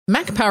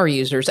Mac Power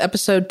Users,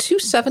 episode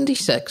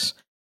 276,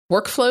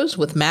 Workflows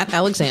with Matt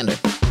Alexander.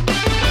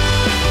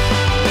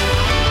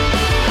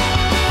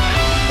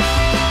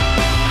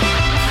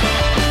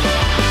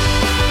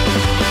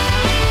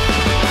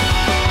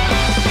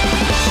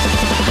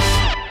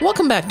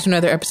 Welcome back to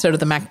another episode of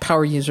the Mac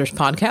Power Users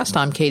podcast.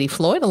 I'm Katie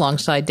Floyd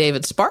alongside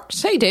David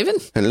Sparks. Hey, David.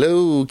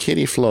 Hello,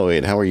 Katie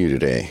Floyd. How are you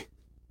today?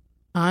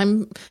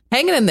 I'm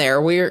hanging in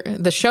there.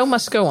 The show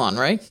must go on,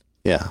 right?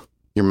 Yeah.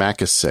 Your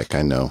Mac is sick,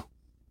 I know.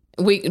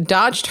 We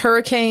dodged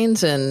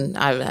hurricanes, and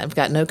I've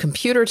got no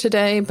computer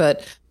today,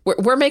 but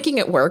we're making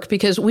it work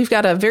because we've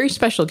got a very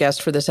special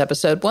guest for this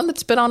episode, one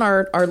that's been on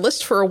our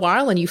list for a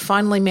while, and you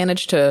finally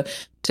managed to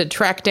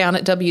track down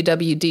at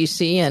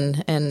WWDC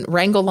and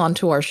wrangle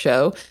onto our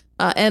show.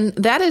 And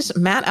that is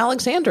Matt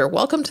Alexander.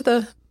 Welcome to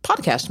the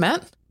podcast,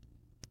 Matt.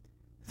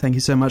 Thank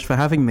you so much for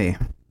having me.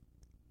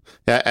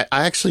 Yeah,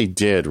 I actually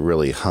did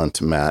really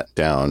hunt Matt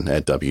down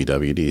at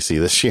WWDC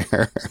this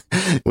year.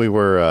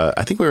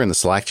 I think we were in the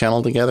Slack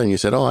channel together, and you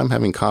said, "Oh, I'm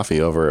having coffee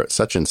over at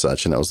such and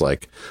such," and it was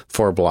like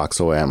 4 blocks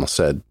away. I almost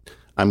said,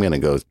 "I'm gonna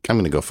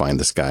go find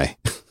this guy."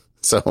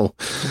 So,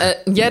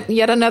 yet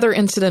another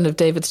incident of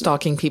David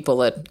stalking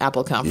people at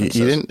Apple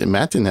conferences.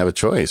 Matt didn't have a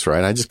choice,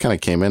 right? I just kind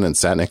of came in and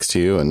sat next to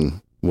you, and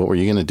what were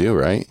you going to do,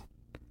 right?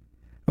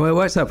 Well, it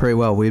works out pretty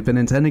well. We'd been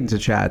intending to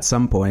chat at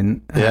some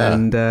point, yeah.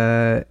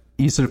 And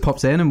you sort of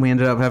popped in, and we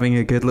ended up having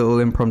a good little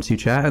impromptu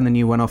chat, and then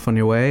you went off on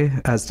your way,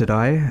 as did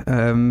I.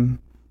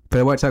 But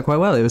it worked out quite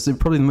well. It was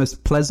probably the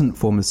most pleasant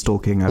form of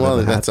stalking I've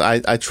ever had.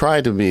 I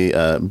try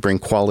to bring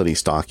quality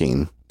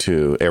stalking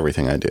to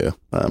everything I do.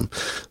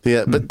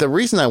 But the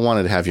reason I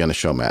wanted to have you on the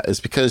show, Matt, is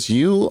because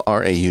you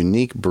are a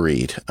unique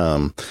breed.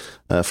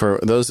 For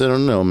those that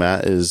don't know,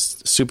 Matt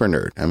is super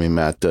nerd. I mean,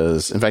 Matt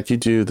does. In fact, you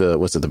do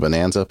the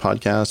Bonanza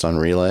podcast on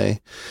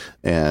Relay,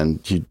 and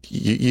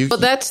you. Well,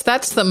 that's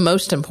the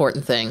most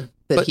important thing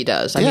that he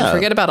does. I mean,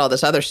 forget about all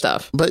this other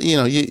stuff. But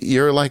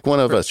you're like one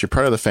of us. You're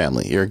part of the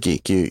family. You're a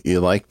geek. You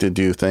like to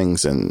do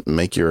things and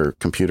make your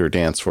computer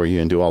dance for you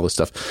and do all this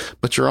stuff.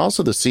 But you're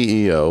also the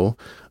CEO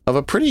of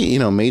a pretty,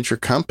 major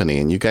company,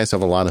 and you guys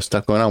have a lot of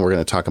stuff going on. We're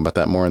going to talk about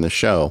that more in the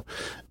show.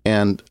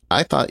 And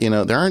I thought,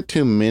 there aren't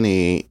too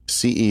many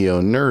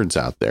CEO nerds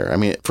out there. I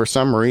mean, for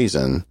some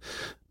reason,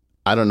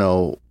 I don't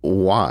know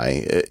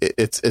why.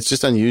 It's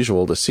just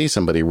unusual to see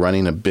somebody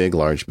running a big,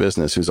 large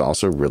business who's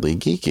also really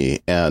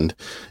geeky. And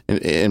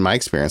in my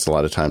experience, a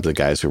lot of times the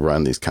guys who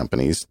run these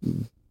companies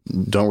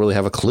don't really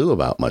have a clue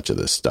about much of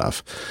this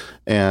stuff.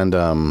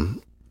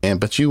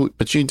 But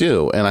you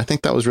do. And I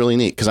think that was really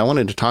neat because I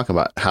wanted to talk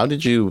about how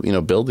did you,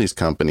 build these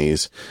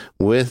companies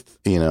with,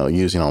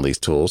 using all these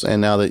tools.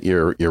 And now that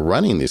you're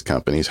running these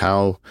companies,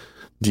 how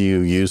do you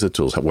use the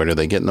tools? Where do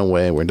they get in the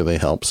way? Where do they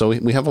help? So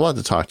we have a lot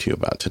to talk to you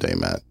about today,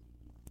 Matt.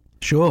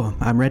 Sure.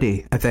 I'm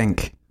ready, I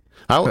think.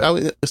 I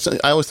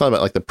always thought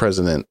about like the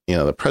president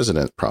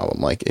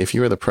problem. Like if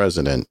you were the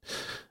president,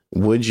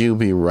 would you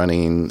be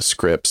running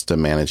scripts to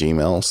manage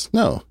emails?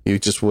 No, you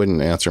just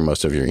wouldn't answer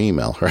most of your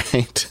email,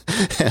 right?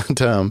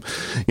 And,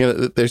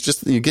 there's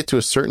just, you get to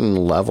a certain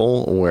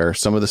level where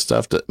some of the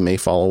stuff that may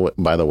fall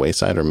by the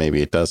wayside or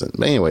maybe it doesn't.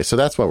 But anyway, so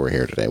that's why we're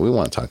here today. We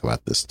want to talk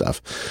about this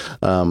stuff.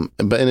 But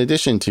in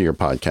addition to your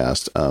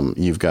podcast,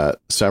 you've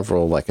got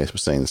several, like I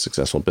was saying,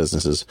 successful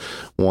businesses.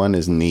 One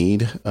is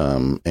Need,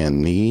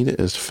 and Need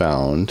is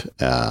found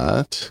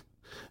at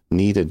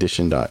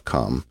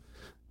neededition.com.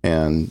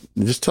 And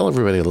just tell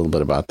everybody a little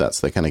bit about that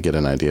so they kind of get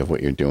an idea of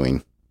what you're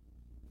doing.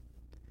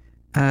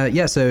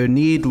 So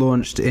Need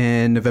launched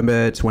in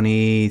November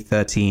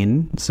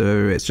 2013.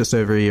 So it's just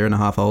over a year and a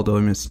half old,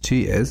 almost 2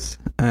 years,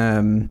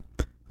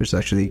 which is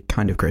actually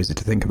kind of crazy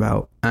to think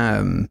about.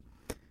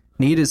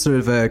 Need is sort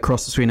of a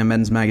cross between a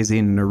men's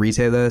magazine and a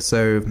retailer.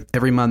 So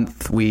every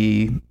month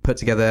we put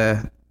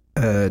together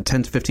 10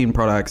 to 15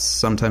 products,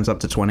 sometimes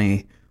up to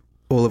 20,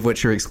 all of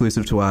which are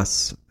exclusive to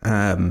us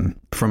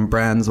from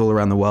brands all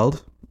around the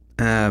world.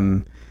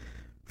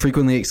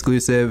 Frequently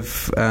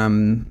exclusive,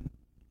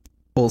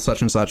 all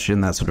such and such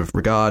in that sort of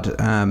regard.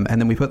 And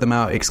then we put them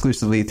out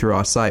exclusively through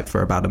our site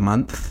for about a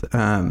month.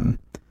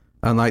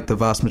 Unlike the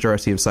vast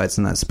majority of sites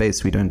in that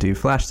space, we don't do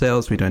flash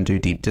sales. We don't do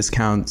deep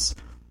discounts.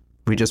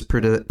 We just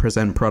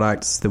present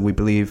products that we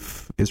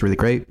believe is really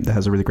great, that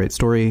has a really great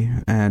story,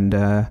 and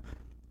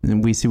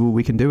we see what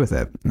we can do with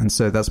it. And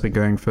so that's been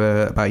going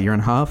for about a year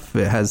and a half.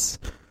 It has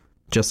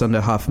just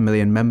under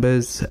 500,000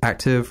 members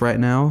active right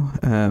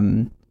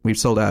now. We've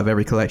sold out of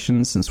every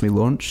collection since we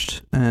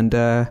launched, and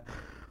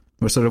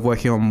we're sort of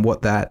working on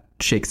what that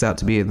shakes out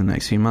to be in the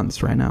next few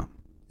months right now.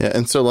 Yeah,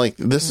 and so like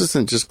this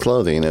isn't just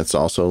clothing; it's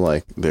also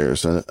like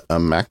there's a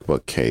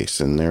MacBook case,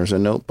 and there's a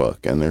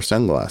notebook, and there's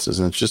sunglasses,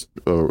 and it's just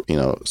a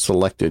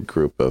selected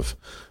group of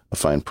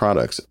fine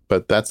products.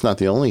 But that's not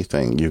the only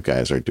thing you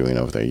guys are doing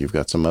over there. You've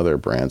got some other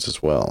brands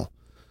as well.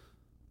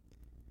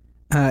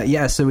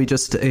 So we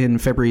just, in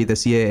February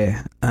this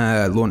year,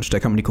 launched a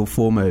company called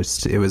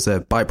Foremost. It was a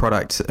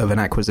byproduct of an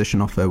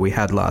acquisition offer we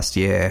had last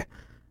year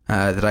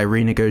that I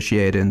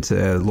renegotiated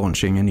into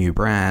launching a new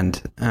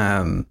brand.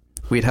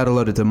 We'd had a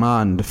lot of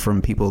demand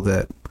from people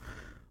that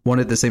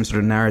wanted the same sort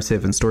of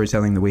narrative and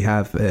storytelling that we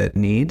have at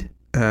Need,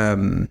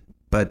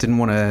 but didn't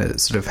want to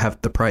sort of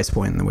have the price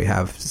point that we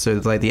have.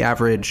 So like the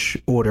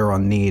average order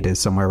on Need is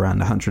somewhere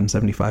around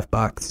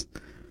 $175.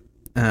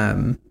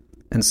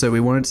 And so we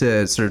wanted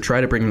to sort of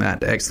try to bring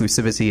that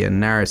exclusivity and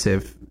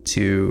narrative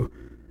to,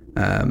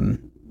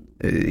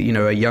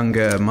 a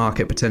younger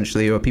market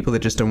potentially, or people that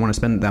just don't want to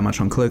spend that much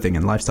on clothing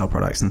and lifestyle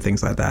products and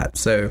things like that.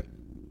 So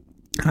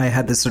I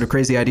had this sort of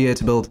crazy idea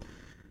to build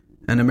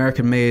an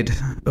American-made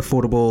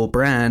affordable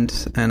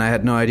brand, and I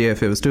had no idea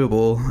if it was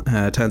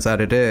doable. Turns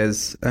out it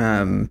is.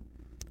 And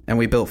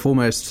we built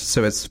Foremost,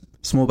 so it's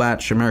small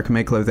batch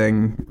American-made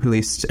clothing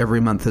released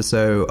every month or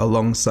so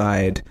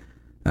alongside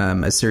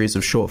a series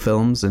of short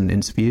films and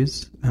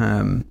interviews.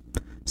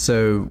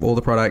 So all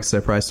the products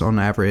are priced on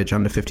average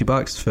under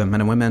 $50 for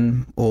men and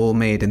women, all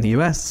made in the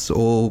US,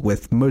 all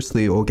with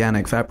mostly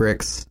organic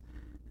fabrics.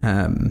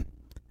 And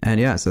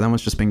yeah, so that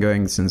one's just been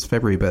going since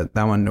February, but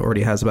that one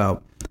already has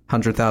about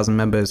 100,000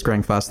 members,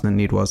 growing faster than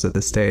Need was at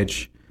this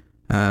stage.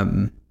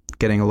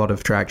 Getting a lot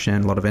of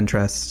traction, a lot of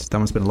interest. That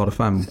one's been a lot of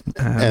fun.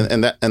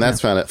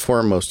 That's found at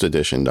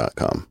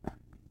foremostedition.com.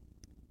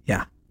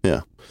 Yeah.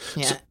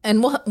 Yeah,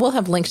 and we'll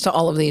have links to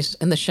all of these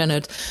in the show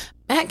notes.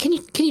 Matt, can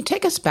you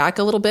take us back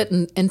a little bit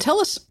and tell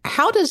us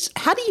how do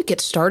you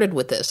get started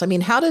with this? I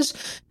mean, how does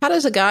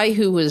a guy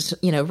who was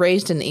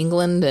raised in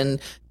England and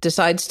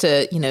decides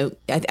to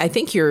I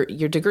think your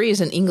degree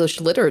is in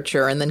English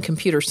literature and then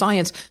computer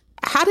science.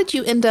 How did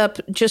you end up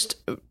just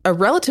a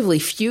relatively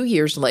few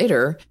years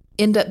later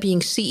end up being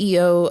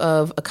CEO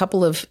of a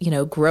couple of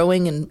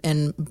growing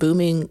and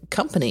booming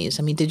companies?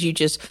 I mean, did you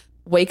just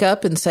wake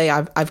up and say,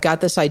 I've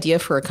got this idea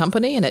for a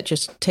company and it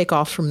just take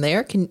off from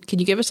there? Can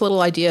you give us a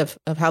little idea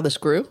of how this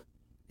grew?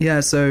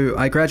 Yeah, so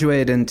I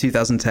graduated in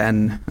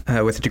 2010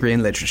 with a degree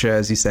in literature,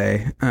 as you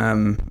say.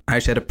 I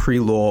actually had a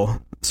pre-law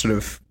sort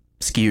of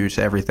skew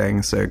to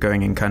everything, so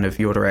going in kind of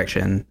your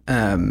direction.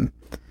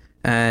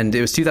 And it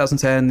was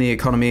 2010, the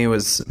economy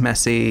was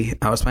messy.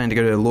 I was planning to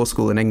go to law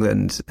school in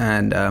England,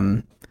 and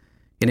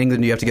in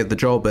England you have to get the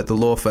job at the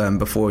law firm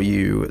before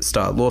you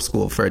start law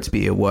school for it to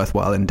be a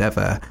worthwhile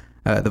endeavor.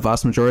 The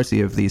vast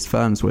majority of these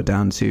firms were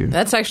down to...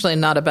 That's actually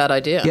not a bad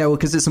idea. Yeah, well,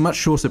 because it's a much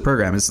shorter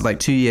program. It's like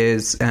 2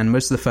 years, and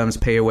most of the firms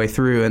pay your way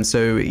through. And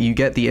so you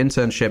get the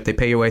internship, they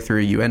pay your way through,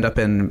 you end up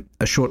in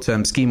a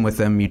short-term scheme with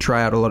them, you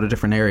try out a lot of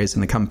different areas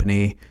in the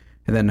company,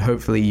 and then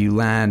hopefully you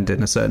land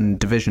in a certain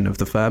division of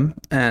the firm.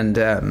 And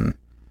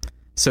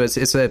so it's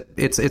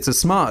a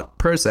smart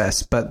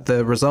process, but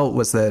the result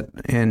was that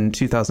in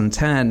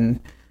 2010,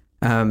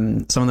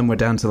 some of them were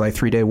down to like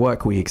 3-day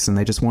work weeks, and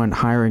they just weren't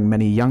hiring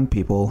many young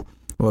people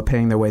or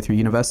paying their way through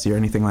university or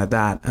anything like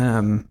that.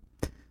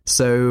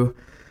 So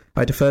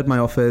I deferred my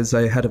offers.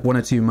 I had 1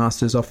 or 2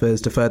 master's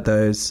offers, deferred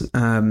those,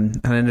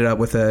 and ended up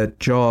with a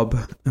job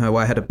where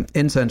I had an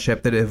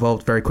internship that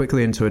evolved very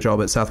quickly into a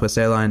job at Southwest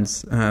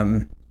Airlines,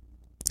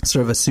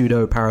 sort of a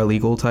pseudo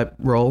paralegal type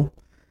role,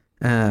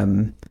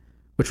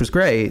 which was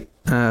great.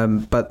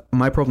 But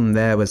my problem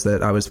there was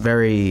that I was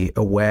very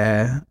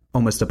aware,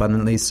 almost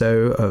abundantly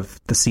so, of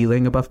the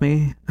ceiling above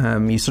me.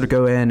 You sort of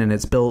go in and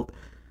it's built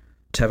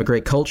to have a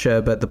great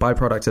culture, but the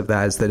byproduct of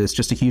that is that it's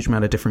just a huge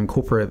amount of different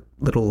corporate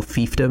little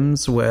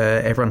fiefdoms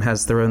where everyone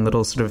has their own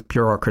little sort of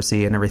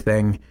bureaucracy and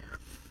everything.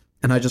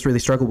 And I just really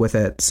struggled with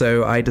it.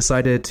 So I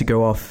decided to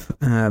go off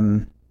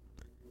and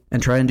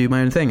try and do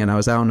my own thing. And I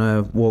was out on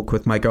a walk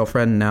with my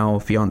girlfriend, now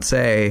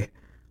fiance.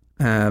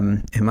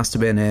 It must have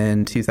been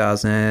in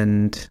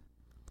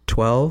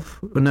 2012.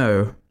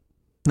 No,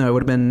 it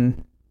would have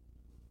been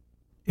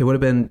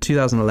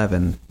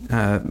 2011,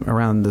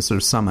 around the sort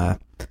of summer.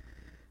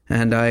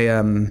 And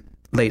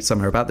late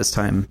summer, about this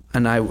time,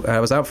 and I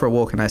was out for a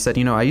walk, and I said,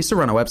 I used to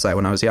run a website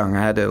when I was young.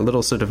 I had a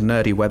little sort of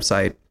nerdy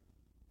website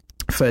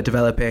for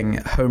developing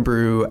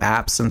homebrew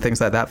apps and things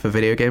like that for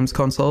video games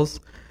consoles.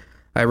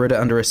 I wrote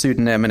it under a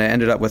pseudonym, and it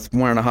ended up with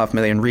 1.5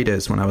 million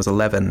readers when I was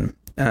 11.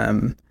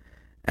 Wow.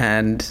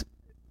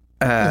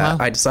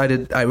 I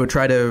decided I would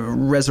try to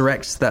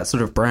resurrect that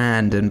sort of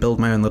brand and build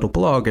my own little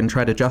blog and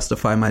try to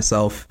justify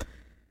myself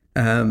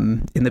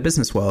in the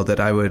business world, that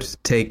I would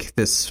take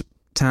this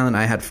talent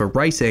I had for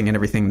writing and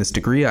everything, this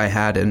degree I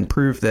had, and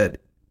prove that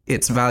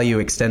its value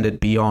extended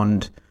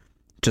beyond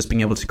just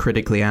being able to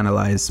critically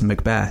analyze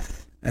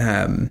Macbeth.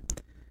 And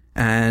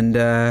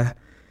so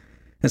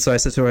I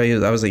said to her,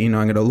 I was like, I'm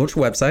going to launch a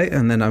website,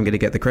 and then I'm going to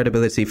get the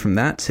credibility from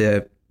that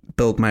to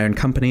build my own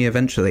company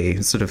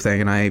eventually, sort of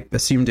thing. And I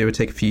assumed it would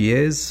take a few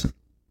years,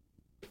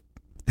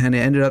 and it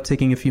ended up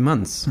taking a few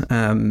months.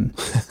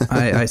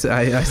 I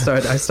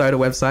started a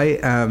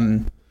website,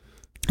 and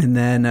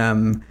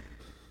then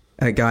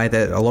a guy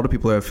that a lot of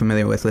people are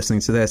familiar with listening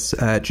to this,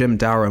 Jim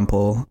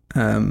Dalrymple,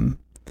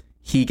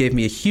 he gave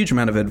me a huge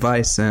amount of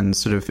advice and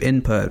sort of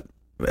input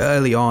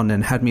early on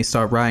and had me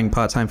start writing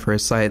part-time for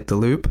his site, The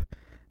Loop.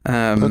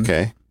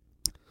 Okay.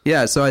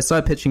 Yeah, so I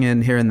started pitching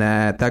in here and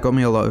there. That got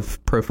me a lot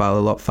of profile a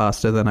lot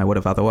faster than I would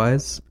have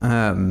otherwise.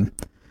 And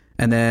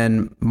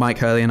then Mike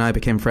Hurley and I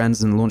became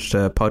friends and launched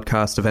a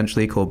podcast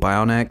eventually called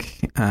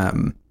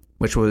Bionic.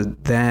 which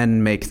would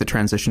then make the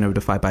transition over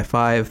to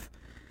 5x5.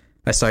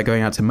 I started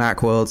going out to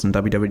Macworlds and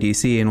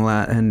WWDC and all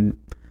that, and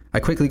I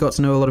quickly got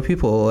to know a lot of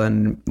people,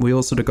 and we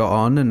all sort of got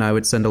on, and I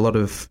would send a lot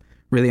of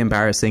really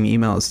embarrassing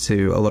emails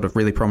to a lot of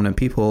really prominent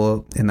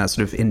people in that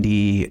sort of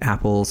indie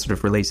Apple sort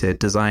of related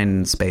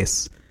design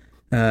space.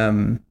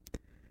 And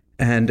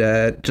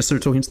just sort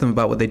of talking to them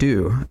about what they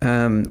do,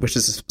 which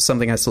is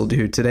something I still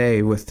do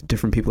today with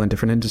different people in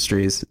different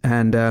industries.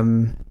 And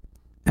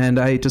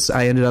I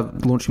ended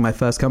up launching my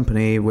first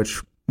company,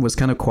 which was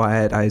kind of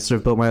quiet. I sort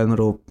of built my own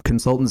little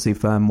consultancy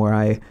firm where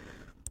I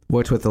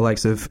worked with the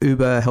likes of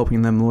Uber,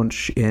 helping them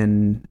launch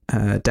in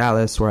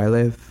Dallas, where I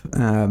live.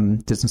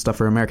 Did some stuff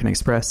for American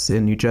Express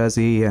in New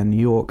Jersey and New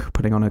York,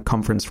 putting on a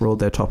conference for all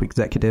their top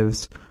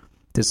executives.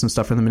 Did some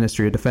stuff for the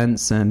Ministry of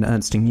Defense and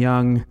Ernst &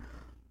 Young.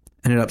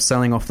 Ended up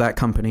selling off that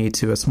company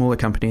to a smaller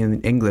company in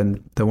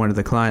England that wanted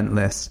the client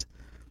list.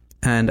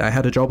 And I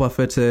had a job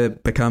offer to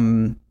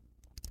become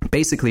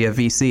basically a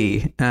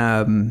VC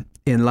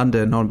in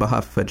London on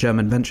behalf of a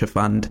German venture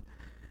fund.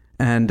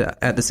 And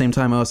at the same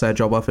time, I also had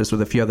job offers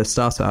with a few other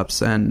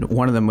startups, and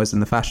one of them was in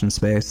the fashion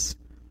space.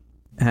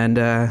 And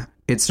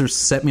it sort of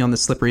set me on the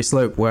slippery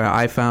slope where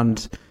I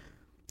found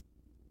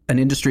an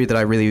industry that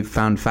I really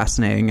found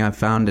fascinating. I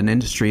found an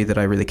industry that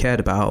I really cared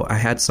about. I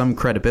had some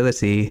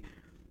credibility,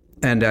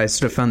 and I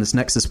sort of found this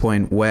nexus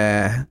point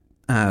where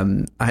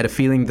I had a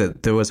feeling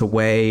that there was a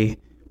way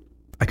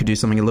I could do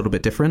something a little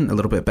bit different, a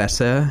little bit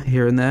better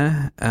here and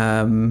there.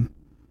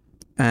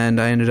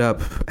 And I ended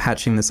up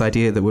hatching this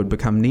idea that would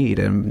become Need.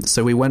 And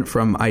so we went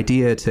from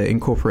idea to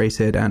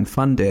incorporated and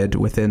funded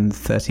within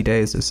 30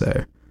 days or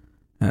so,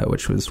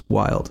 which was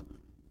wild.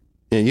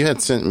 Yeah, you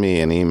had sent me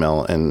an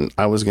email, and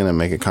I was going to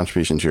make a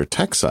contribution to your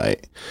tech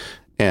site.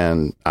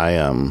 And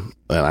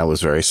I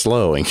was very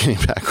slow in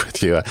getting back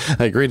with you.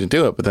 I agreed to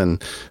do it, but then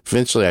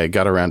eventually I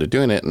got around to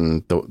doing it,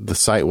 and the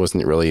site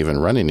wasn't really even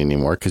running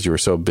anymore because you were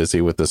so busy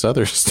with this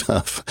other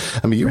stuff.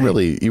 I mean, you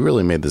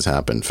really made this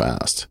happen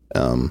fast.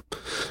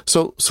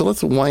 So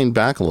let's wind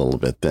back a little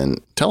bit then.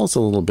 Tell us a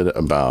little bit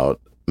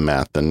about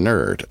Matt the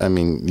Nerd. I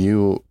mean,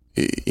 you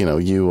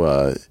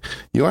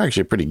are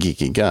actually a pretty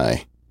geeky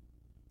guy.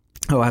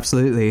 Oh,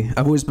 absolutely.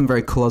 I've always been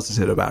very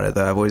closeted about it,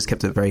 though. I've always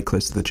kept it very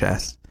close to the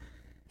chest.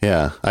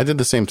 Yeah, I did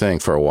the same thing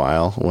for a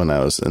while when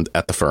I was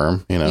at the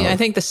firm, Yeah, I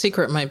think the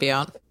secret might be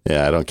out.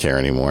 Yeah, I don't care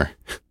anymore.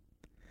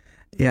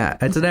 Yeah,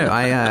 I don't know.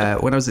 I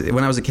when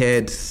I was a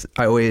kid,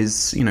 I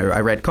always, I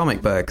read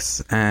comic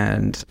books,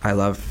 and I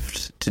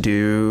loved to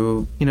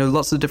do,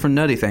 lots of different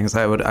nerdy things.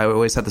 I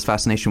always had this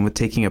fascination with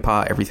taking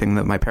apart everything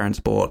that my parents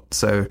bought.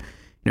 So,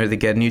 they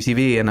get a new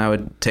TV, and I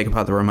would take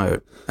apart the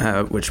remote,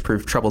 which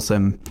proved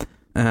troublesome.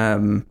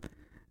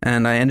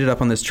 And I ended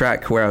up on this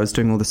track where I was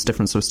doing all this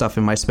different sort of stuff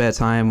in my spare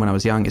time when I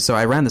was young. So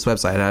I ran this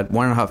website. I had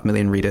 1.5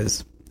 million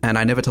readers, and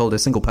I never told a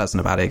single person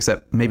about it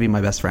except maybe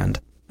my best friend.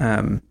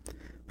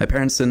 My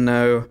parents didn't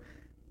know.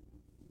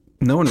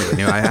 No one really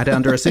knew. I had it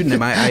under a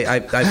pseudonym.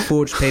 I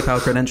forged PayPal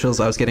credentials.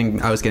 I was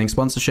getting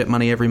sponsorship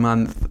money every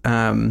month.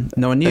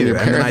 No one knew. And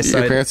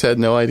your parents had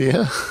no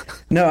idea?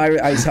 No, I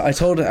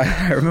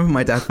remember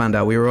my dad found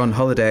out. We were on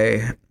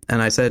holiday,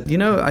 and I said,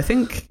 I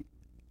think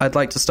I'd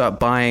like to start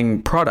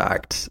buying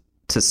product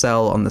to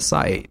sell on the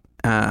site,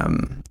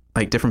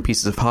 like different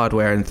pieces of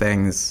hardware and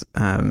things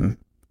to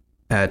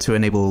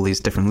enable all these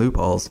different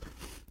loopholes.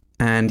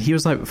 And he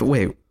was like,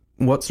 wait,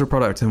 what sort of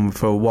product and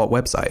for what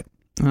website?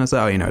 And I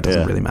said, it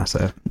doesn't really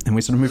matter. And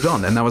we sort of moved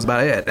on, and that was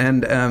about it.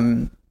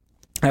 And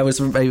it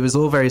was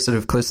all very sort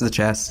of close to the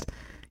chest.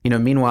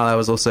 Meanwhile, I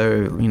was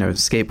also,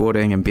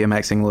 skateboarding and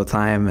BMXing all the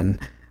time, and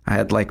I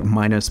had like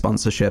minor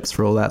sponsorships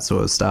for all that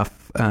sort of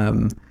stuff,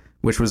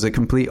 which was a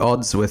complete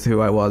odds with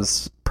who I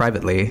was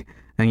privately.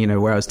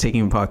 And, where I was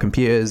taking apart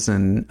computers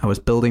and I was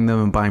building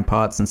them and buying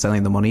parts and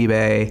selling them on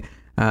eBay.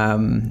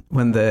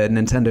 When the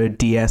Nintendo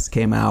DS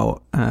came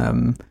out,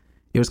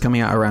 it was coming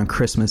out around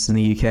Christmas in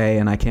the UK,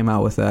 and I came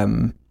out with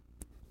a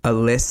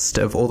list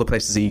of all the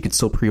places that you could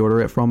still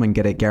pre-order it from and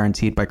get it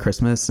guaranteed by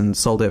Christmas, and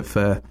sold it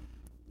for,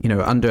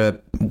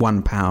 under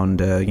 £1,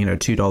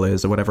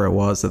 $2 or whatever it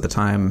was at the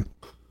time.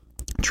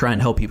 Try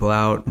and help people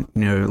out, a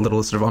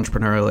little sort of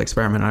entrepreneurial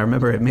experiment. I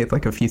remember it made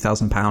like a few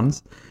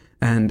 £1,000s,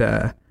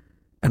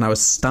 and I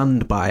was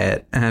stunned by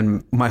it.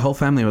 And my whole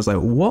family was like,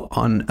 what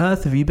on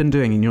earth have you been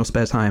doing in your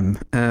spare time?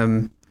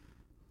 And,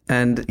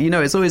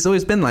 it's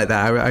always been like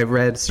that. I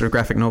read sort of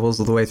graphic novels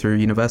all the way through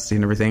university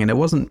and everything. And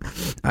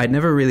I'd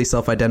never really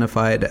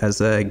self-identified as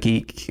a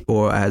geek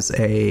or as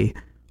a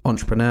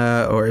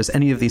entrepreneur or as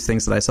any of these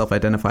things that I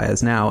self-identify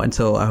as now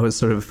until I was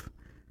sort of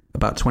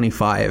about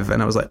 25.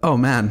 And I was like, oh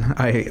man,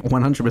 I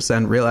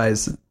 100%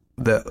 realized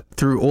that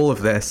through all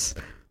of this,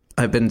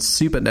 I've been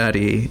super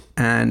nerdy,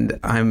 and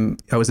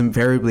I was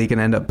invariably going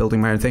to end up building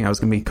my own thing. I was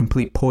going to be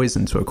complete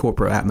poison to a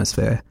corporate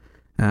atmosphere.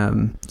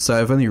 So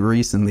I've only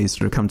recently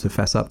sort of come to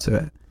fess up to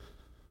it.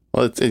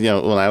 Well,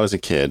 when I was a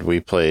kid, we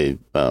played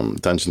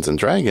Dungeons and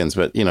Dragons,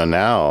 but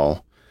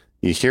now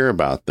you hear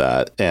about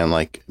that, and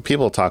like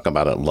people talk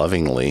about it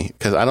lovingly,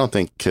 because I don't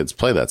think kids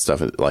play that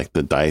stuff like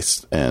the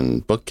dice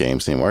and book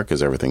games anymore,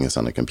 because everything is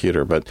on a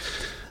computer. But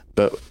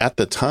But at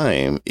the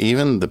time,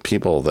 even the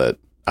people that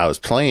I was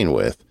playing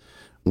with,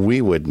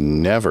 we would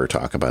never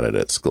talk about it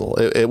at school.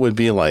 It would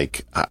be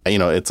like,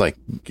 it's like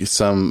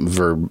some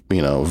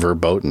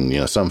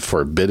verboten, some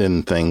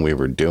forbidden thing we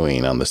were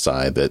doing on the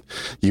side that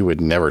you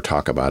would never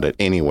talk about it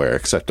anywhere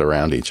except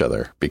around each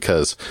other,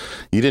 because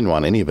you didn't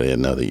want anybody to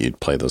know that you'd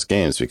play those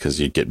games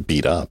because you'd get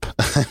beat up.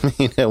 I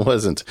mean, there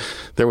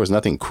was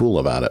nothing cool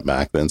about it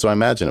back then. So I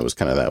imagine it was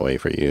kind of that way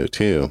for you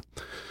too.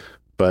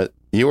 But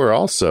you were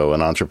also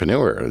an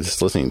entrepreneur,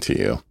 just listening to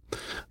you.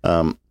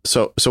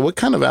 So what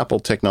kind of Apple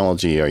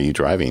technology are you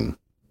driving?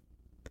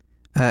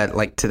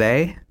 Like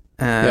today,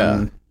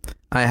 I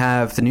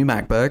have the new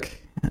MacBook.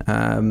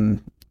 I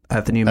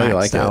have the new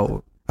Mac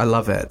out. I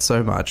love it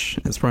so much.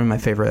 It's probably my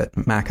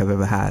favorite Mac I've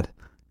ever had.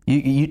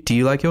 You do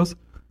you like yours?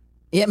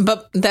 Yeah,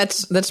 but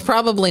that's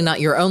probably not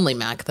your only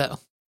Mac, though.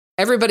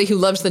 Everybody who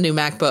loves the new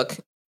MacBook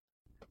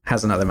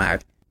has another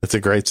Mac. It's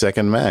a great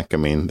second Mac. I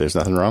mean, there's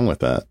nothing wrong with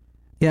that.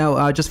 Yeah, well,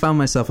 I just found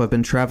myself, I've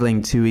been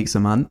traveling 2 weeks a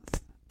month.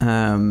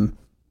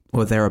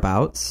 Or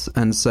thereabouts,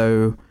 and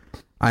so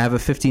I have a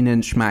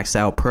 15-inch maxed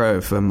out Pro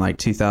from like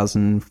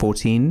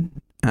 2014,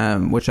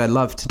 which I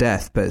love to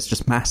death, but it's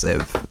just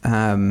massive.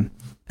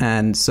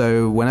 And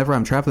so whenever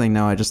I'm traveling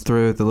now, I just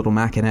throw the little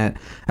Mac in it.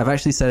 I've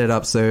actually set it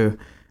up so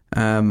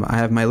I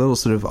have my little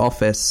sort of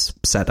office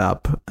set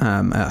up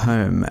at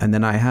home, and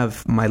then I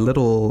have my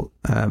little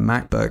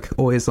MacBook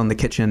always on the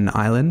kitchen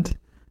island.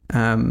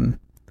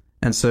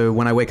 And so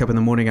when I wake up in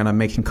the morning and I'm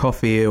making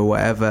coffee or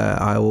whatever,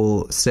 I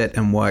will sit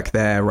and work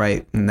there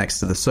right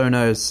next to the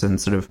Sonos and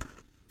sort of,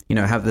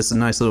 have this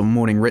nice little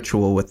morning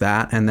ritual with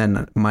that. And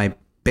then my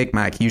Big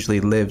Mac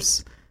usually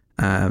lives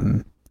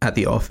at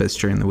the office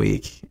during the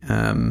week,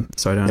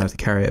 so I don't have to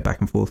carry it back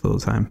and forth all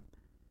the time.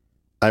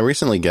 I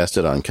recently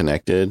guested on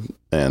Connected,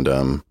 and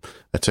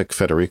I took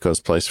Federico's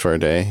place for a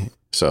day.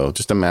 So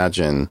just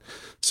imagine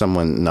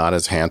someone not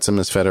as handsome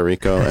as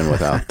Federico and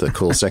without the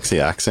cool, sexy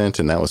accent,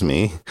 and that was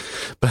me.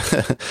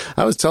 But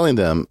I was telling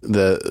them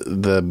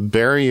the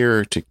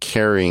barrier to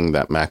carrying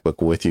that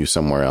MacBook with you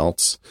somewhere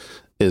else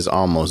is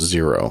almost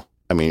zero.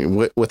 I mean,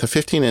 with a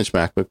 15-inch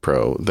MacBook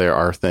Pro, there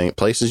are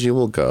places you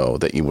will go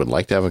that you would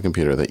like to have a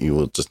computer that you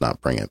will just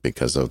not bring it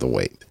because of the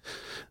weight.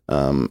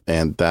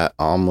 And that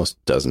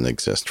almost doesn't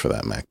exist for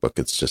that MacBook.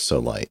 It's just so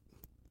light.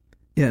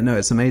 Yeah, no,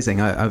 it's amazing.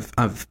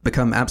 I've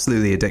become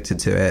absolutely addicted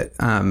to it,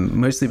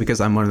 mostly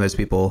because I'm one of those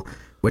people,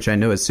 which I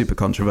know is super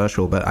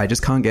controversial, but I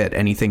just can't get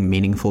anything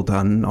meaningful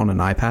done on an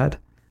iPad.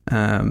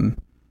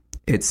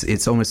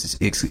 It's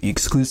almost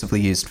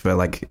exclusively used for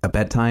like a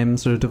bedtime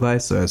sort of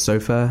device or a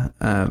sofa.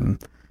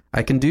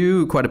 I can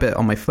do quite a bit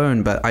on my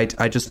phone, but I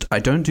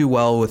don't do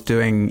well with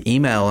doing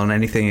email on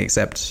anything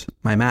except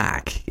my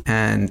Mac.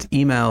 And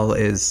email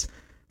is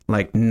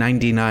like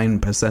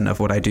 99% of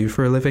what I do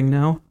for a living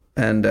now.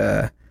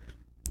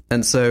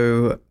 And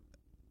so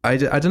I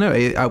don't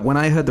know. When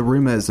I heard the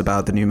rumors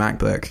about the new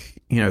MacBook,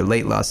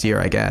 late last year,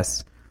 I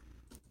guess,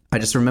 I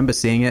just remember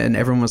seeing it and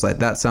everyone was like,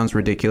 that sounds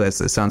ridiculous.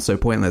 It sounds so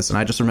pointless. And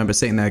I just remember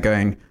sitting there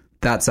going,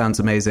 that sounds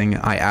amazing.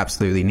 I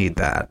absolutely need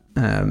that.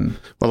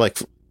 Well,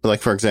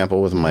 like, for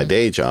example, with my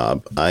day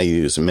job, I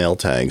use mail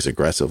tags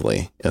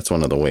aggressively. It's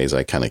one of the ways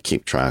I kind of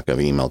keep track of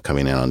email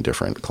coming in on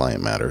different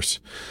client matters.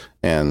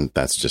 And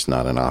that's just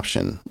not an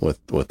option with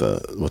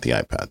the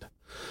iPad.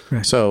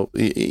 Right. So,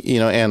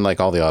 and like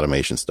all the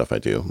automation stuff I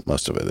do,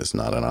 most of it is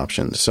not an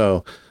option.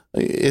 So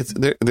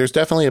there's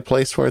definitely a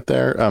place for it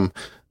there.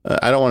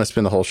 I don't want to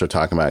spend the whole show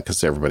talking about it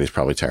because everybody's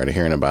probably tired of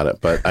hearing about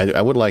it, but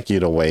I would like you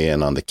to weigh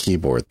in on the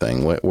keyboard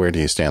thing. Where do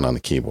you stand on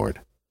the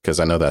keyboard? Because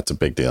I know that's a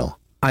big deal.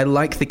 I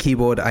like the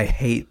keyboard. I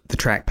hate the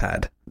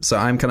trackpad. So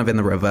I'm kind of in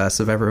the reverse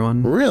of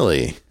everyone.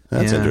 Really?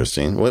 That's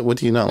interesting. What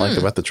do you not like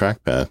about the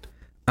trackpad?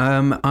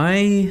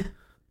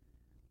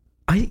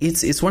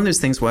 It's one of those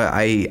things where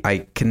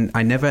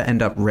I never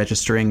end up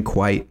registering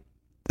quite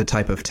the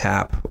type of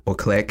tap or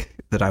click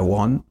that I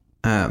want.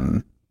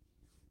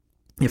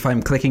 If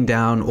I'm clicking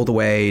down all the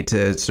way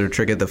to sort of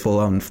trigger the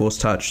full-on force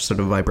touch sort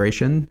of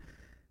vibration,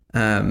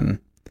 it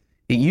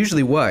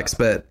usually works.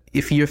 But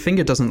if your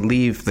finger doesn't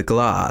leave the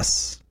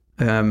glass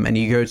and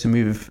you go to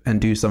move and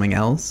do something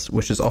else,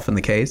 which is often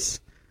the case,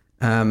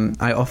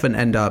 I often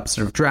end up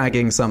sort of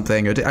dragging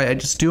something, or I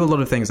just do a lot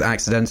of things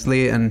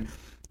accidentally. And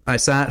I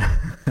sat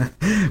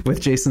with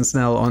Jason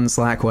Snell on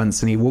Slack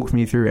once, and he walked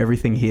me through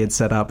everything he had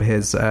set up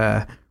his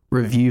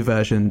review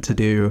version to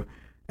do.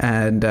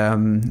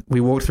 And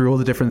we walked through all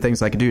the different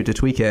things I could do to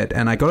tweak it.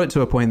 And I got it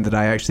to a point that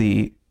I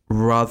actually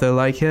rather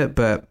like it,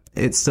 but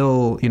it's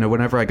still,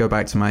 whenever I go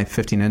back to my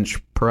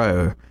 15-inch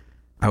Pro,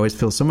 I always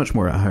feel so much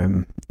more at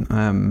home.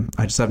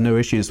 I just have no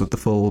issues with the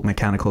full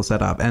mechanical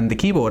setup. And the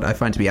keyboard I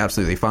find to be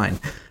absolutely fine.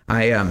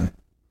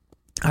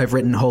 I've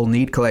written whole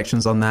need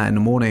collections on that in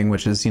the morning,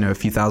 which is, a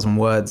few thousand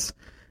words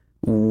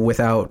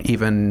without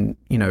even,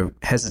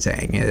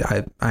 hesitating.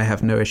 I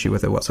have no issue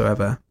with it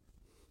whatsoever.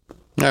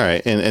 All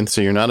right. And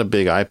so you're not a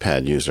big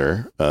iPad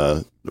user,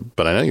 but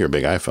I know you're a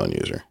big iPhone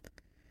user.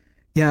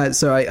 Yeah.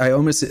 So I have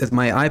an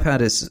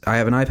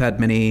iPad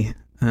mini.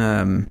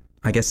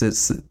 I guess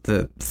it's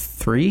the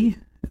 3.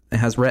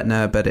 has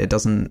Retina, but it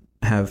doesn't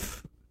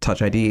have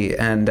Touch ID,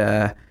 and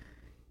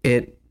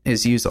it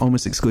is used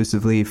almost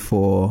exclusively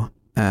for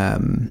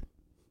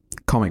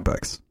comic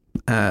books.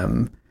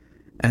 And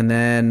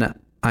then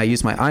I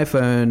use my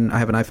iPhone. I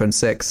have an iPhone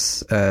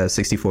 6,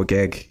 64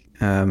 gig,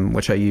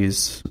 which I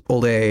use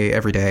all day,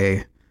 every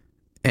day,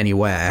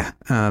 anywhere.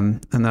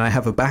 And then I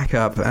have a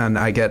backup, and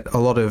I get a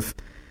lot of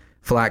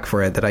flack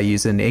for it that I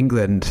use in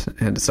England.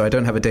 And so I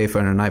don't have a day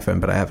phone and an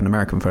iPhone, but I have an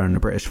American phone and a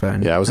British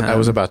phone. Yeah, I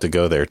was about to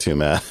go there too,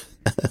 Matt.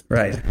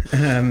 Right.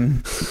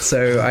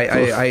 So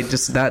I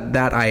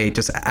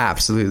just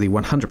absolutely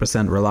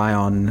 100% rely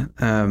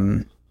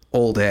on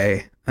all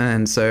day.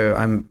 And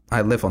so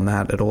I live on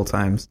that at all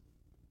times.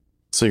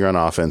 So you're on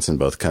offense in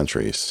both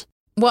countries.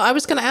 Well, I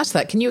was going to ask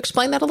that. Can you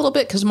explain that a little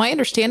bit? Because my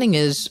understanding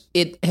is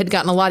it had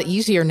gotten a lot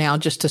easier now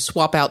just to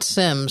swap out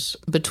SIMs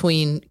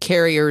between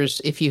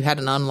carriers if you had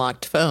an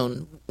unlocked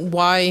phone.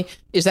 Why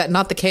is that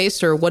not the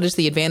case, or what is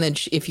the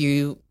advantage if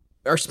you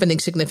are spending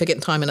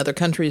significant time in other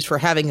countries for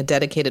having a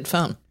dedicated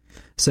phone?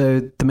 So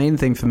the main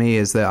thing for me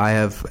is that I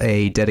have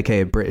a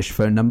dedicated British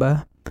phone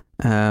number.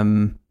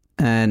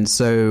 And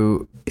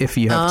so if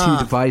you have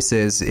two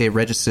devices, it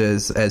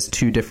registers as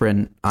two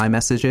different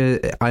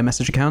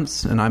iMessage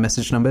accounts and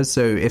iMessage numbers.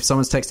 So if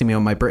someone's texting me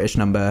on my British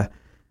number,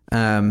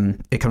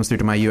 it comes through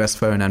to my US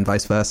phone and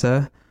vice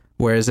versa.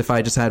 Whereas if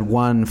I just had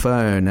one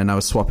phone and I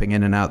was swapping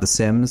in and out the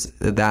SIMs,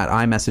 that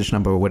iMessage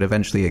number would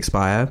eventually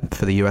expire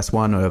for the US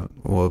one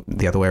or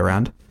the other way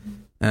around.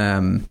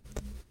 And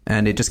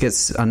it just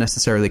gets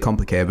unnecessarily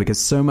complicated because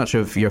so much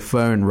of your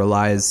phone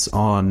relies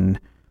on,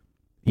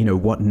 you know,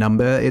 what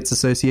number it's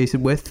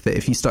associated with, that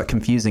if you start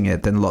confusing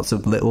it, then lots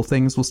of little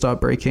things will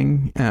start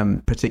breaking,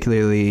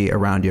 particularly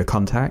around your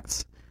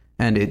contacts.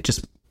 And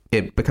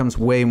it becomes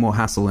way more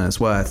hassle than it's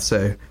worth.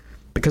 So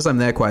because I'm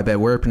there quite a bit,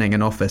 we're opening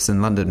an office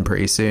in London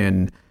pretty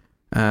soon.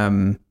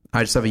 I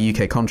just have a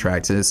UK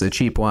contract. It's a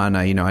cheap one.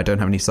 I don't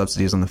have any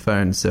subsidies on the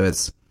phone. So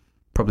it's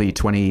probably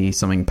 20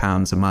 something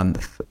pounds a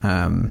month,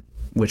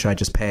 which I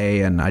just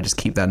pay, and I just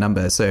keep that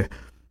number. So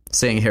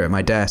sitting here at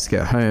my desk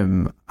at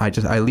home, I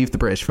leave the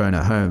British phone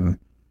at home,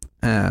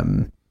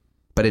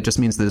 but it just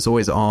means that it's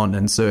always on.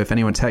 And so if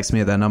anyone texts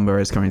me, their number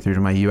is coming through to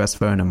my US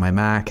phone and my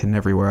Mac and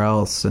everywhere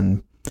else,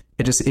 and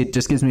it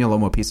just gives me a lot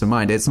more peace of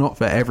mind. It's not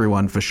for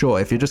everyone, for sure.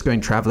 If you're just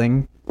going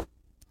traveling,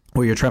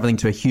 or you're traveling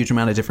to a huge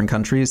amount of different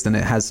countries, then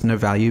it has no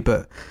value.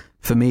 But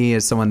for me,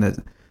 as someone that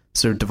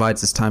sort of divides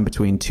his time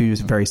between two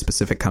very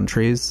specific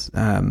countries,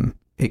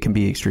 it can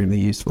be extremely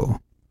useful.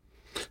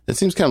 It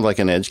seems kind of like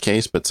an edge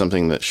case, but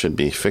something that should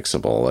be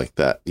fixable like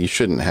that. You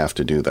shouldn't have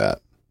to do that.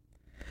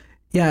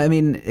 Yeah, I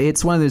mean,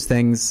 it's one of those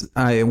things.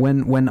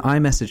 When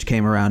iMessage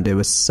came around, it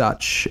was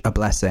such a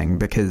blessing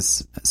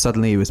because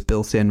suddenly it was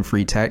built-in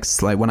free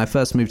text. Like when I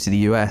first moved to the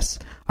US,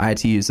 I had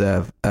to use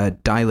a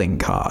dialing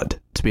card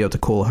to be able to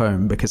call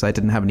home because I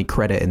didn't have any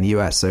credit in the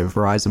US, so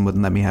Verizon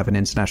wouldn't let me have an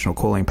international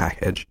calling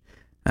package.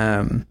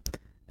 And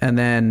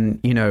then,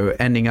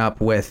 ending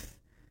up with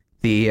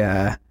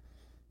the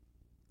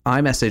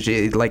iMessage,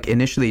 it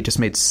initially just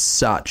made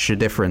such a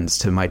difference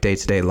to my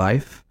day-to-day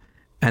life.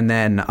 And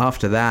then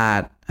after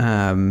that,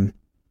 I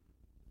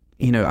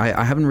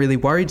haven't really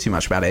worried too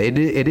much about it.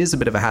 It is a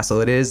bit of a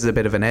hassle. It is a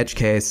bit of an edge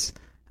case.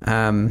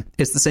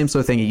 It's the same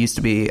sort of thing it used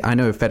to be. I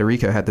know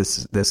Federico had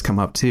this come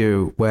up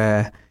too,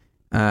 where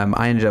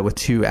I ended up with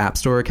two App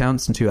Store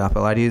accounts and two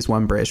Apple IDs,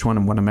 one British one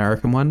and one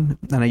American one.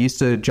 And I used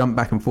to jump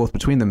back and forth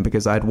between them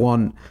because I'd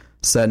want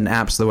certain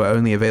apps that were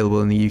only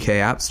available in the UK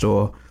App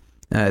Store.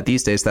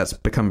 These days, that's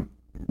become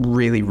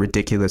really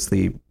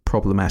ridiculously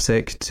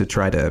problematic to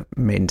try to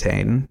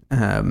maintain.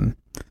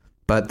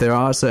 But there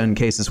are certain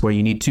cases where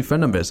you need two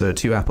phone numbers or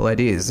two Apple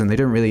IDs, and they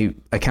don't really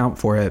account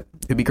for it.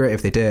 It'd be great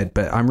if they did,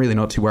 but I'm really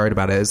not too worried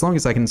about it. As long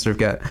as I can sort of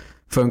get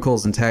phone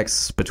calls and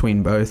texts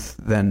between both,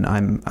 then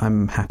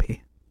I'm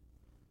happy.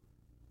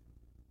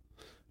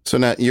 So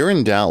now you're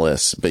in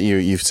Dallas, but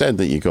you've said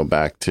that you go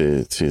back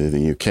to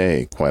the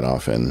UK quite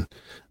often.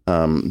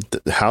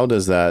 How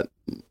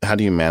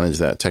do you manage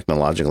that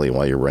technologically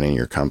while you're running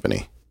your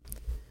company?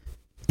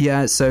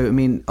 Yeah, so I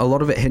mean, a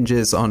lot of it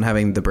hinges on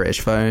having the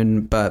British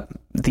phone, but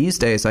these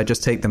days I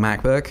just take the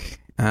MacBook,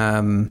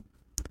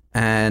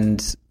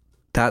 and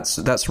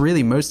that's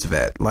really most of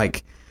it.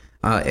 Like,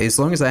 as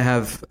long as I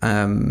have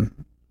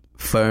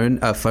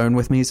a phone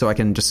with me, so I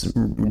can just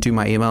do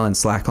my email and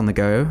Slack on the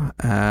go,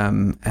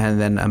 and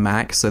then a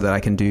Mac so that I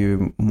can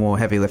do more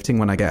heavy lifting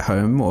when I get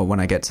home or when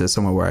I get to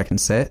somewhere where I can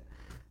sit,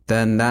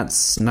 then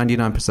that's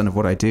 99% of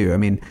what I do. I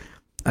mean,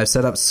 I've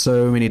set up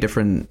so many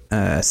different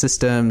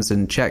systems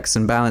and checks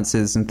and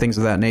balances and things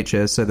of that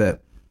nature so that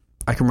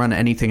I can run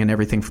anything and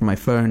everything from my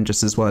phone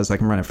just as well as I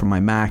can run it from my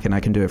Mac, and I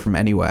can do it from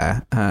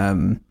anywhere.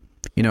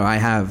 I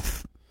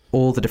have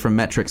all the different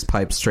metrics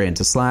piped straight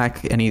into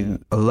Slack, any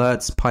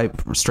alerts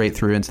pipe straight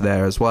through into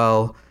there as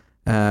well.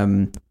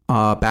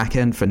 Our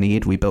backend for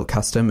Need, we built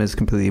custom, is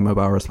completely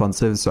mobile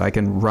responsive, so I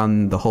can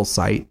run the whole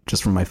site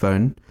just from my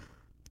phone.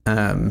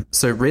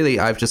 So really,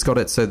 I've just got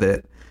it so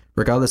that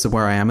regardless of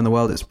where I am in the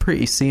world, it's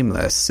pretty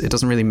seamless. It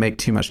doesn't really make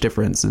too much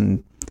difference.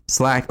 And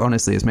Slack,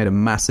 honestly, has made a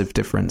massive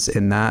difference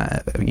in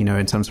that, you know,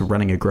 in terms of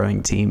running a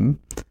growing team.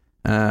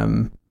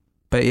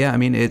 But yeah, I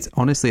mean, it's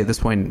honestly at this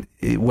point,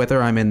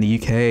 whether I'm in the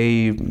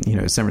UK, you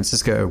know, San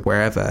Francisco,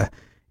 wherever,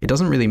 it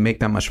doesn't really make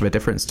that much of a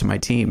difference to my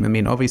team. I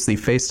mean, obviously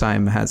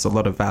FaceTime has a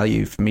lot of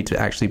value for me to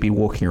actually be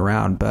walking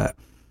around, but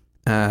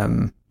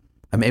I'm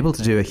able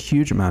to do a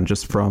huge amount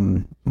just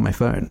from my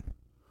phone.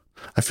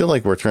 I feel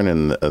like we're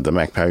turning the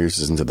Mac Power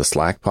Users into the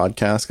Slack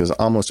podcast, because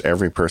almost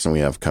every person we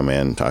have come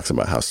in talks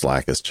about how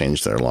Slack has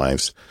changed their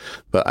lives.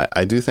 But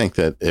I do think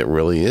that it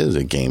really is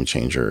a game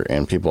changer,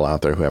 and people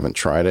out there who haven't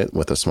tried it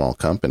with a small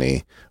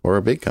company or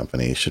a big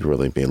company should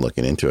really be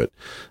looking into it.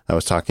 I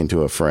was talking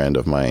to a friend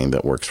of mine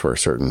that works for a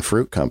certain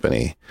fruit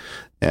company,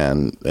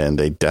 and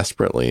they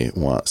desperately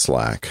want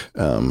Slack,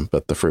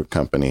 but the fruit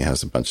company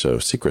has a bunch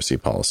of secrecy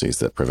policies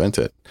that prevent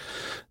it.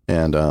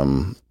 And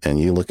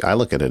I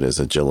look at it as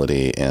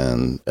agility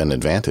and an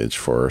advantage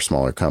for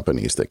smaller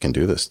companies that can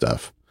do this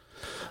stuff.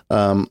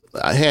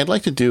 Hey, I'd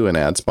like to do an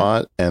ad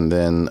spot and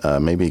then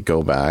maybe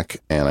go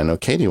back. And I know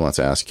Katie wants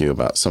to ask you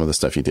about some of the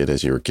stuff you did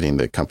as you were getting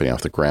the company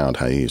off the ground,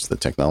 how you use the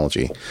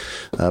technology.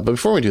 But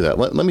before we do that,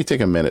 let me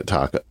take a minute to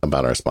talk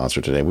about our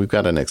sponsor today. We've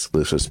got an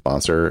exclusive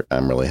sponsor.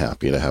 I'm really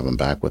happy to have them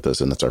back with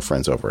us, and it's our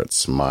friends over at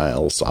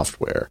Smile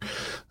Software.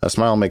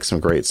 Smile makes some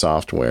great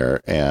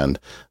software, and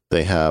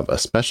they have a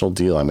special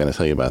deal I'm going to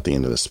tell you about at the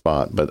end of the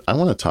spot, but I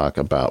want to talk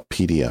about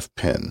PDF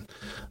Pen.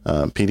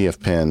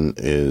 PDF Pen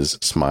is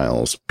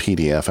Smile's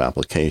PDF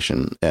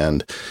application,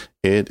 and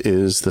it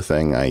is the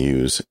thing I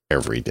use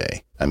every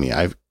day. I mean,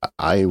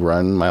 I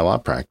run my law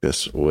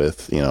practice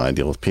with, I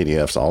deal with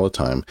PDFs all the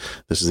time.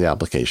 This is the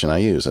application I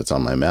use. It's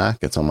on my Mac,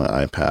 it's on my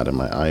iPad and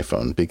my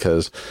iPhone,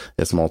 because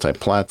it's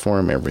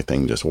multi-platform.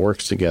 Everything just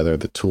works together.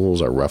 The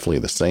tools are roughly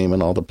the same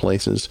in all the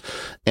places,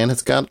 and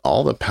it's got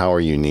all the power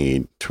you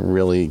need to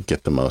really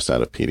get the most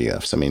out of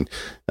PDFs. I mean,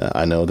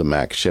 I know the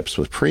Mac ships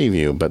with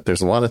Preview, but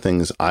there's a lot of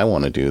things I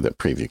want to do that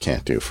Preview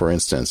can't do. For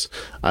instance,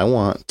 I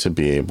want to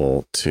be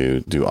able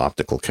to do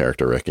optical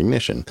character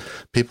recognition.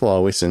 People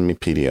always send me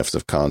PDFs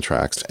of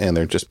contracts, and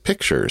they're just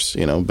pictures. A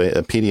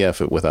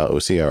PDF without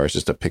OCR is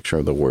just a picture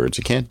of the words.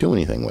 You can't do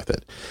anything with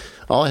it.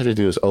 All I have to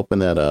do is open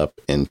that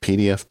up in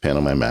PDF Pen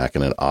on my Mac,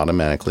 and it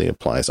automatically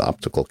applies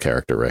optical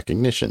character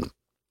recognition.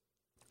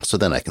 So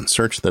then I can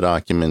search the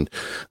document,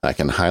 I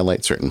can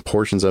highlight certain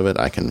portions of it,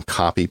 I can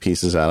copy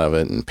pieces out of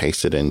it and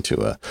paste it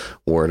into a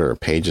Word or a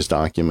Pages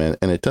document,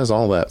 and it does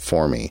all that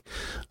for me.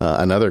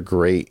 Another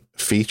great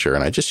feature,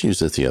 and I just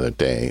used it the other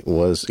day,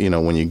 was,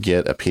 when you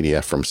get a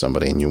PDF from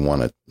somebody and you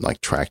want to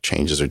track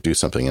changes or do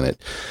something in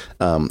it,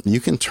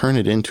 you can turn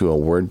it into a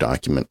Word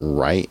document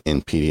right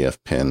in PDF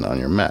Pen on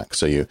your Mac.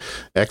 So you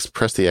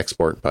press the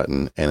export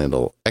button and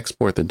it'll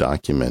export the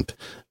document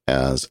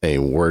as a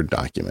Word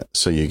document.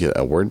 So you get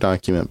a Word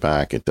document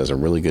back. It does a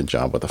really good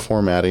job with the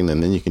formatting,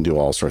 and then you can do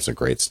all sorts of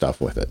great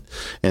stuff with it.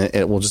 And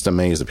it will just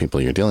amaze the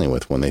people you're dealing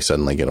with when they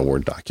suddenly get a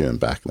Word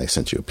document back and they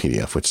sent you a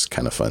PDF, which is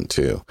kind of fun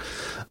too.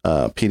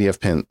 PDF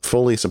Pen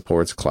fully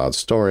supports cloud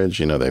storage.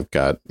 They've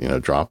got,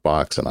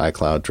 Dropbox and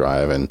iCloud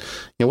Drive and,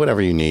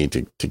 whatever you need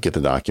to get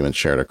the document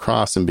shared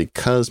across. And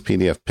because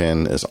PDF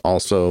Pen is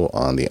also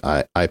on the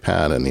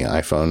iPad and the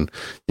iPhone,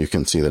 you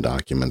can see the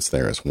documents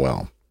there as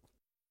well.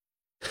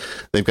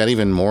 They've got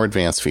even more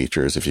advanced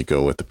features. If you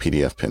go with the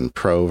PDF Pen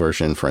Pro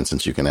version, for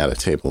instance, you can add a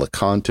table of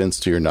contents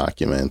to your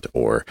document,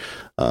 or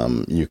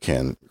you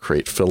can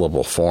create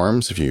fillable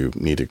forms if you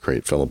need to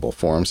create fillable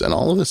forms. And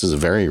all of this is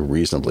very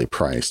reasonably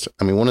priced.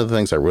 I mean, one of the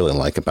things I really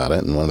like about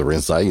it, and one of the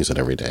reasons I use it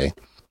every day,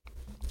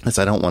 is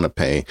I don't want to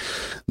pay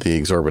the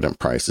exorbitant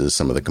prices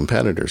some of the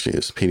competitors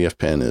use. PDF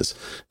Pen is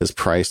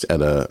priced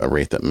at a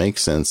rate that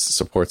makes sense,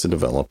 supports a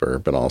developer,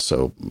 but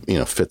also,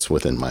 fits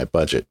within my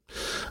budget.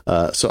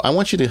 So I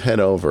want you to head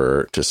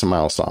over to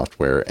Smile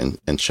Software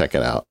and check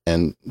it out.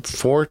 And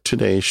for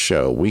today's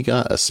show, we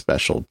got a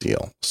special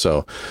deal.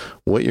 So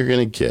what you're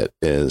going to get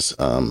is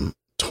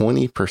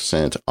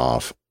 20%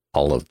 off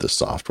all of the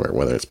software,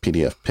 whether it's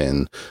PDF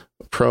Pen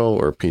Pro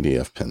or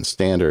PDF Pen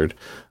Standard.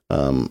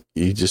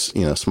 You just,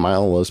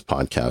 Smile loves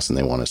podcasts and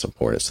they want to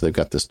support it. So they've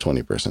got this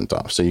 20%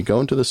 off. So you go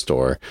into the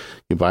store,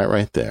 you buy it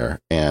right there,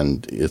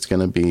 and it's going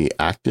to be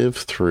active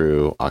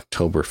through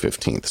October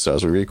 15th. So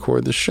as we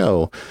record the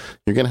show,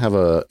 you're going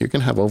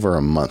to have over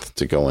a month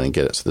to go in and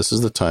get it. So this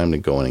is the time to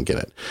go in and get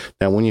it.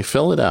 Now, when you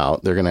fill it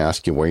out, they're going to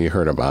ask you where you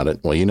heard about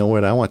it. Well, you know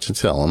what I want you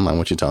to tell them? I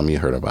want you to tell them you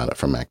heard about it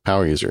from Mac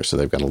Power Users. So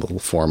they've got a little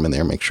form in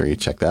there. Make sure you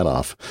check that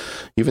off.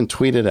 Even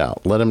tweet it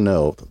out. Let them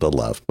know the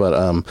love. But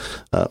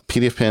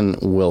PDF Pen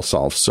will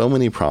solve so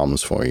many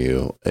problems for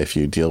you if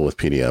you deal with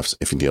PDFs,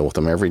 if you deal with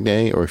them every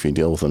day, or if you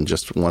deal with them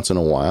just once in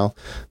a while.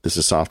 This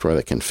is software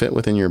that can fit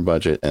within your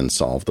budget and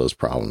solve those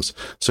problems.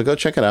 So go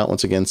check it out.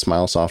 Once again,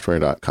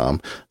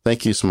 smilesoftware.com.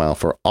 Thank you, Smile,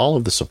 for all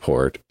of the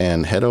support,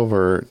 and head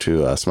over to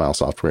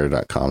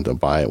smilesoftware.com to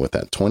buy it with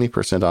that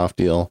 20% off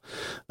deal.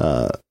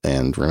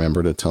 And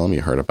remember to tell them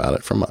you heard about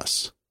it from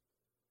us.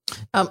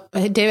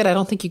 Hey, David, I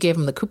don't think you gave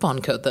them the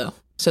coupon code, though,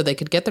 so they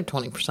could get their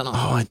 20% off.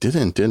 Oh, I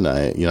didn't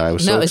I? I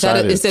was so is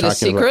excited. Is it a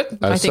secret?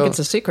 I think it's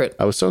a secret.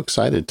 I was so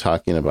excited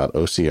talking about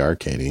OCR,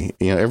 Katie.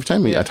 Every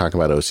time I talk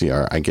about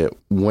OCR, I get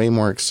way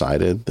more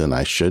excited than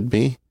I should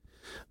be.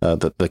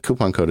 The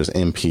coupon code is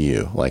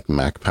MPU, like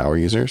Mac Power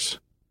Users.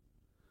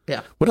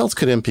 Yeah. What else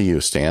could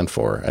MPU stand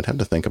for? I'd have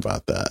to think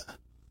about that.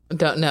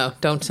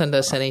 Don't send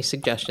us any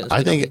suggestions.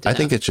 I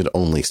think it should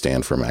only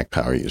stand for Mac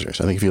Power Users.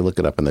 I think if you look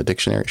it up in the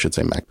dictionary, it should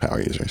say Mac Power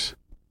Users.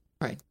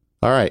 Right.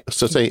 All right.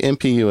 So say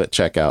MPU at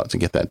checkout to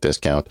get that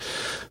discount.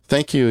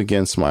 Thank you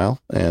again, Smile.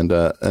 And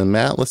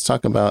Matt, let's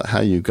talk about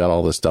how you got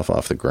all this stuff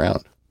off the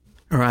ground.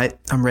 All right.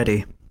 I'm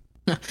ready.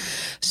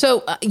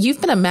 So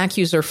you've been a Mac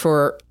user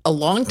for a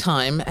long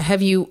time.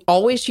 Have you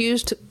always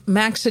used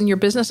Macs in your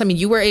business? I mean,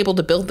 you were able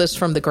to build this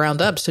from the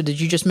ground up. So did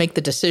you just make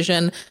the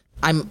decision,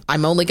 I'm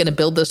only going to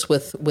build this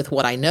with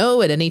what I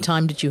know? At any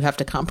time, did you have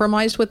to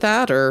compromise with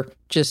that, or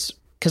just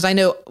because I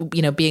know,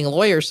 being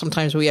lawyers,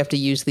 sometimes we have to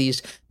use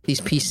these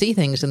PC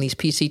things and these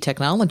PC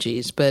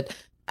technologies. But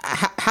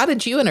how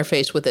did you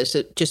interface with this?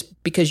 It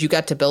just because you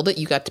got to build it,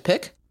 you got to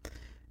pick?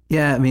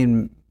 Yeah, I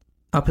mean,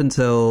 up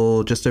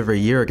until just over a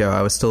year ago,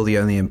 I was still the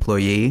only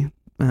employee.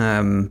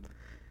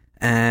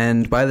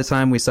 And by the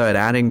time we started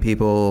adding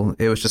people,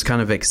 it was just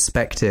kind of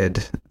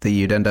expected that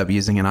you'd end up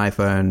using an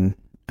iPhone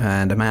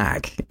and a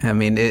Mac. I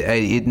mean,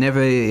 it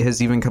never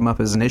has even come up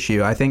as an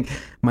issue. I think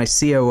my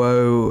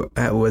COO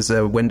was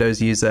a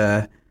Windows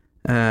user,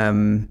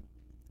 and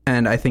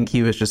I think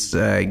he was just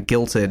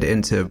guilted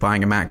into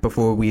buying a Mac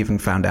before we even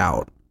found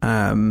out.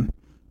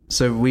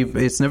 So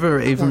it's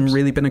never even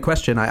really been a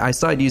question. I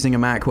started using a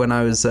Mac when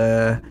I was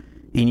in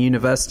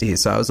university,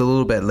 so I was a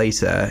little bit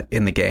later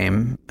in the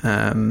game.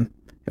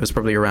 It was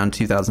probably around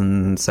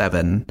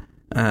 2007.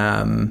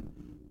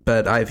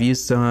 But I've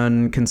used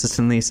one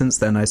consistently since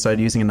then. I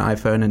started using an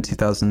iPhone in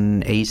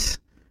 2008,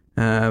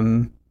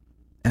 and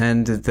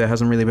there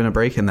hasn't really been a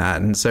break in that.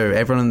 And so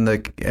everyone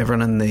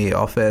in the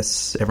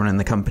office, everyone in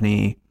the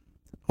company,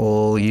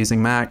 all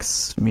using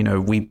Macs.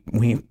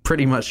 We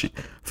pretty much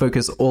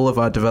focus all of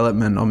our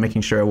development on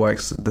making sure it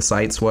works. The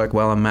sites work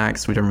well on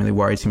Macs. We don't really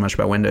worry too much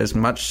about Windows,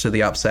 much to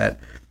the upset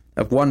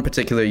of one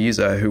particular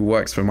user who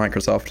works for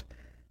Microsoft.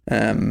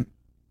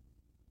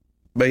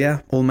 But yeah,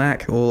 all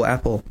Mac, all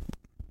Apple.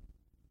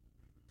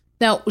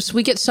 Now, so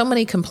we get so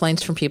many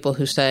complaints from people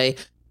who say,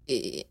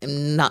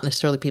 not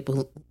necessarily people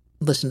who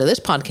listen to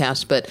this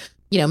podcast, but,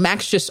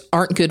 Macs just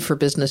aren't good for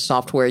business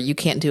software. You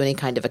can't do any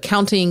kind of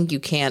accounting. You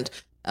can't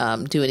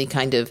do any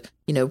kind of,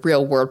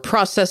 real world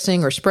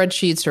processing or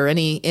spreadsheets or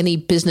any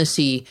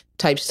businessy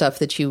type stuff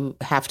that you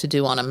have to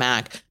do on a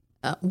Mac.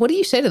 What do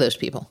you say to those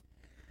people?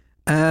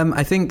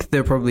 I think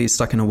they're probably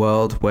stuck in a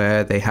world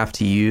where they have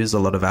to use a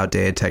lot of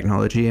outdated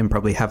technology and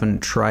probably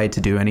haven't tried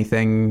to do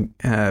anything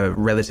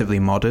relatively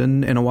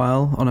modern in a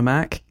while on a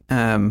Mac.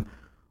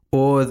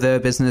 Or their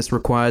business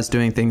requires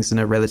doing things in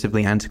a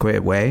relatively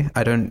antiquated way.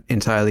 I don't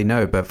entirely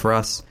know, but for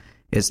us,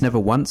 it's never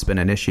once been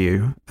an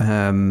issue.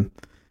 I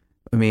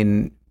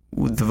mean,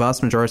 the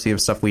vast majority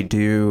of stuff we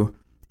do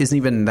isn't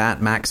even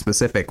that Mac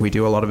specific. We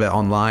do a lot of it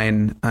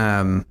online.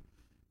 I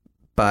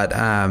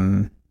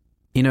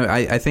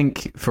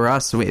think for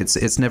us,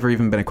 it's never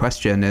even been a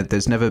question.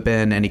 There's never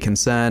been any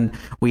concern.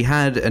 We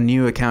had a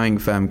new accounting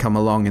firm come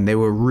along, and they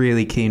were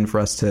really keen for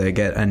us to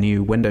get a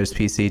new Windows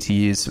PC to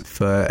use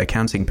for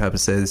accounting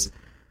purposes.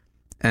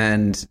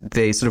 And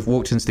they sort of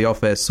walked into the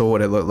office, saw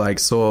what it looked like,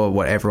 saw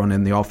what everyone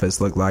in the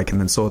office looked like, and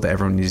then saw that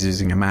everyone was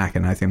using a Mac,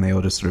 and I think they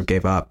all just sort of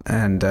gave up.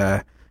 And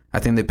I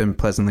think they've been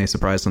pleasantly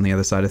surprised on the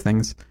other side of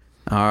things.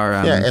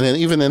 And then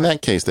even in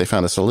that case, they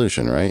found a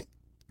solution, right?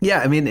 Yeah,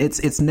 I mean,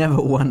 it's never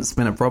once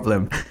been a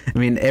problem. I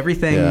mean,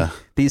 everything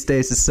these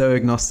days is so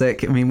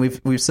agnostic. I mean,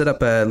 we've set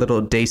up a little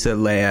data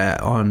layer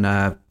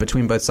on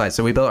between both sites.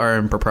 So we built our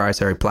own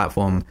proprietary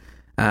platform,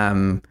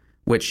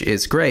 which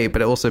is great,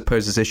 but it also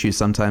poses issues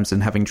sometimes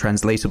in having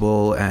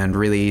translatable and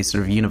really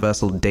sort of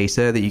universal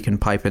data that you can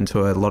pipe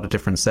into a lot of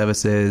different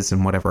services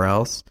and whatever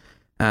else.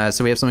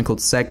 So we have something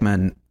called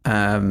Segment,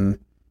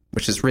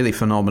 which is really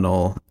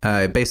phenomenal.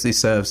 It basically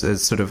serves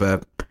as sort of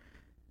a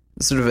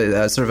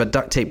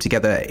duct tape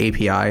together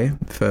API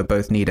for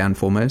both Need and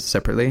Foremost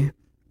separately.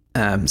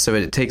 So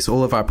it takes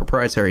all of our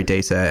proprietary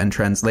data and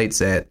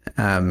translates it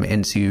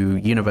into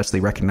universally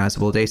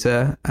recognizable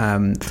data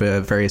for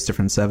various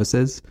different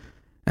services.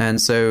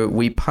 And so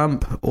we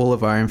pump all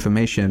of our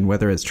information,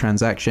 whether it's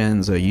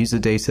transactions or user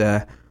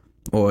data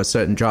or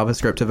certain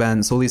JavaScript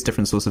events, all these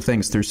different sorts of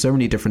things through so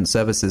many different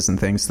services and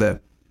things that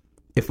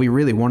if we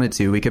really wanted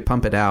to, we could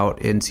pump it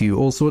out into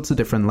all sorts of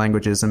different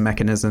languages and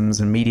mechanisms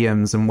and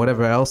mediums and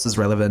whatever else is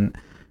relevant.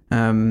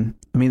 I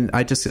mean,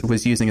 I just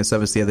was using a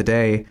service the other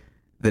day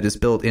that is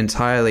built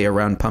entirely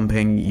around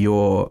pumping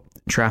your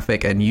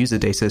traffic and user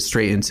data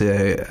straight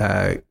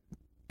into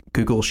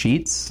Google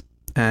Sheets.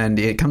 And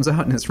it comes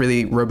out and it's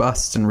really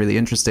robust and really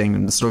interesting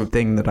and the sort of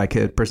thing that I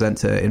could present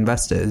to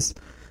investors.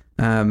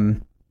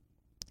 So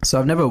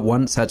I've never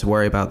once had to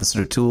worry about the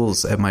sort of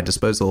tools at my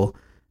disposal.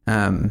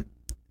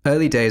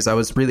 Early days, I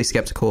was really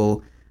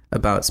skeptical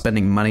about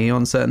spending money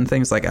on certain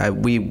things. Like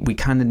we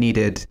kind of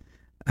needed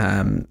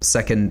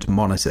second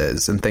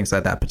monitors and things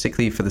like that,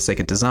 particularly for the sake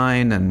of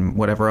design and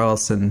whatever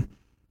else. And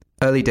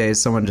early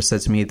days, someone just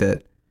said to me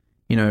that,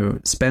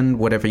 spend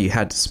whatever you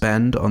had to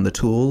spend on the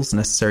tools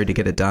necessary to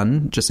get it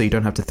done, just so you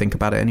don't have to think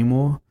about it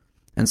anymore.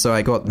 And so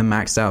I got the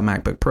maxed out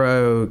MacBook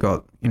Pro,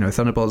 got,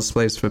 Thunderbolt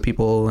displays for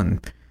people,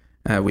 and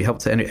we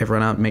helped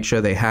everyone out, make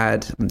sure they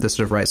had the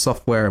sort of right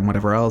software and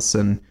whatever else.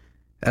 And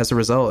as a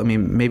result, I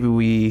mean, maybe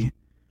we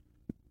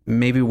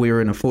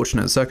were in a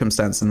fortunate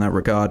circumstance in that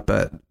regard,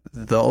 but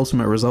the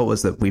ultimate result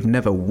was that we've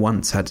never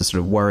once had to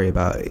sort of worry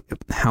about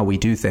how we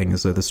do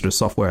things or the sort of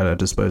software at our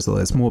disposal.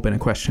 It's more been a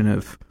question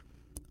of,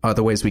 are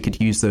there ways we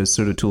could use those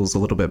sort of tools a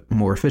little bit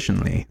more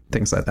efficiently,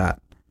 things like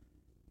that.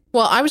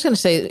 Well, I was going to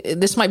say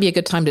this might be a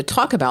good time to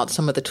talk about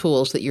some of the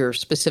tools that you're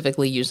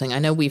specifically using. I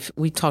know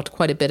we talked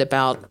quite a bit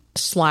about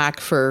Slack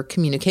for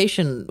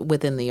communication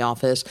within the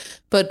office,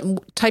 but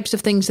types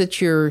of things that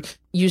you're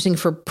using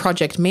for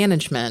project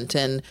management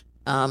and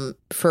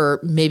for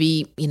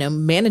maybe,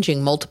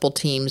 managing multiple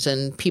teams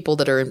and people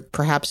that are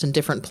perhaps in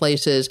different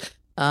places.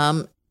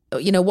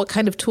 What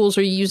kind of tools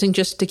are you using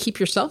just to keep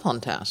yourself on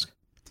task?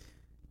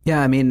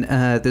 Yeah, I mean,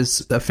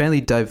 there's a fairly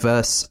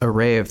diverse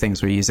array of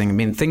things we're using. I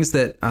mean, things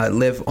that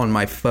live on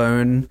my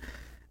phone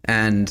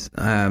and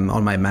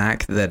on my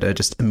Mac that are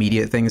just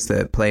immediate things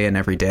that play in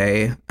every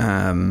day.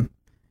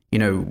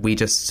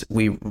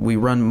 We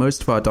run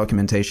most of our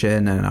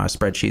documentation and our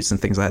spreadsheets and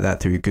things like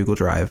that through Google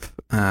Drive,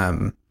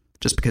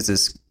 just because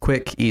it's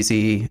quick,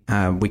 easy.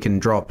 We can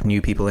drop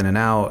new people in and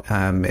out.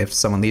 If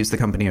someone leaves the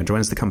company or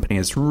joins the company,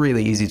 it's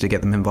really easy to get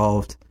them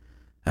involved.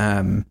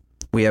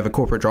 We have a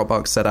corporate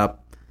Dropbox set up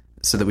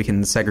so that we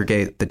can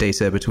segregate the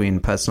data between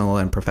personal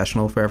and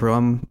professional for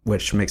everyone,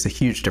 which makes a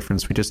huge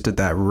difference. We just did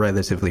that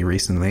relatively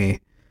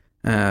recently.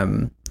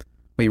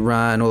 We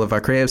run all of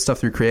our creative stuff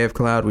through Creative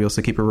Cloud. We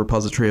also keep a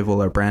repository of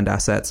all our brand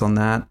assets on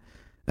that.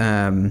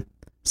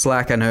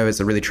 Slack, I know,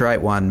 is a really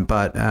trite one,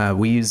 but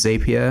we use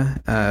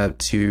Zapier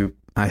to,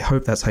 I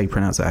hope that's how you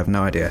pronounce it. I have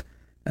no idea.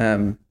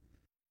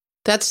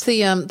 That's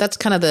that's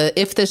kind of the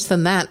if this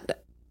then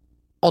that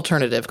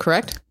alternative,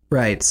 correct?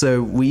 Right.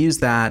 So we use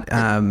that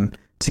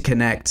to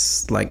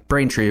connect like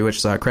Braintree, which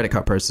is our credit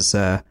card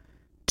processor,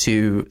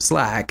 to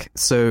Slack.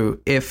 So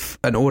if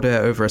an order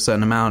over a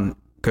certain amount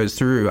goes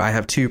through, I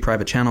have 2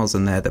 private channels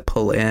in there that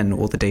pull in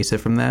all the data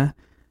from there.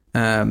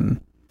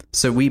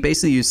 So we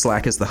basically use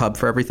Slack as the hub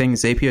for everything.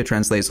 Zapier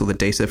translates all the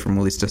data from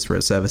all these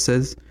disparate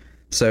services.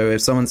 So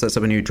if someone sets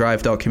up a new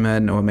Drive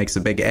document or makes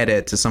a big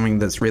edit to something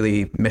that's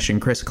really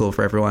mission critical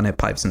for everyone, it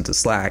pipes into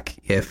Slack.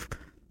 If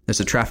there's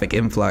a traffic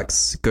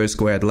influx, Go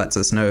Squared lets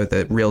us know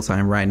that real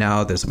time right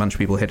now there's a bunch of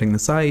people hitting the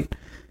site.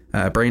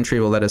 Braintree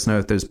will let us know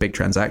if there's big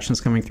transactions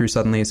coming through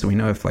suddenly, so we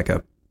know if like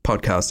a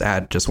podcast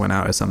ad just went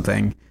out or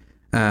something.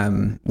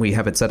 We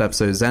have it set up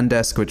so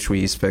Zendesk, which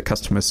we use for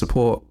customer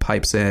support,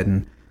 pipes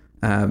in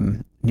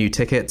new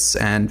tickets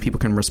and people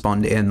can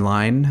respond in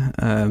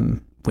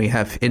line. We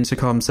have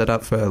Intercom set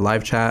up for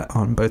live chat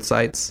on both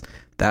sites.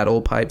 That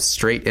all pipes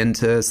straight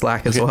into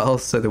Slack as well,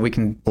 so that we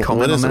can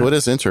comment on that. What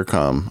is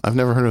Intercom? I've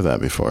never heard of that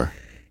before.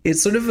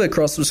 It's sort of a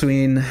cross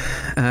between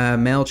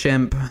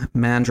MailChimp,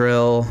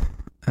 Mandrill,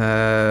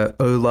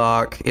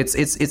 Olark.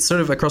 It's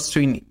sort of a cross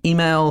between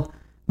email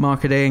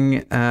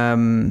marketing,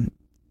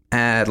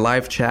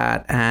 live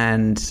chat,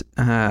 and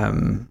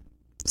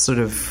sort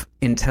of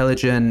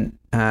intelligent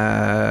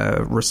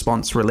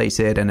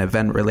response-related and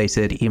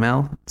event-related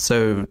email.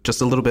 So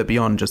just a little bit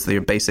beyond just the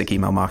basic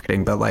email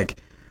marketing, but like,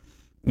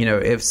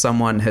 if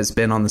someone has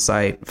been on the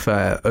site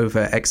for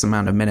over X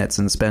amount of minutes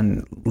and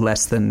spent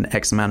less than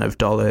X amount of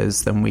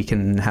dollars, then we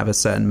can have a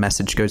certain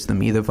message go to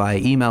them either via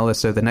email or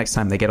so the next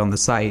time they get on the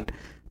site,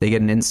 they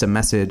get an instant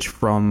message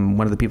from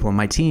one of the people on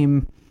my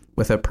team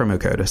with a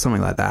promo code or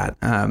something like that.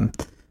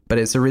 But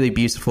it's a really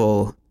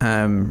beautiful,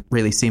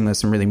 really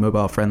seamless and really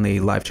mobile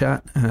friendly live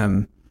chat.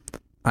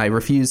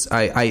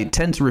 I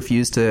tend to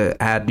refuse to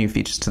add new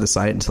features to the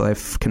site until I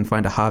can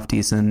find a half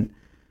decent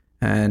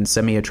and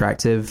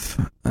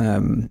semi-attractive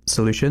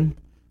solution,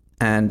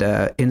 and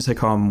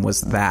Intercom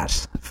was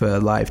that for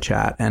live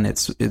chat, and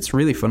it's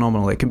really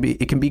phenomenal. It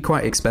can be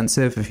quite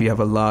expensive if you have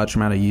a large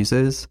amount of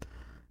users,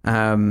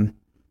 but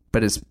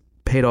it's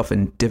paid off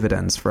in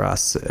dividends for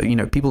us.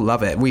 People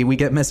love it. We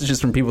get messages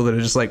from people that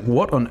are just like,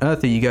 "What on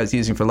earth are you guys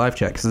using for live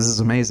chat? Because this is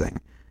amazing."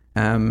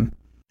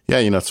 Yeah,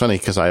 it's funny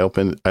because I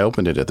opened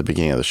it at the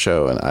beginning of the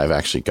show, and I've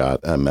actually got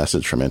a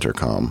message from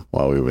Intercom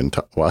while we've been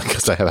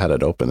because I have had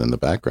it open in the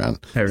background.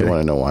 Oh, really? They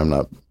want to know why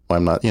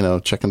I'm not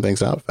checking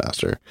things out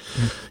faster.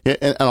 Yeah,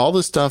 and all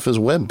this stuff is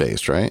web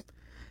based, right?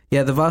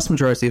 Yeah, the vast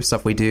majority of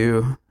stuff we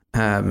do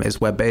is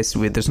web based.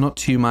 There's not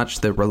too much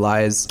that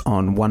relies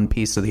on one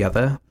piece or the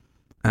other,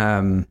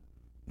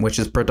 which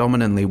is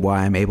predominantly why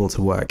I'm able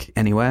to work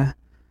anywhere.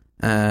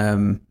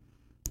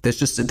 There's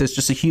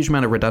just a huge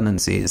amount of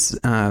redundancies.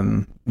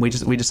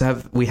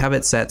 We have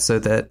it set so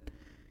that,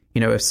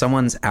 if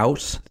someone's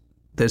out,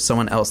 there's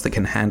someone else that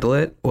can handle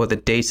it, or the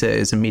data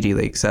is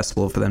immediately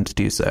accessible for them to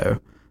do so.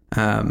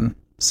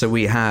 So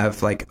we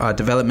have like our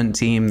development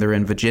team, they're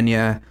in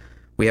Virginia.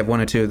 We have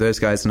one or two of those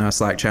guys in our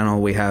Slack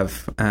channel. We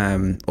have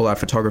all our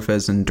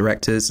photographers and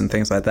directors and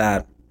things like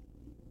that.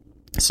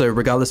 So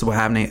regardless of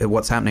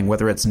what's happening,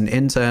 whether it's an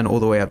intern all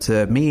the way up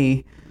to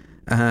me,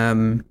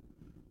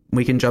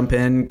 we can jump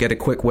in, get a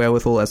quick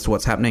wherewithal as to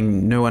what's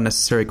happening, no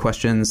unnecessary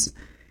questions.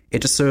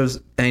 It just serves,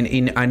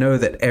 and I know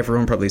that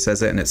everyone probably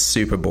says it and it's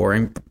super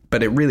boring,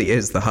 but it really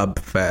is the hub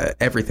for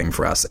everything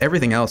for us.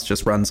 Everything else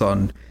just runs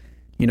on,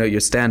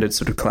 your standard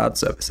sort of cloud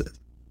services.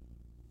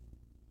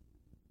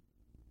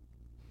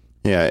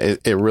 Yeah,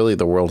 it really,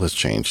 the world has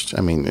changed.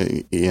 I mean,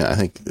 I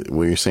think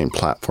when you're saying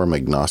platform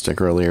agnostic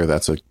earlier,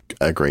 that's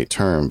a great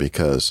term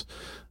because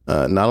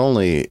not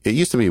only, it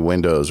used to be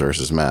Windows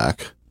versus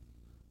Mac,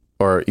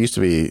 or it used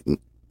to be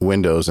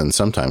Windows and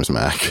sometimes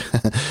Mac,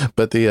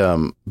 but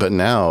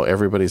now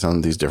everybody's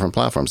on these different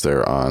platforms.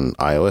 They're on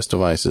iOS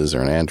devices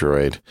or an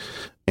Android.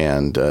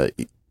 And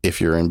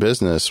if you're in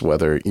business,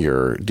 whether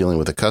you're dealing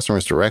with the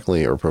customers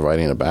directly or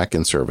providing a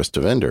back-end service to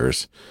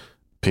vendors,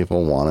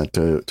 people want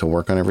it to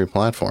work on every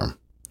platform.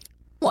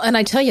 Well, and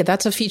I tell you,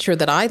 that's a feature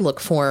that I look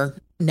for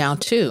now,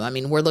 too. I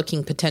mean, we're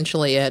looking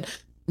potentially at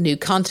new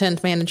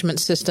content management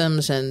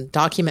systems and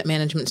document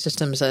management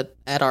systems at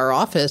our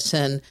office.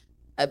 And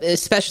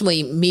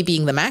especially me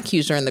being the Mac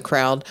user in the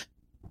crowd,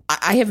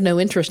 I have no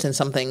interest in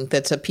something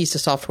that's a piece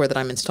of software that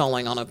I'm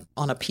installing on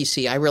a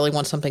PC. I really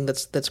want something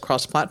that's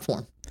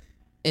cross-platform.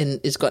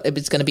 And it's going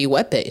to be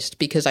web-based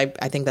because I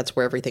think that's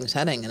where everything's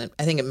heading, and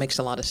I think it makes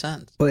a lot of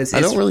sense. Well, I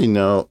don't really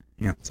know.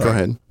 Yeah, go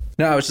ahead.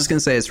 No, I was just going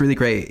to say it's really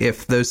great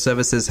if those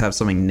services have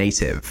something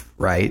native,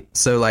 right?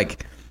 So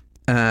like,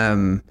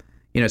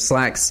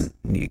 Slack's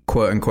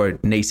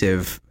quote-unquote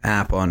native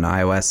app on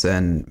iOS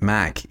and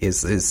Mac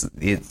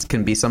it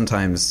can be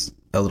sometimes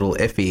a little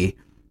iffy,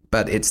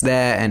 but it's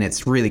there and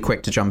it's really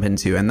quick to jump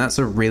into, and that's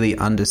a really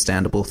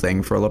understandable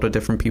thing for a lot of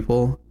different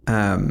people.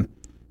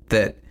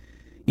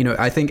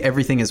 I think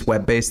everything is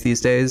web-based these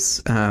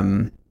days,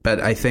 but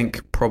I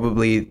think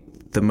probably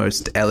the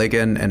most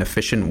elegant and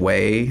efficient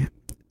way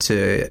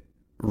to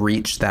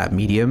reach that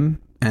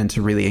medium and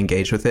to really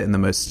engage with it in the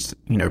most,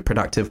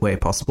 productive way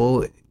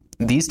possible.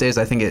 These days,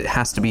 I think it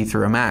has to be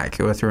through a Mac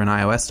or through an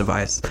iOS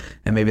device,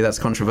 and maybe that's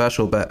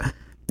controversial, but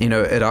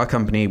at our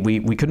company,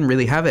 we couldn't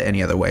really have it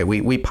any other way.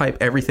 We pipe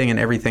anything and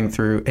everything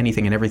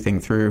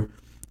through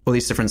all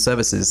these different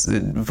services, a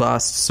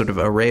vast sort of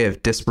array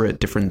of disparate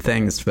different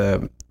things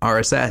for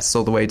RSS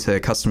all the way to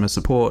customer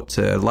support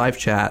to live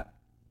chat.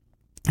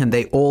 And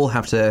they all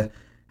have to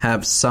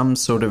have some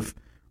sort of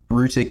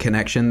rooted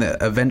connection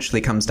that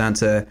eventually comes down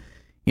to,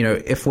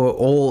 if we're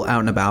all out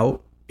and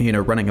about,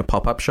 running a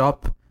pop-up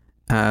shop,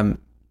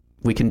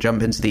 we can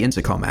jump into the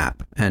Intercom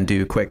app and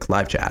do quick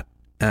live chat,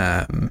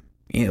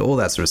 all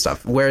that sort of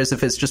stuff. Whereas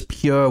if it's just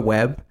pure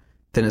web,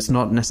 then it's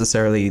not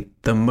necessarily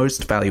the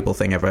most valuable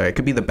thing ever. It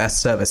could be the best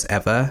service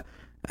ever.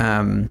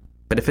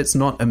 But if it's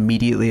not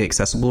immediately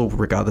accessible,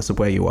 regardless of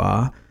where you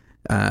are,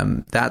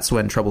 that's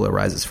when trouble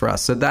arises for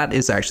us. So that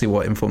is actually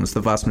what informs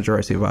the vast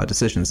majority of our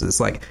decisions.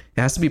 It's like,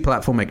 it has to be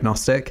platform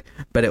agnostic,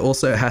 but it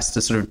also has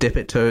to sort of dip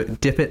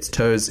its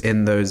toes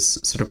in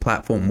those sort of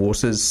platform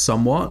waters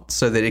somewhat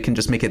so that it can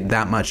just make it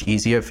that much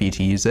easier for you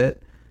to use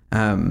it.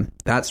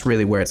 That's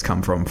really where it's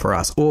come from for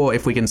us. Or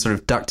if we can sort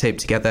of duct tape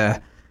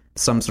together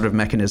some sort of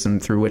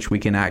mechanism through which we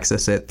can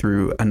access it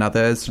through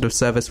another sort of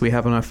service we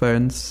have on our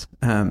phones.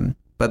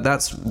 But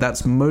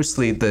that's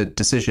mostly the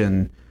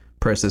decision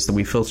process that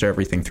we filter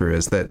everything through,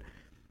 is that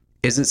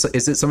is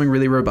it something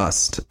really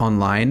robust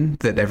online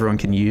that everyone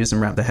can use and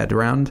wrap their head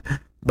around?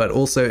 But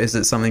also, is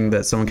it something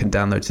that someone can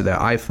download to their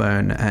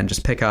iPhone and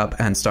just pick up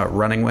and start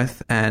running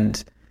with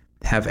and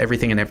have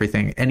anything and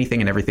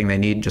everything they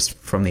need just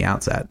from the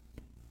outset?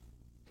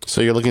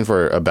 So you're looking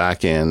for a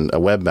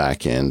web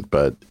backend,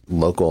 but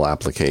local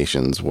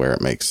applications where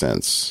it makes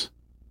sense.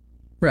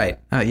 Right.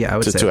 I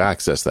would say to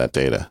access that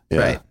data. Yeah.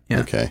 Right. Yeah.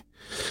 Okay.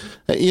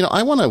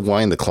 I want to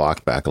wind the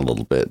clock back a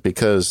little bit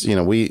because,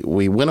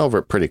 we went over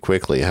it pretty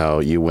quickly how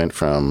you went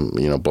from,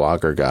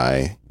 blogger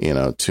guy,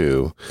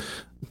 to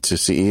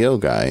CEO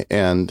guy.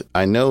 And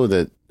I know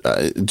that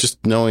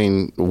just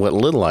knowing what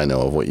little I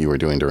know of what you were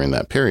doing during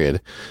that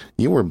period,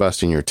 you were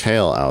busting your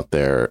tail out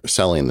there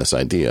selling this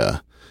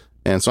idea.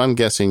 And so I'm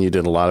guessing you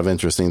did a lot of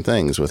interesting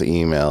things with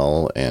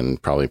email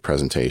and probably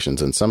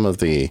presentations and some of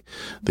the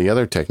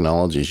other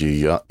technologies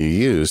you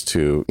use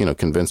to,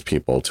 convince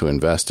people to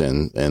invest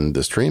in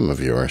this dream of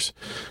yours.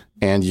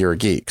 And you're a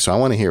geek. So I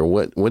want to hear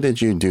what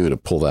did you do to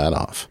pull that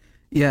off?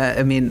 Yeah,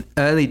 I mean,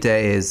 early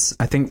days,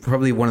 I think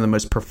probably one of the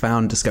most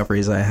profound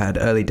discoveries I had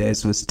early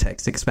days was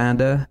Text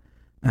Expander.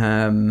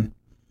 One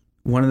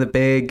of the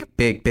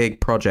big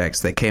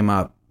projects that came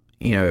up,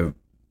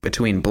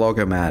 between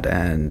Blogger Matt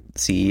and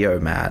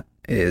CEO Matt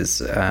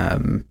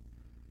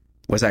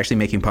was actually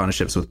making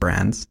partnerships with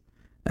brands.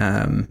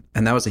 And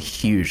that was a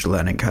huge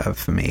learning curve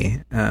for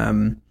me.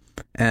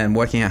 And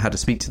working out how to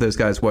speak to those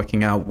guys,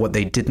 working out what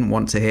they didn't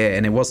want to hear.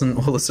 And it wasn't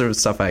all the sort of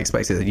stuff I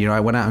expected. I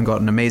went out and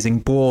got an amazing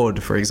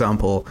board, for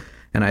example,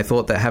 And I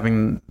thought that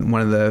having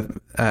one of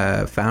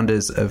the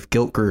founders of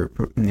Gilt Group,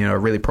 a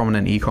really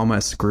prominent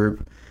e-commerce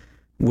group,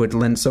 would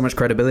lend so much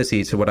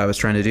credibility to what I was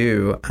trying to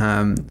do.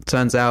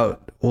 Turns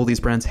out all these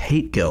brands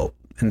hate Gilt.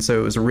 And so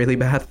it was a really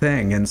bad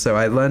thing. And so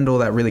I learned all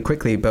that really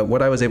quickly. But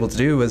what I was able to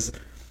do was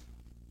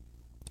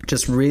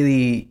just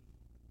really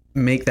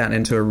make that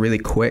into a really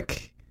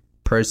quick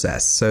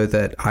process so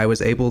that I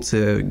was able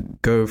to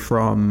go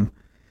from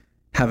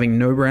having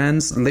no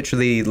brands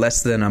literally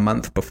less than a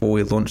month before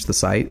we launched the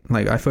site.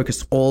 Like, I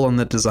focused all on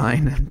the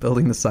design and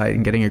building the site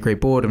and getting a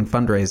great board and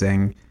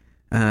fundraising.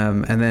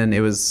 And then it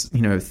was,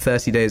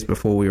 30 days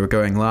before we were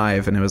going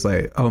live, and it was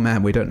like, oh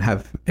man, we don't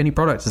have any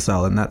product to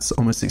sell. And that's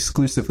almost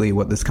exclusively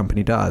what this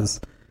company does.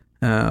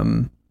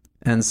 And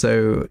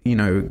so,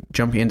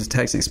 jumping into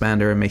Text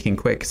Expander and making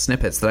quick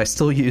snippets that I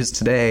still use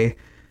today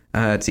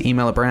to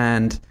email a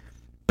brand,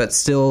 but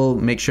still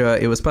make sure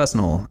it was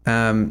personal.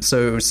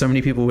 So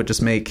many people would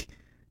just make,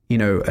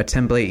 a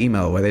template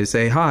email where they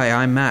say, hi,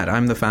 I'm Matt.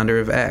 I'm the founder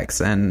of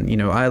X, and,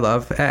 I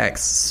love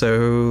X.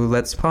 So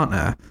let's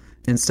partner.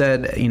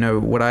 Instead,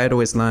 what I had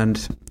always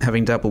learned,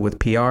 having dabbled with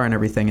PR and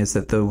everything, is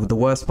that the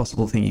worst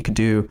possible thing you could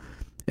do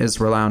is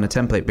rely on a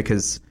template,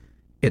 because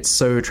it's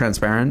so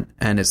transparent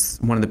and it's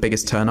one of the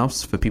biggest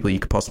turnoffs for people you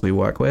could possibly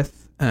work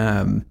with.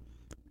 And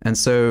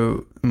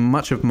so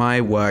much of my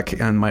work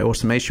and my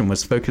automation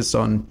was focused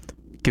on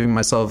giving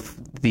myself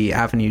the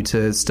avenue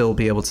to still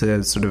be able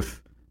to sort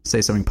of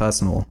say something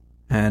personal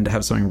and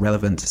have something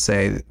relevant to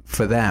say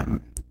for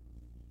them.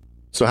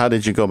 So how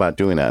did you go about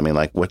doing that? I mean,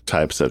 like, what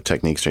types of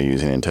techniques are you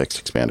using in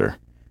Text Expander?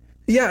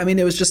 Yeah, I mean,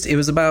 it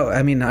was about,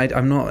 I'm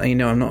not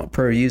a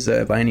pro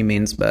user by any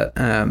means, but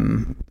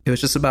it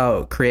was just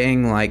about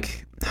creating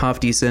like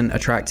half decent,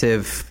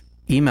 attractive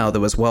email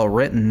that was well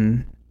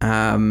written,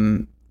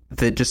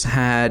 that just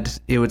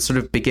it would sort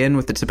of begin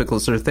with the typical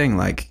sort of thing,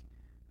 like,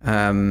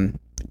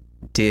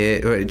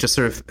 just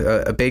sort of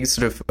a big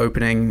sort of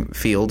opening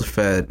field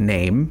for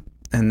name,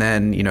 and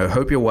then,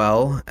 hope you're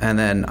well, and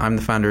then I'm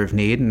the founder of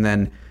Need, and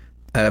then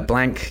a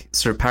blank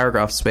sort of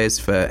paragraph space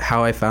for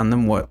how I found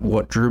them,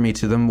 what drew me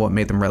to them, what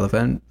made them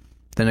relevant.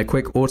 Then a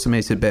quick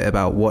automated bit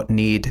about what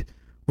Need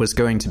was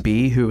going to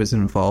be, who was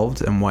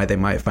involved, and why they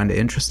might find it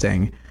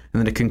interesting.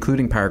 And then a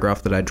concluding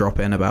paragraph that I drop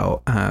in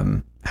about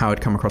how I'd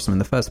come across them in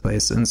the first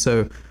place. And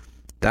so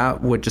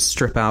that would just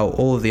strip out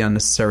all of the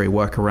unnecessary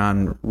work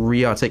around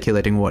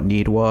re-articulating what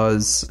Need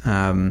was,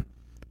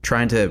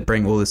 trying to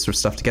bring all this sort of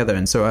stuff together.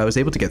 And so I was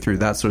able to get through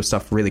that sort of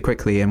stuff really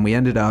quickly. And we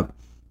ended up,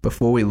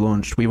 before we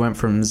launched, we went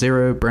from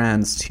 0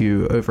 brands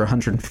to over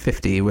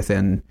 150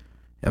 within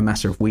a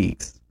matter of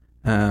weeks.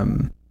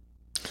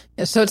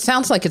 So it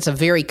sounds like it's a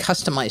very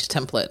customized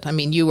template. I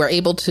mean, you were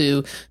able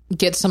to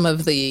get some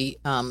of the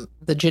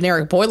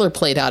generic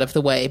boilerplate out of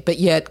the way, but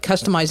yet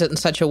customize it in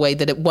such a way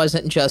that it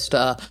wasn't just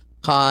a,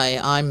 hi,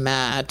 I'm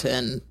Matt,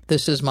 and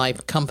this is my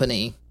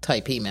company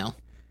type email.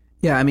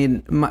 Yeah, I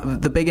mean,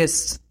 the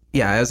biggest,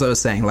 as I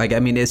was saying, like, I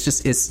mean,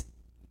 it's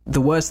the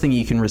worst thing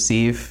you can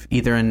receive,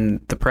 either in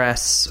the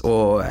press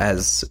or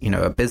as,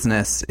 a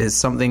business, is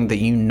something that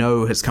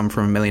has come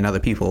from a million other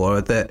people, or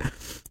that,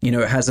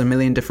 it has a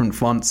million different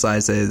font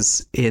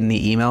sizes in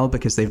the email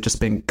because they've just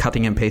been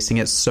cutting and pasting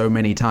it so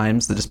many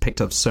times that it's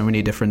picked up so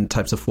many different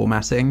types of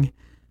formatting.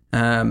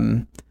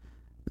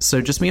 So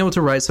just being able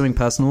to write something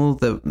personal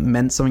that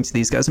meant something to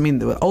these guys. I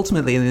mean,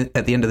 ultimately,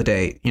 at the end of the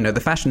day, the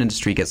fashion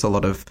industry gets a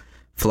lot of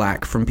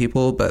flack from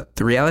people, but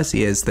the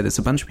reality is that it's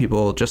a bunch of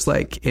people, just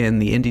like in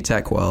the indie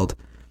tech world,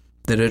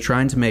 that are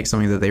trying to make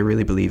something that they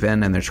really believe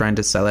in, and they're trying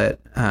to sell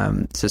it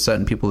to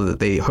certain people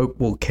that they hope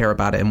will care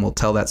about it and will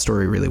tell that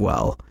story really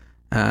well.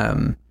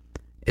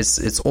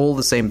 It's all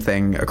the same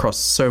thing across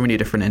so many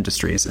different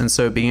industries. And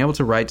so being able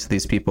to write to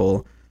these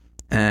people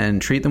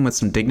and treat them with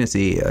some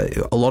dignity,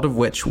 a lot of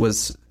which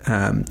was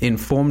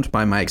informed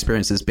by my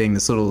experiences being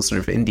this little sort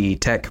of indie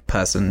tech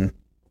person,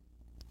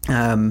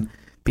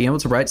 being able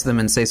to write to them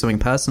and say something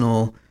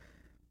personal,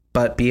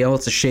 but be able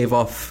to shave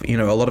off, a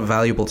lot of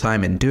valuable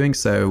time in doing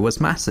so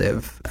was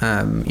massive.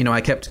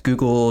 I kept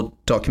Google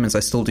documents, I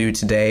still do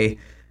today,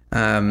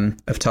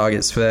 of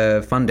targets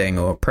for funding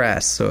or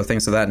press or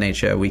things of that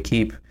nature. We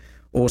keep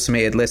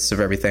automated lists of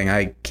everything.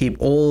 I keep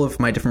all of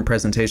my different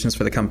presentations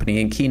for the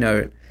company in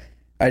Keynote.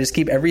 I just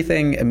keep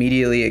everything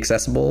immediately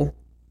accessible,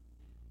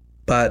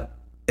 but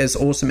as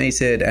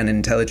automated and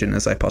intelligent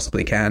as I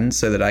possibly can,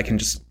 so that I can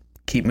just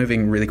keep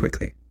moving really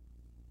quickly.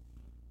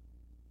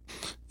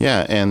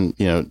 Yeah, and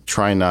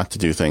try not to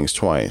do things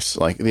twice.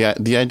 Like the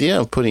idea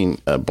of putting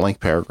blank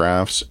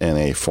paragraphs in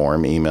a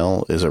form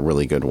email is a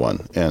really good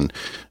one, and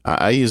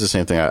I use the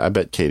same thing. I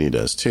bet Katie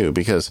does too,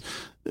 because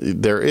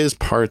there is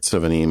parts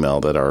of an email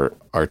that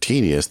are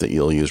tedious that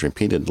you'll use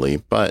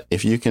repeatedly. But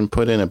if you can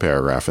put in a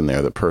paragraph in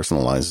there that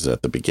personalizes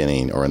at the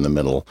beginning or in the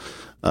middle,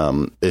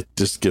 it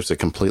just gives a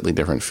completely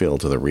different feel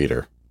to the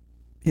reader.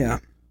 Yeah,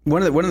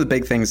 one of the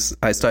big things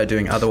I started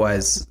doing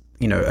otherwise,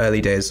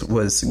 early days,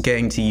 was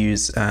getting to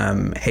use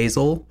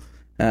Hazel.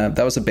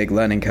 That was a big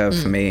learning curve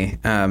for me.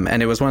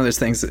 And it was one of those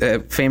things,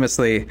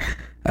 famously,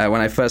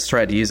 when I first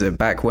tried to use it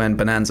back when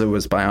Bonanza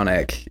was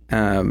Bionic,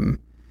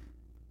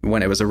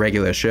 when it was a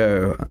regular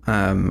show,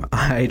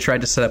 I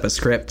tried to set up a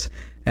script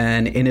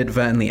and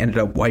inadvertently ended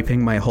up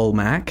wiping my whole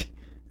Mac.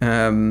 I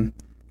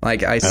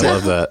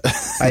love that.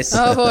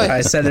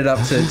 I set it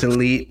up to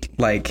delete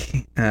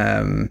like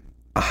a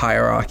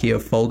hierarchy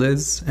of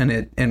folders,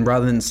 and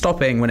rather than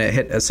stopping when it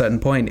hit a certain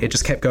point, it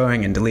just kept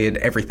going and deleted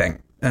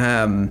everything.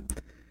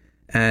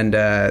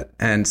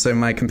 And so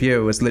my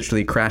computer was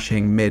literally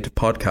crashing mid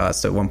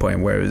podcast at one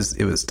point, where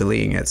it was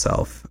deleting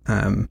itself,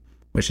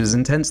 which is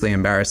intensely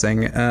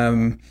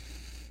embarrassing.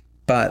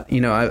 But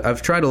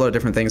I've tried a lot of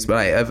different things, but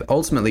I've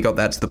ultimately got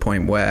that to the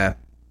point where,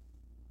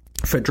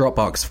 for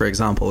Dropbox, for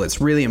example,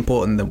 it's really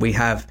important that we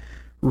have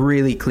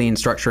really clean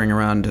structuring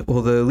around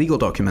all the legal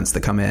documents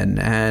that come in,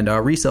 and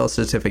our resale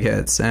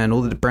certificates, and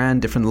all the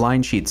brand different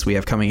line sheets we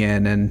have coming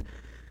in, and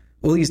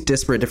all these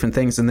disparate different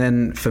things. And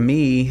then for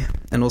me,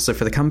 and also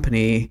for the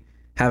company,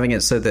 having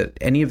it so that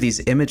any of these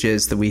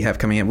images that we have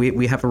coming in,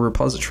 we have a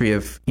repository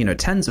of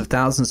tens of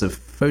thousands of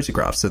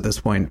photographs at this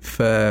point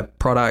for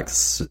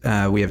products.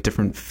 We have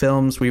different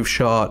films we've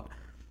shot,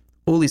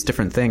 all these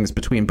different things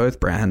between both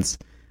brands.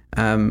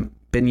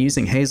 Been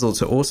using Hazel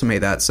to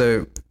automate that.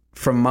 So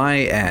from my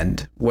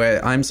end,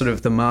 where I'm sort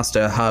of the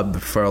master hub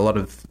for a lot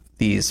of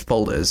these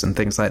folders and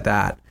things like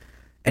that,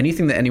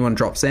 anything that anyone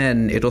drops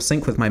in, it'll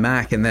sync with my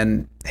Mac, and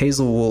then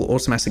Hazel will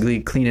automatically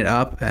clean it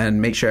up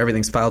and make sure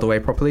everything's filed away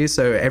properly.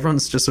 So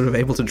everyone's just sort of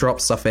able to drop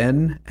stuff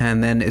in,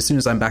 and then as soon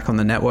as I'm back on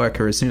the network,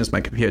 or as soon as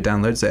my computer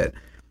downloads it,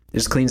 it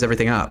just cleans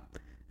everything up.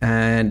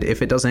 And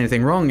if it does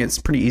anything wrong, it's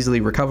pretty easily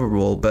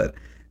recoverable. But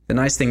the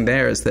nice thing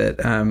there is that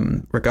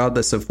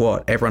regardless of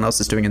what everyone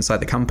else is doing inside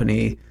the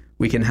company,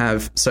 we can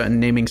have certain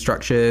naming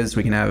structures,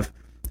 we can have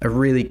a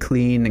really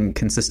clean and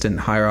consistent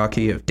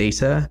hierarchy of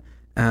data,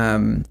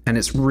 and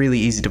it's really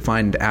easy to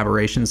find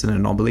aberrations and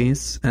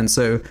anomalies. And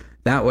so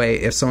that way,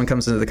 if someone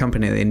comes into the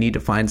company and they need to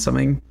find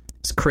something,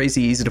 it's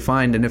crazy easy to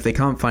find. And if they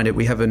can't find it,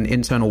 we have an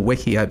internal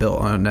wiki I built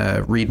on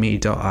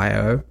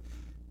readme.io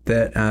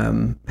that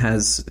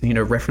has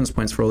reference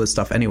points for all this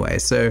stuff anyway.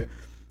 So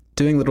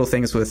doing little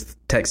things with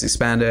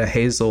TextExpander,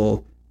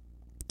 Hazel,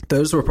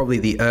 those were probably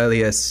the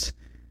earliest,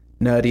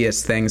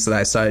 nerdiest things that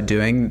I started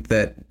doing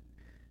that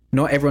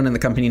not everyone in the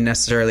company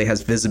necessarily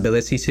has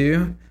visibility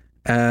to,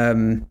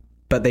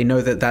 but they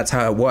know that that's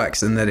how it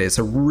works, and that it's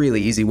a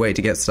really easy way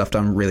to get stuff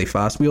done really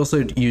fast. We also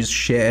use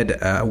shared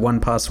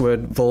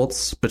 1Password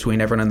vaults between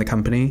everyone in the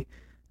company,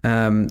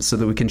 so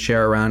that we can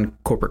share around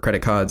corporate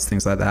credit cards,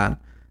 things like that.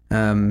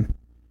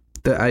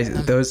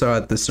 Those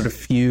are the sort of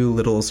few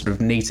little sort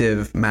of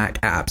native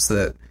Mac apps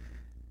that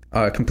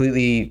are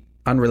completely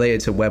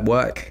unrelated to web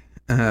work,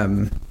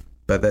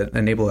 but that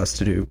enable us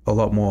to do a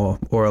lot more,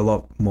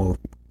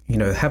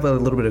 have a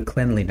little bit of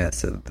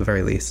cleanliness at the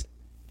very least.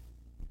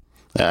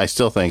 I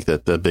still think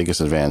that the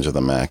biggest advantage of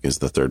the Mac is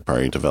the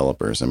third-party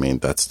developers. I mean,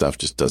 that stuff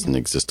just doesn't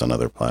exist on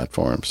other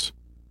platforms.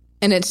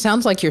 And it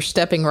sounds like you're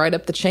stepping right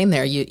up the chain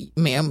there.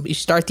 You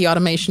start the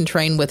automation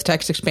train with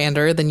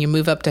TextExpander, then you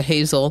move up to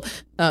Hazel.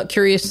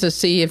 Curious to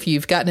see if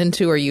you've gotten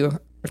into, or you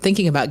are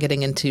thinking about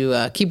getting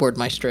into Keyboard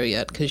Maestro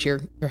yet, because you're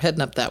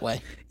heading up that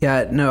way.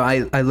 Yeah, no,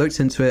 I looked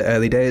into it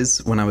early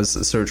days when I was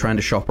sort of trying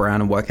to shop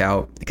around and work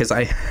out, because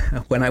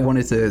when I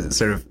wanted to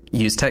sort of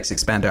use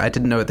TextExpander, I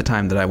didn't know at the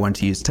time that I wanted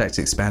to use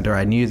TextExpander.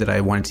 I knew that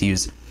I wanted to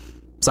use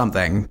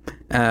something,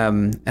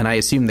 and I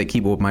assumed that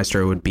Keyboard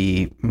Maestro would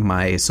be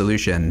my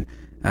solution.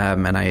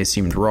 And I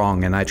assumed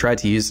wrong, and I tried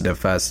to use it at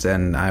first,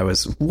 and I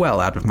was well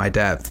out of my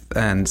depth,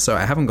 and so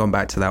I haven't gone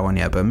back to that one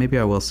yet, but maybe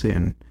I will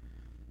soon.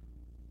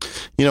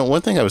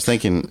 One thing I was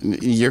thinking,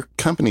 your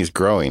company's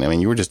growing. I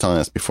mean, you were just telling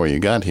us before you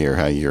got here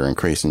how you're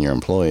increasing your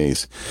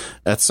employees.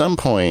 At some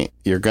point,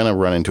 you're going to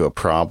run into a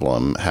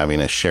problem having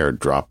a shared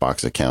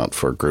Dropbox account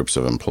for groups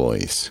of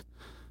employees.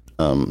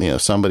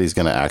 Somebody's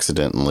going to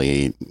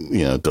accidentally,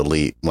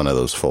 delete one of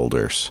those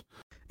folders.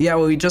 Yeah,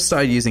 well, we just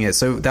started using it,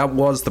 so that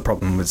was the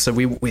problem. So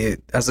we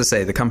as I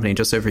say, the company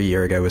just over a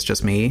year ago was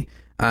just me.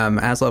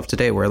 As of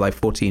today, we're like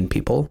 14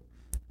 people.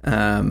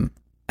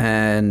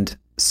 And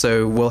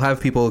so we'll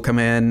have people come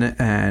in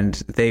and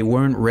they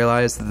won't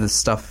realize that this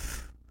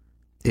stuff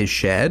is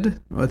shared,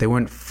 or they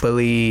won't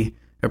fully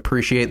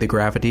appreciate the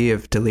gravity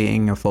of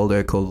deleting a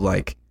folder called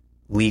like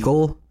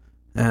legal.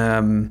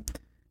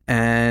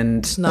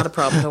 And it's not a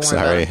problem. Don't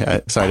worry about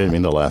it. Sorry, I didn't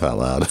mean to laugh out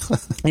loud.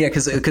 Yeah,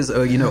 because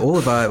all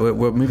of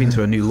we're moving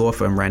to a new law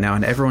firm right now,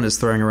 and everyone is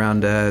throwing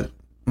around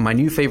my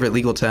new favorite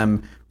legal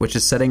term, which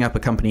is setting up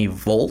a company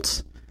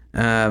vault,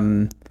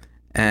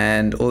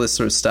 and all this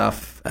sort of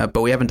stuff.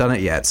 But we haven't done it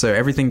yet, so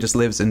everything just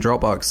lives in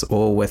Dropbox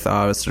or with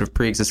our sort of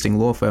pre-existing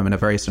law firm in a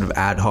very sort of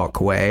ad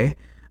hoc way.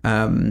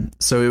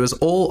 So it was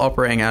all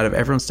operating out of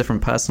everyone's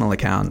different personal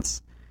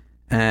accounts.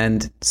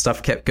 And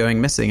stuff kept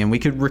going missing, and we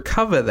could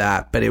recover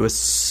that, but it was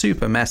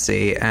super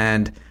messy,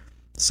 and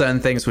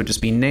certain things would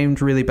just be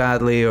named really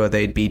badly, or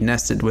they'd be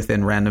nested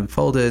within random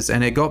folders,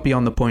 and it got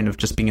beyond the point of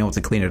just being able to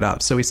clean it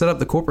up. So we set up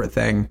the corporate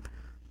thing,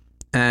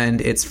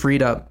 and it's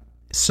freed up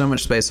so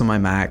much space on my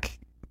Mac,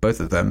 both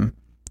of them,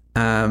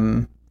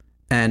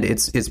 And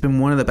it's been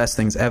one of the best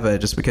things ever,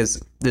 just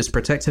because there's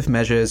protective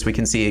measures. We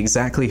can see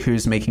exactly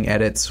who's making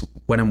edits,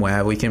 when and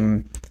where. We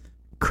can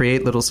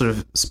create little sort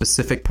of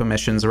specific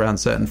permissions around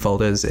certain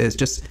folders. It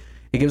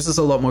gives us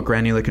a lot more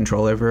granular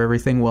control over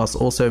everything, whilst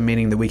also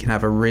meaning that we can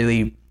have a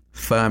really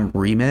firm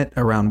remit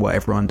around what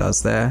everyone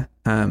does there.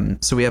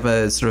 So we have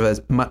a sort of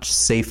a much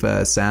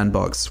safer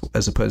sandbox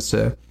as opposed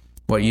to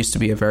what used to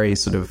be a very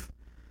sort of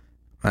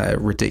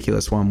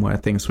ridiculous one where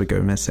things would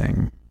go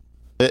missing.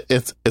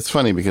 It's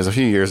funny because a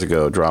few years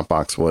ago,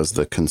 Dropbox was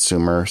the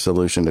consumer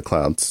solution to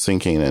cloud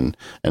syncing,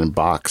 and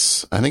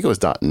Box, I think it was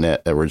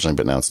 .net originally,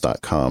 but now it's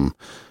 .com,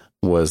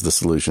 was the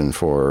solution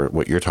for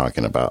what you're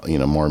talking about,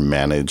 more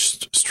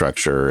managed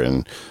structure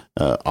and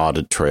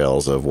audit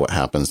trails of what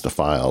happens to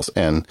files.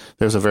 And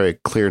there's a very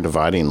clear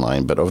dividing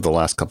line. But over the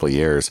last couple of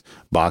years,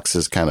 Box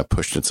has kind of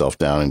pushed itself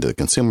down into the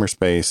consumer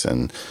space,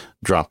 and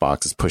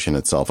Dropbox is pushing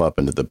itself up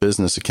into the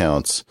business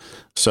accounts.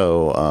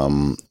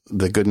 So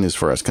the good news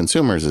for us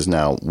consumers is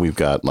now we've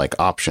got like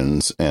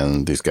options,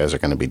 and these guys are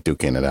going to be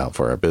duking it out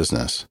for our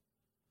business.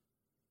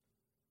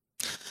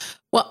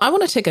 Well, I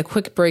want to take a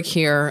quick break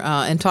here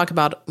and talk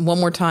about one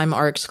more time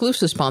our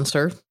exclusive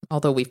sponsor,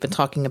 although we've been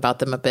talking about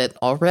them a bit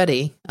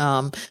already.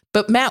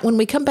 But Matt, when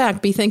we come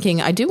back, be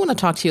thinking, I do want to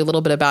talk to you a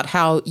little bit about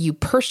how you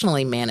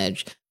personally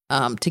manage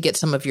to get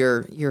some of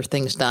your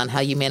things done, how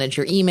you manage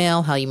your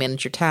email, how you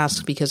manage your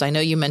tasks, because I know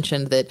you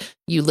mentioned that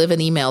you live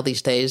in email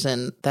these days,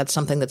 and that's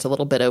something that's a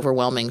little bit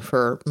overwhelming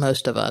for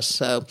most of us.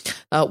 So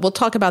we'll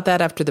talk about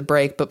that after the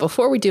break. But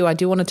before we do, I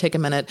do want to take a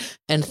minute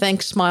and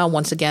thank Smile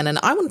once again. And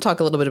I want to talk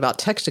a little bit about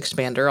Text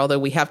Expander, although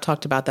we have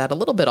talked about that a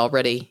little bit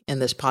already in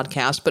this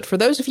podcast. But for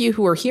those of you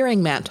who are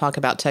hearing Matt talk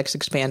about Text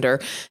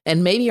Expander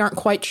and maybe aren't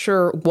quite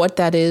sure what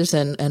that is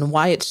and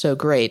why it's so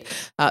great,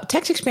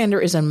 Text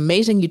Expander is an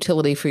amazing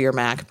utility for your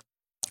Mac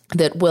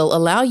that will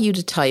allow you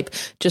to type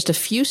just a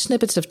few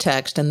snippets of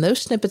text, and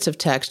those snippets of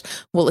text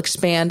will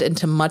expand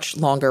into much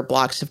longer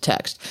blocks of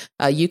text.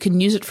 You can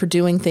use it for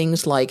doing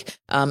things like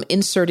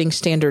inserting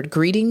standard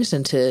greetings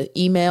into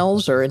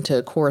emails or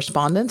into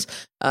correspondence.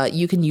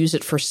 You can use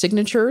it for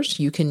signatures.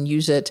 You can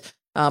use it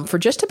for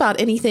just about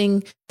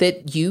anything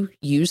that you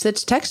use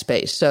that's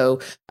text-based.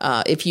 So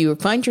if you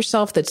find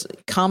yourself that's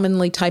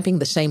commonly typing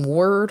the same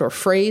word or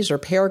phrase or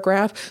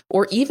paragraph,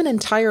 or even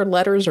entire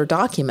letters or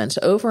documents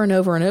over and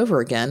over and over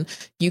again,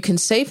 you can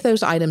save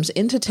those items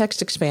into Text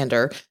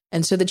Expander,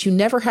 and so that you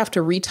never have to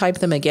retype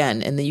them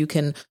again, and that you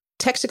can,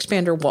 Text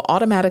Expander will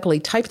automatically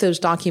type those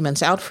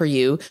documents out for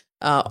you.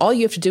 All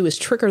you have to do is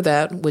trigger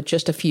that with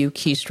just a few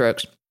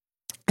keystrokes.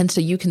 And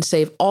so you can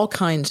save all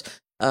kinds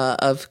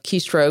of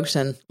keystrokes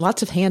and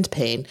lots of hand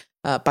pain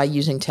by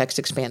using Text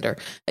Expander.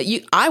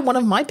 One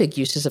of my big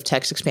uses of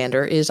Text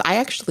Expander is I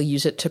actually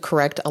use it to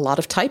correct a lot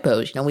of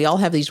typos. We all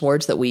have these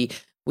words that we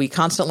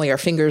constantly, our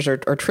fingers are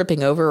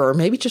tripping over, or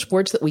maybe just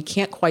words that we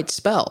can't quite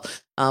spell.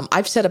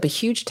 I've set up a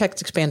huge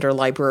Text Expander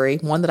library,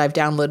 one that I've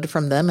downloaded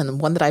from them and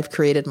one that I've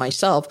created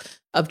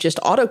myself, of just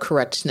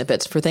autocorrect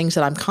snippets for things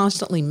that I'm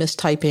constantly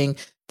mistyping,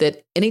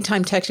 that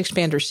anytime Text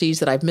Expander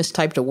sees that I've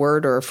mistyped a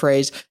word or a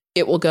phrase,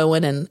 it will go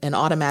in and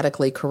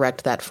automatically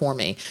correct that for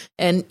me.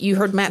 And you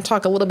heard Matt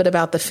talk a little bit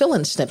about the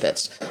fill-in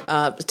snippets.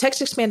 Text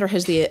Expander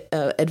has the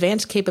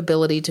advanced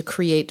capability to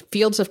create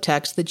fields of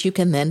text that you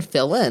can then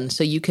fill in.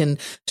 So you can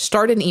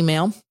start an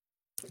email,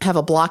 have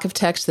a block of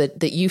text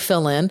that you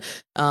fill in,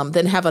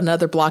 then have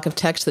another block of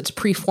text that's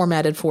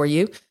pre-formatted for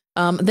you.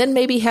 Then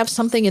maybe have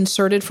something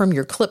inserted from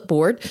your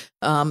clipboard.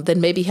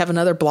 Then maybe have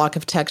another block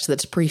of text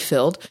that's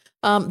pre-filled.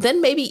 Then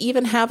maybe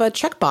even have a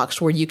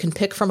checkbox where you can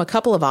pick from a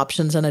couple of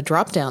options in a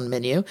drop-down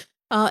menu.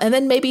 And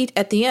then maybe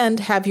at the end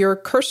have your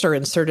cursor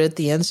inserted at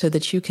the end so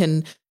that you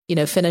can,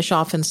 finish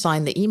off and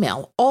sign the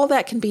email. All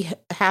that can be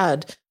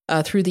had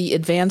through the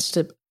advanced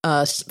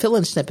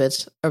fill-in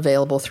snippets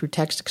available through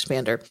Text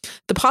Expander.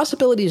 The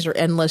possibilities are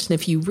endless, and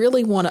if you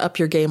really want to up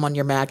your game on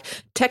your Mac,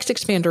 Text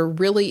Expander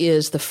really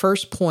is the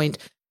first point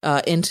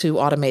into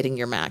automating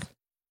your Mac.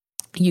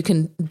 You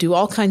can do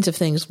all kinds of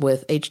things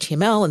with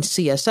HTML and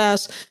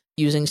CSS,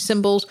 using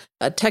symbols.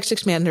 Text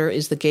Expander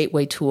is the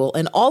gateway tool,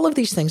 and all of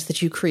these things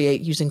that you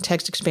create using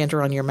Text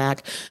Expander on your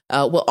Mac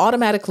will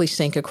automatically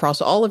sync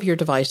across all of your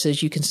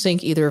devices. You can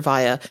sync either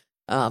via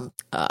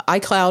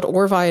iCloud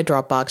or via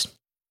Dropbox,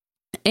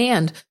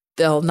 and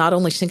they'll not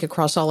only sync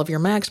across all of your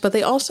Macs, but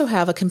they also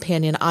have a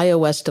companion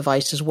iOS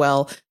device as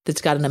well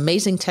that's got an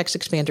amazing Text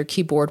Expander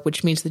keyboard,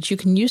 which means that you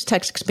can use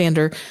Text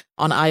Expander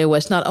on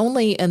iOS, not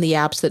only in the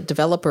apps that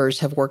developers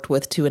have worked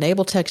with to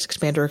enable Text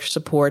Expander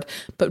support,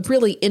 but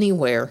really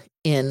anywhere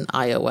in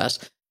iOS.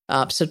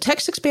 So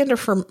Text Expander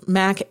for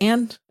Mac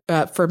and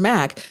for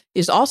Mac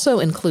is also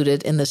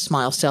included in this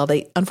Smile sale.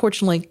 They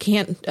unfortunately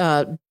can't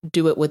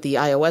do it with the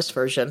iOS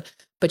version,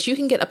 but you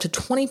can get up to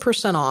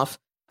 20% off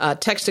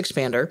Text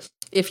Expander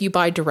if you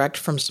buy direct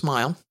from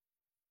Smile.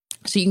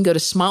 So you can go to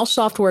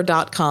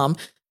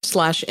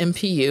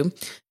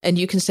smilesoftware.com/MPU, and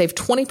you can save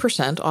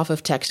 20% off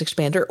of Text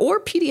Expander or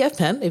PDF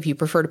Pen, if you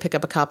prefer to pick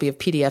up a copy of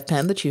PDF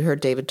Pen that you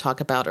heard David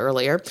talk about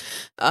earlier,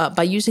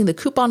 by using the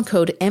coupon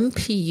code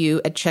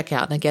MPU at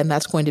checkout. And again,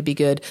 that's going to be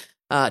good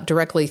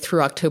directly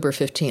through October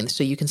 15th.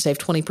 So you can save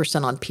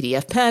 20% on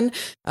PDF Pen,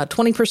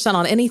 20%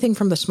 on anything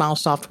from the Smile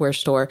Software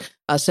store.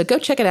 So go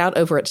check it out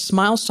over at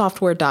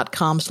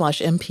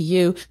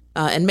smilesoftware.com/MPU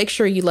and make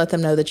sure you let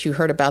them know that you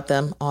heard about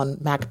them on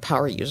Mac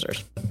Power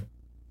Users.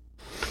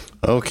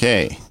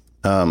 Okay.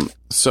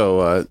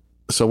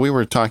 So we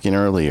were talking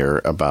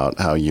earlier about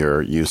how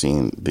you're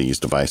using these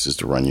devices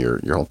to run your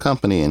whole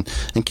company, and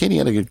Katie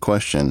had a good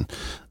question.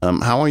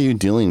 How are you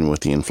dealing with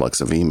the influx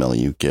of email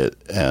you get,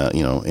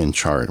 in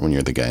charge when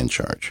you're the guy in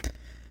charge?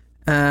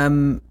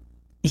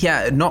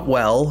 Yeah, not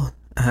well.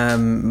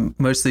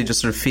 Mostly just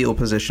sort of fetal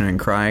position and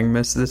crying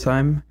most of the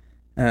time.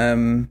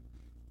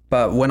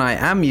 But when I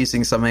am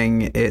using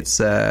something, it's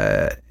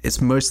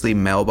mostly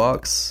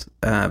Mailbox,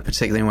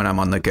 particularly when I'm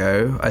on the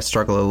go. I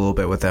struggle a little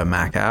bit with their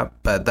Mac app,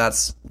 but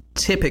that's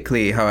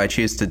typically how I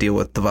choose to deal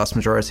with the vast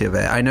majority of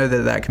it. I know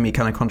that can be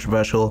kind of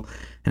controversial,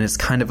 and it's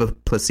kind of a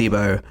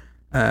placebo,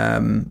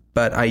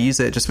 but I use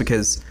it just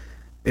because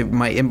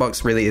my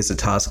inbox really is a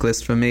task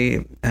list for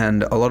me,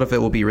 and a lot of it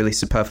will be really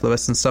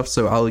superfluous and stuff.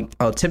 So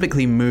I'll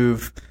typically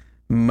move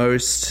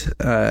most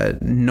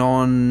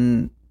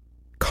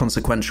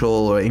non-consequential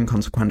or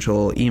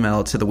inconsequential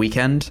email to the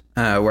weekend,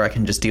 where I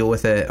can just deal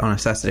with it on a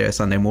Saturday or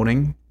Sunday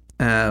morning.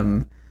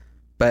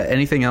 But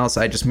anything else,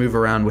 I just move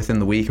around within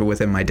the week or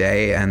within my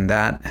day, and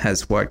that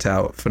has worked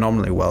out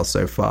phenomenally well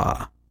so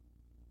far.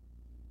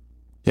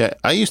 Yeah,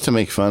 I used to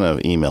make fun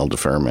of email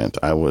deferment.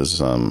 I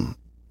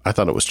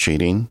thought it was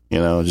cheating,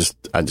 I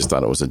just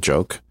thought it was a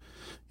joke.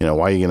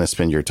 Why are you going to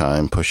spend your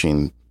time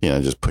pushing the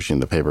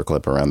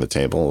paperclip around the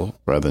table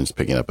rather than just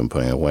picking it up and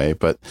putting it away?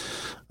 But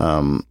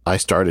I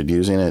started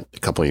using it a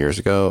couple of years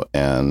ago,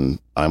 and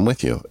I'm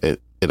with you. It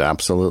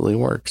absolutely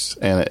works,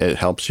 and it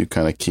helps you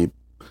kind of keep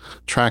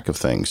track of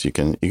things.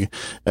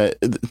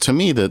 To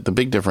me, the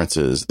big difference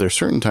is there's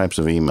certain types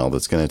of email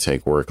that's going to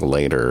take work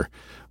later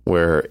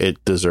where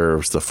it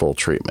deserves the full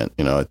treatment.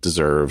 It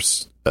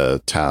deserves a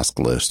task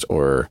list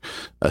or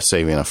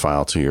saving a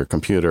file to your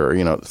computer,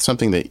 or,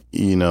 something that,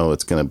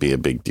 it's going to be a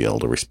big deal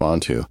to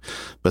respond to.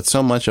 But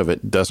so much of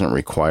it doesn't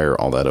require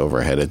all that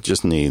overhead. It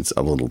just needs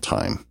a little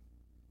time.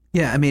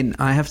 Yeah. I mean,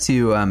 I have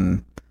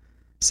to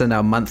send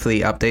out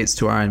monthly updates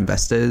to our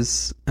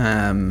investors.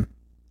 And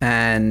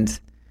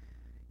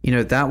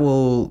that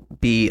will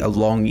be a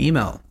long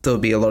email. There'll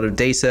be a lot of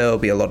data. There'll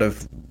be a lot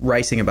of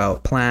writing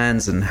about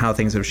plans and how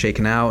things have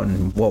shaken out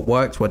and what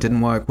worked, what didn't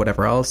work,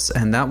 whatever else.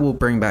 And that will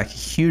bring back a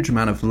huge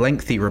amount of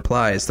lengthy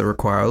replies that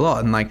require a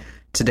lot. And like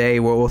today,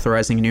 we're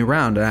authorizing a new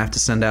round, and I have to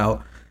send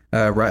out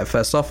right at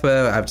first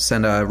offer. I have to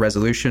send a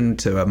resolution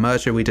to a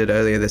merger we did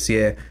earlier this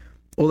year.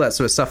 All that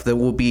sort of stuff that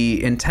will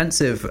be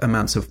intensive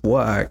amounts of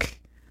work.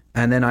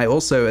 And then I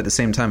also, at the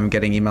same time, am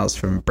getting emails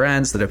from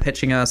brands that are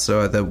pitching us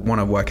or that want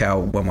to work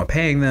out when we're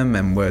paying them.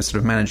 And we're sort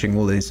of managing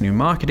all these new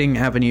marketing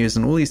avenues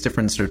and all these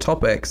different sort of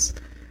topics.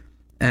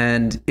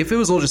 And if it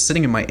was all just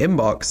sitting in my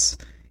inbox,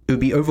 it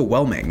would be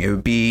overwhelming. It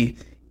would be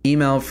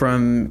email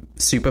from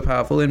super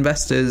powerful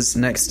investors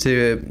next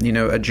to,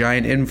 a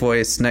giant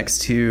invoice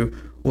next to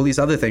all these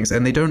other things.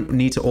 And they don't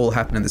need to all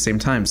happen at the same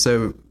time.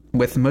 So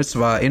with most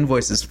of our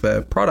invoices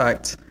for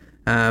product,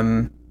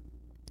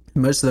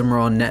 most of them are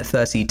on net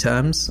 30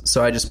 terms,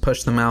 so I just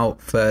push them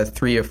out for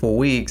 3 or 4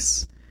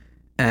 weeks,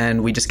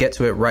 and we just get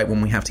to it right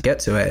when we have to get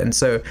to it. And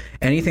so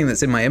anything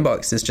that's in my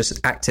inbox is just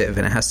active,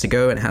 and it has to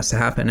go, and it has to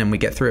happen, and we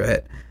get through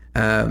it.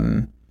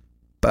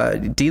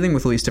 But dealing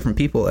with all these different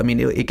people, I mean,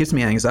 it gives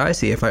me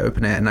anxiety if I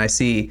open it and I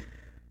see,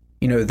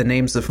 the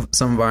names of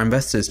some of our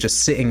investors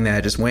just sitting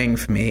there, just waiting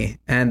for me,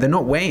 and they're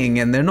not waiting,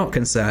 and they're not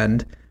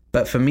concerned.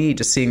 But for me,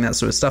 just seeing that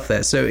sort of stuff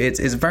there, so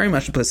it's very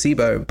much a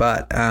placebo,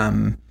 but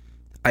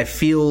I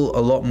feel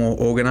a lot more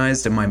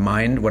organized in my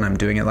mind when I'm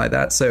doing it like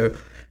that. So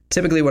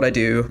typically what I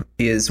do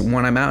is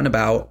when I'm out and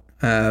about,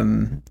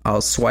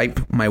 I'll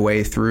swipe my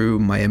way through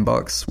my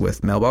inbox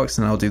with Mailbox,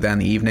 and I'll do that in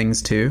the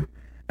evenings too.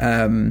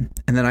 And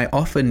then I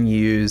often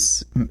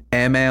use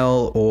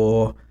Airmail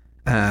or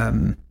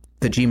the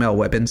Gmail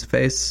web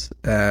interface,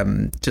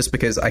 just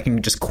because I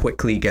can just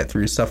quickly get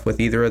through stuff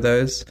with either of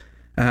those.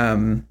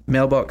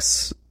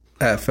 Mailbox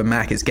for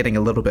Mac is getting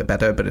a little bit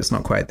better, but it's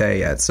not quite there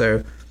yet.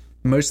 So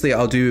mostly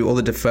I'll do all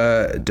the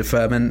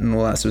deferment and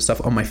all that sort of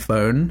stuff on my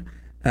phone,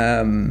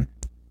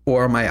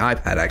 or on my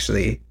iPad,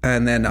 actually.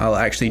 And then I'll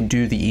actually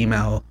do the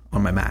email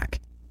on my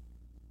Mac.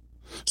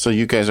 So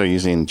you guys are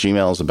using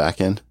Gmail as a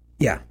backend?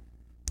 Yeah.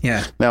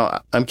 Yeah.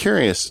 Now, I'm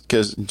curious,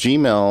 because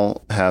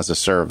Gmail has a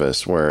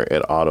service where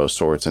it auto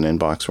sorts an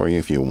inbox for you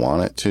if you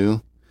want it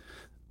to,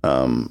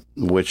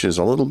 which is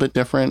a little bit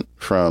different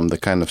from the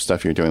kind of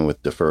stuff you're doing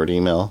with deferred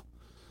email.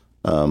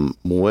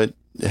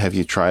 Have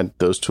you tried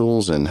those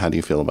tools, and how do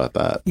you feel about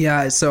that?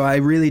 Yeah, so I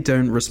really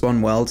don't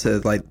respond well to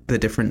like the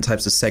different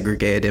types of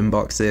segregated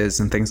inboxes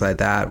and things like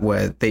that,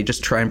 where they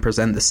just try and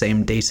present the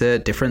same data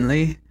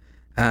differently.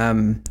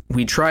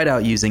 We tried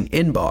out using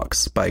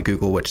Inbox by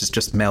Google, which is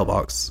just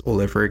Mailbox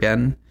all over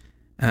again.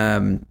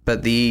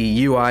 But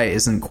the UI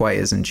isn't quite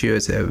as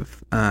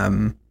intuitive.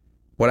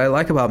 What I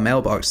like about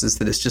Mailbox is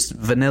that it's just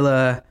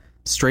vanilla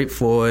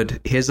straightforward.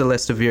 Here's a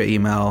list of your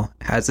email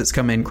as it's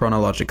come in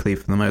chronologically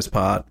for the most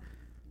part.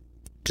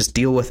 Just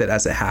deal with it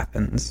as it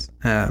happens.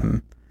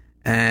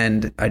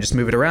 And I just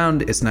move it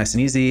around. It's nice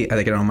and easy. I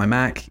get it on my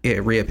Mac.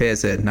 It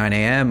reappears at 9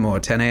 a.m. or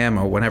 10 a.m.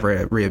 or whenever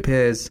it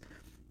reappears.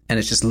 And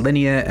it's just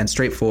linear and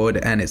straightforward,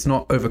 and it's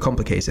not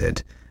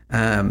overcomplicated.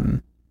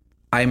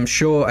 I'm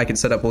sure I can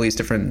set up all these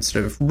different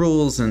sort of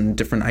rules and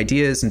different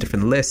ideas and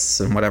different lists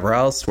and whatever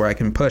else where I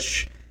can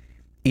push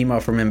email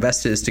from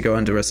investors to go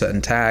under a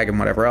certain tag and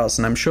whatever else.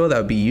 And I'm sure that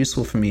would be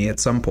useful for me at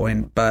some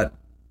point. But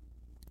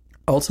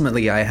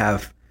ultimately, I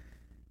have,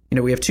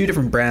 we have two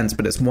different brands,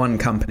 but it's one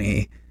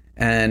company.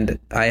 And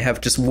I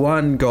have just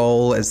one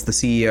goal as the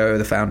CEO,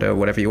 the founder,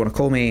 whatever you want to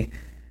call me,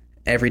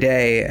 every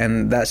day.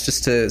 And that's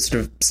just to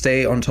sort of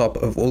stay on top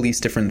of all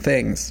these different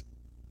things.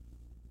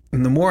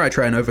 And the more I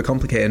try and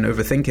overcomplicate and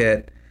overthink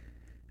it,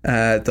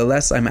 the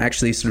less I'm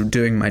actually sort of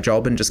doing my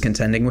job and just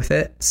contending with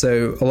it.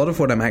 So a lot of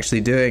what I'm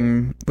actually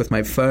doing with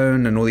my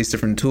phone and all these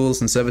different tools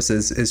and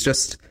services is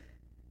just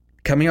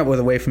coming up with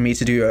a way for me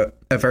to do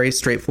a very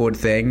straightforward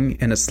thing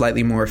in a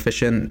slightly more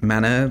efficient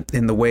manner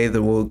in the way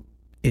that will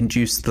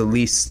induce the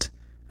least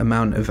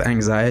amount of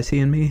anxiety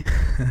in me,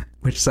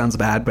 which sounds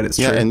bad, but it's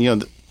true. Yeah,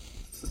 and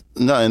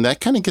and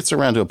that kind of gets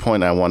around to a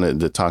point I wanted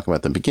to talk about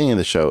at the beginning of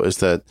the show, is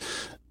that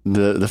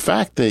the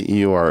fact that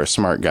you are a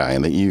smart guy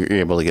and that you're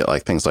able to get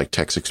like things like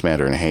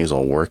TextExpander and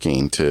Hazel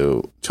working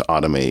to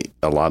automate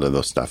a lot of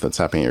the stuff that's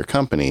happening in your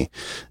company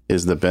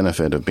is the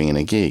benefit of being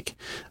a geek.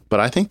 But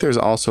I think there's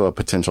also a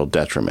potential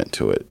detriment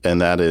to it. And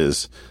that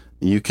is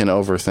you can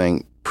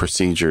overthink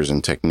procedures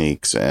and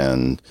techniques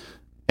and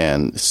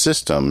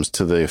systems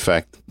to the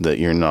effect that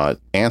you're not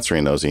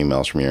answering those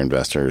emails from your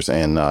investors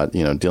and not,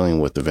 dealing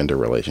with the vendor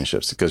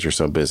relationships because you're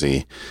so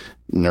busy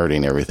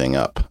nerding everything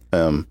up.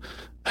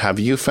 Have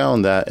you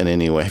found that in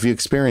any way? Have you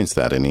experienced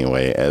that in any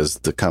way as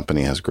the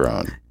company has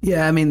grown?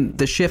 Yeah, I mean,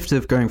 the shift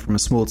of going from a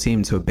small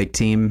team to a big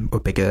team or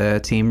bigger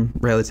team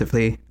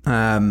relatively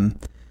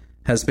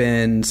has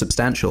been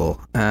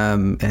substantial.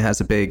 It has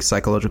a big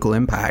psychological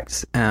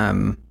impact.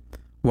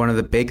 One of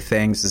the big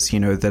things is,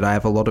 that I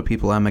have a lot of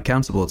people I'm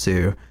accountable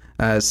to.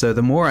 So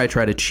the more I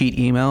try to cheat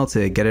email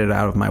to get it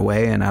out of my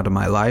way and out of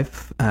my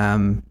life,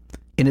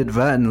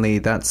 inadvertently,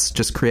 that's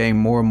just creating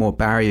more and more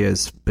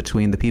barriers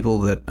between the people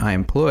that I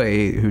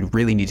employ who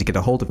really need to get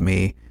a hold of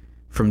me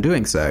from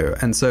doing so.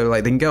 And so,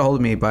 they can get a hold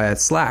of me via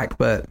Slack,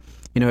 but,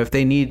 if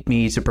they need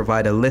me to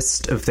provide a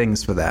list of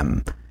things for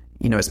them,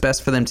 it's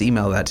best for them to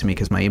email that to me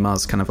because my email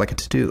is kind of like a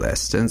to-do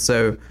list. And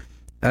so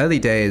early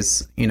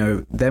days,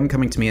 them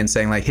coming to me and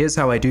saying, here's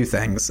how I do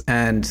things.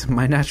 And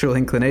my natural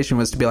inclination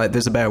was to be like,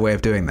 there's a better way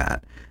of doing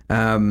that.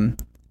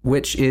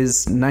 Which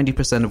is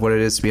 90% of what it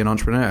is to be an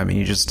entrepreneur. I mean,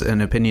 you're just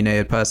an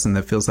opinionated person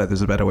that feels like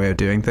there's a better way of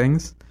doing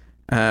things.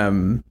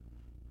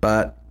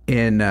 But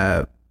in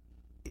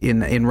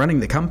running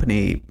the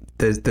company,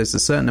 there's a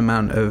certain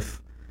amount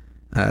of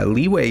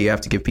leeway you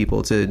have to give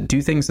people to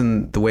do things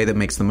in the way that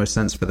makes the most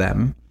sense for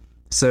them.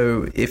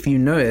 So if you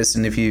notice,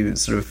 and if you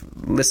sort of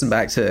listen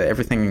back to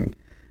everything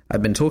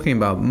I've been talking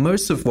about,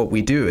 most of what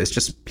we do is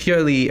just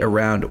purely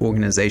around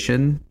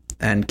organization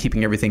and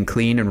keeping everything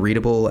clean and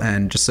readable,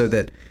 and just so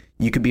that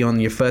you could be on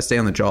your first day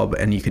on the job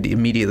and you could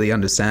immediately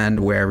understand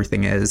where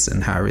everything is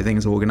and how everything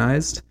is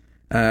organized.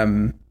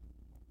 And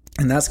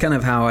that's kind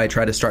of how I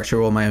try to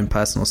structure all my own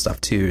personal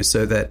stuff too,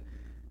 so that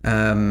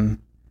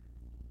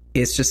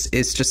it's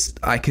just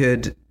I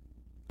could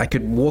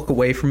walk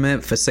away from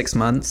it for 6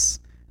 months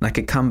and I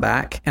could come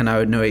back and I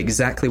would know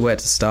exactly where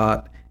to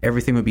start.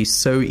 Everything would be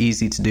so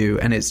easy to do,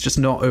 and it's just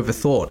not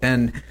overthought.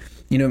 And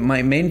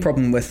my main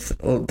problem with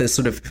this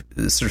sort of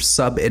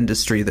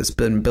sub-industry that's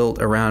been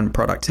built around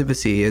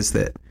productivity is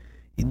that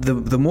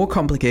the more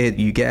complicated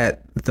you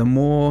get, the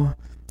more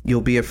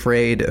you'll be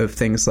afraid of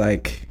things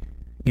like,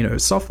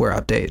 software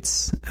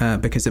updates,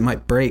 because it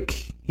might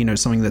break,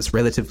 something that's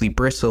relatively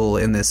brittle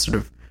in this sort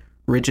of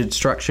rigid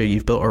structure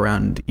you've built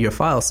around your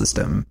file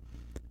system.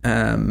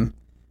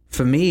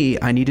 For me,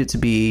 I need it to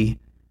be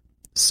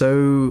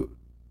so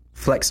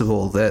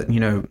flexible that,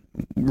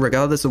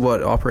 regardless of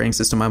what operating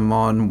system I'm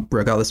on,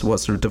 regardless of what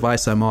sort of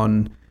device I'm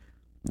on,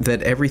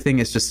 that everything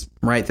is just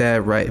right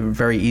there, right,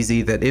 very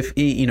easy. That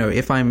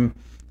if I'm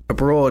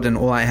abroad and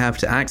all I have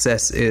to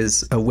access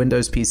is a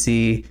Windows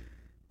PC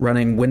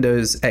running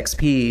Windows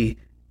XP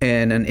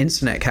in an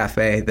internet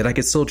cafe, that I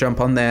could still jump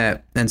on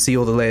there and see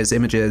all the latest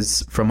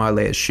images from our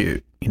latest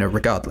shoot,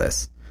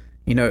 regardless.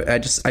 I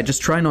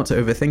just try not to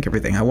overthink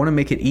everything. I want to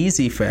make it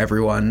easy for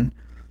everyone.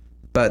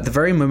 But the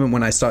very moment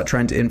when I start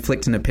trying to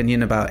inflict an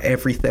opinion about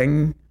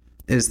everything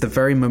is the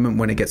very moment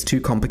when it gets too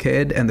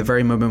complicated, and the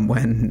very moment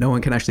when no one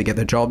can actually get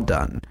the job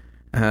done.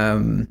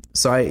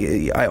 So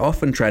I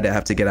often try to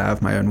have to get out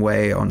of my own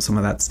way on some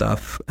of that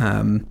stuff.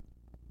 I'll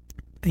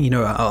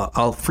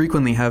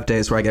frequently have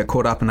days where I get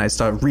caught up and I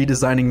start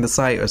redesigning the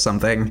site or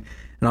something,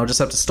 and I'll just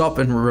have to stop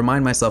and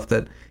remind myself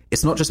that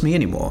it's not just me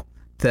anymore,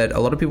 that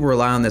a lot of people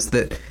rely on this,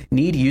 that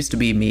need used to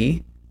be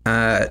me.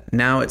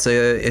 Now it's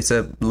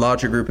a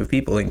larger group of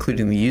people,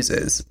 including the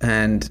users.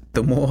 And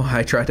the more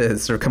I try to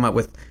sort of come up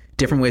with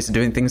different ways of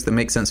doing things that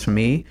make sense for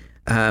me,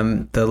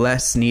 the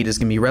less need is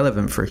going to be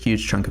relevant for a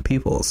huge chunk of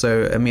people.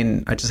 So, I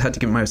mean, I just had to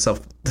give myself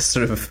this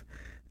sort of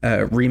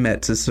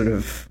remit to sort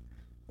of,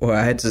 or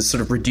I had to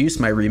sort of reduce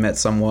my remit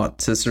somewhat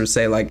to sort of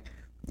say, like,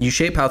 you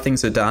shape how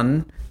things are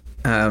done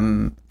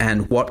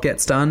and what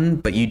gets done,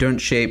 but you don't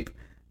shape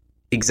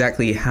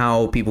exactly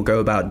how people go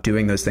about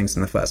doing those things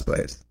in the first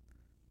place.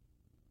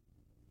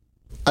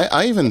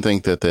 I even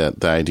think that the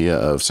idea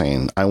of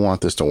saying, I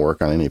want this to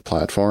work on any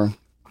platform.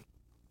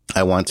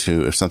 I want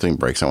to, if something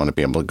breaks, I want to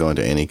be able to go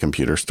into any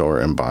computer store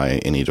and buy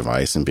any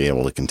device and be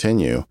able to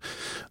continue.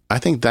 I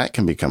think that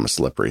can become a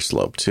slippery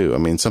slope too. I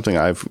mean, something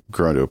I've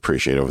grown to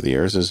appreciate over the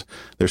years is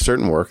there's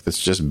certain work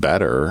that's just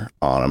better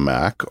on a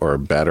Mac or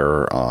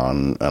better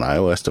on an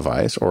iOS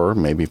device, or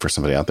maybe for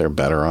somebody out there,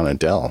 better on a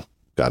Dell.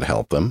 God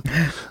help them.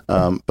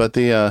 But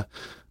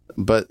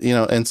you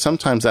know, and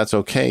sometimes that's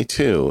okay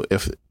too.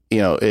 If, you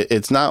know,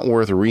 it's not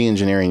worth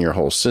re-engineering your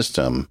whole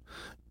system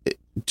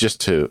just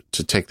to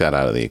take that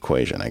out of the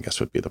equation, I guess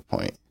would be the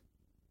point.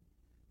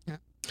 Yeah.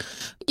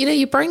 You know,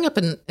 you bring up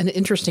an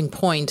interesting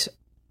point,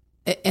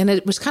 and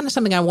it was kind of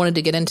something I wanted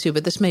to get into,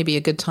 but this may be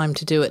a good time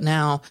to do it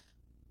now.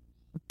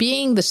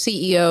 Being the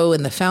CEO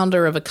and the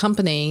founder of a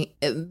company,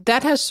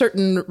 that has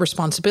certain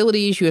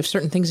responsibilities. You have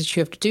certain things that you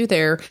have to do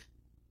there.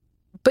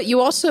 But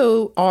you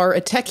also are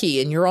a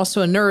techie, and you're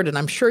also a nerd, and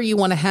I'm sure you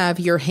want to have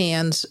your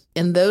hands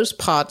in those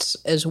pots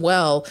as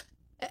well.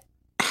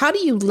 How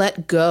do you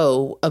let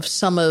go of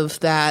some of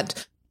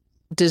that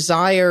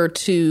desire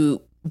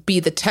to be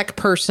the tech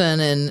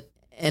person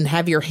and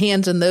have your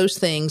hands in those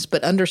things,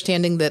 but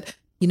understanding that,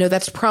 you know,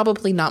 that's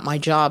probably not my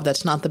job.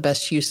 That's not the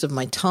best use of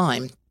my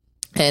time.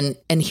 And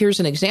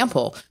here's an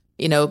example.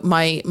 You know,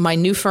 my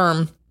new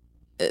firm,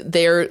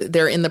 they're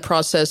in the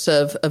process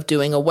of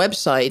doing a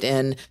website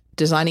and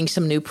designing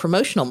some new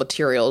promotional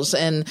materials.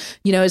 And,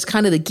 you know, as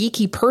kind of the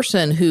geeky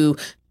person who,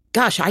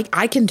 gosh,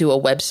 I can do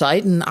a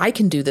website and I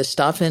can do this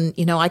stuff. And,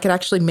 you know, I could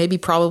actually maybe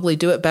probably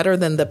do it better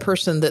than the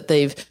person that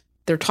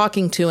they're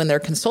talking to and they're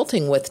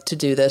consulting with to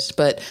do this.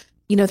 But,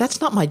 you know,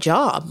 that's not my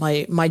job.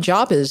 My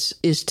job is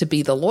to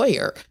be the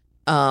lawyer,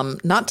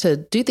 not to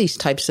do these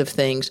types of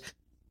things.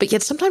 But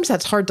yet sometimes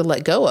that's hard to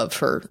let go of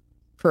for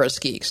us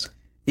geeks.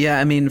 Yeah,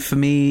 I mean, for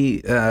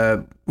me,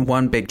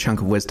 one big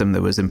chunk of wisdom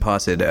that was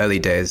imparted early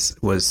days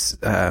was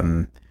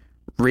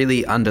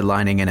really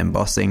underlining and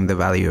embossing the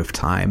value of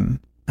time,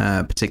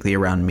 particularly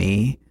around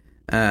me.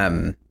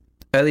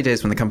 Early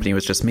days when the company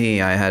was just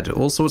me, I had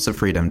all sorts of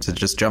freedom to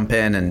just jump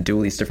in and do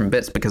all these different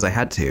bits because I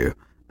had to.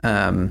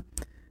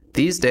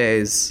 These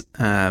days,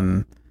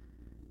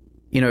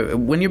 you know,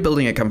 when you're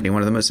building a company,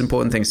 one of the most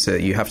important things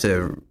that you have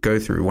to go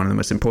through, one of the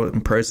most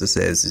important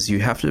processes is you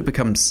have to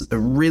become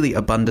really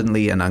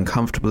abundantly and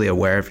uncomfortably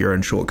aware of your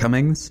own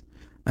shortcomings.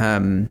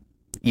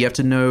 You have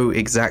to know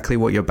exactly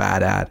what you're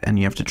bad at, and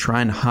you have to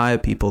try and hire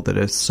people that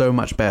are so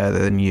much better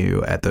than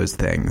you at those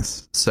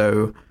things.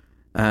 So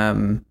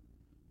I'm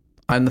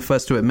the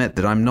first to admit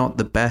that I'm not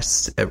the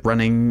best at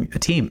running a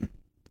team.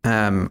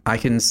 I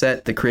can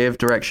set the creative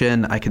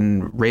direction, I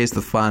can raise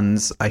the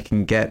funds, I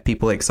can get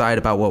people excited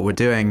about what we're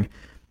doing.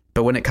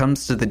 But when it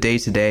comes to the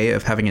day-to-day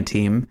of having a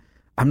team,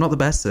 I'm not the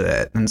best at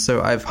it. And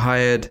so I've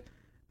hired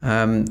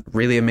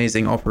really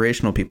amazing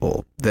operational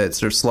people that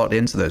sort of slot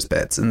into those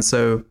bits. And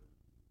so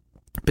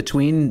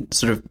between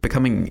sort of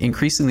becoming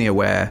increasingly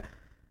aware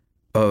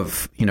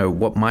of, you know,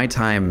 what my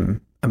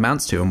time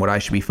amounts to and what I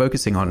should be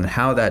focusing on and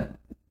how that,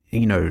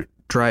 you know,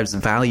 drives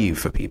value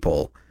for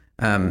people,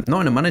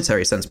 not in a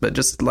monetary sense, but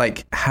just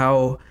like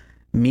how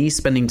me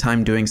spending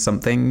time doing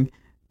something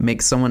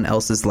makes someone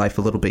else's life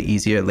a little bit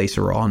easier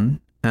later on,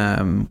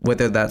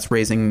 whether that's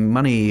raising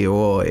money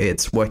or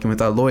it's working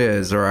with our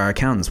lawyers or our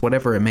accountants,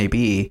 whatever it may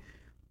be.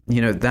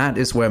 You know, that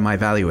is where my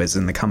value is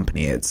in the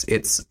company.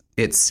 It's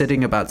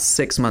sitting about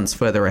 6 months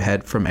further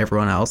ahead from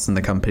everyone else in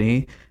the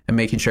company and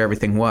making sure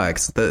everything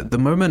works. The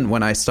moment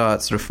when I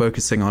start sort of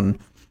focusing on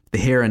the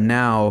here and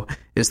now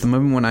is the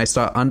moment when I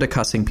start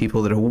undercutting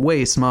people that are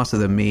way smarter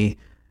than me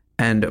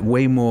and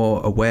way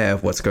more aware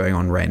of what's going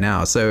on right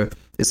now. So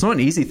it's not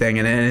an easy thing,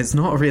 and it's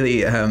not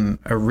really a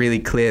really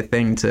clear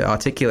thing to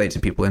articulate to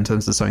people in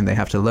terms of something they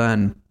have to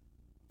learn.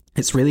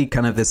 It's really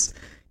kind of this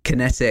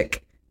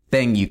kinetic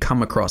thing you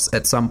come across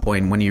at some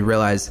point when you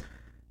realize,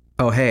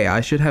 oh, hey,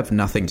 I should have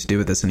nothing to do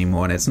with this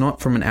anymore. And it's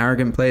not from an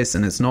arrogant place,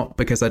 and it's not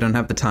because I don't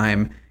have the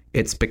time.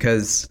 It's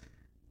because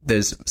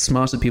there's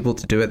smarter people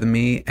to do it than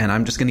me, and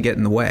I'm just going to get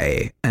in the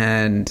way.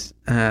 And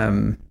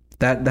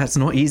that's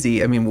not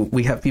easy. I mean,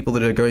 we have people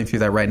that are going through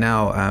that right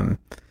now.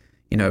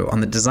 You know, on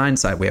the design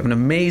side, we have an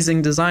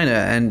amazing designer,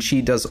 and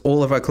she does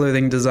all of our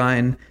clothing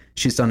design.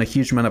 She's done a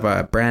huge amount of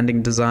our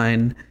branding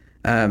design.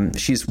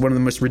 She's one of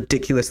the most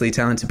ridiculously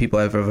talented people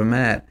I've ever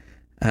met.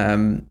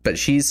 But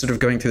she's sort of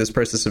going through this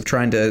process of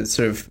trying to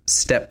sort of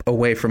step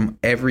away from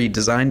every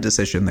design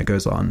decision that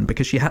goes on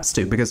because she has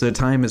to, because her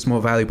time is more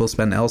valuable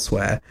spent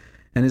elsewhere.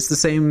 And it's the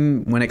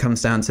same when it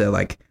comes down to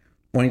like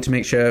wanting to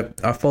make sure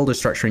our folder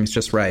structuring is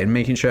just right and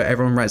making sure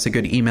everyone writes a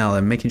good email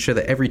and making sure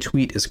that every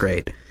tweet is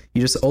great.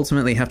 You just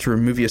ultimately have to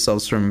remove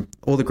yourselves from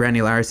all the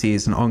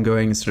granularities and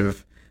ongoing sort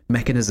of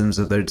mechanisms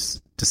of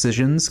those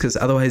decisions, because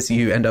otherwise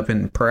you end up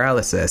in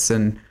paralysis.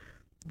 And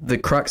the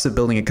crux of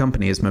building a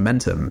company is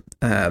momentum.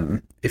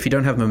 If you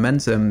don't have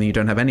momentum, then you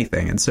don't have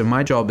anything. And so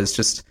my job is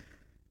just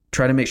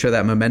try to make sure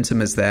that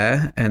momentum is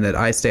there and that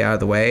I stay out of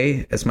the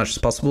way as much as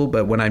possible.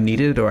 But when I'm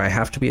needed or I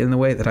have to be in the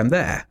way, that I'm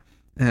there.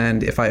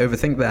 And if I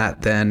overthink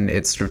that, then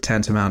it's sort of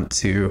tantamount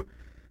to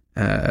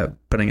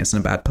putting us in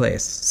a bad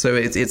place. So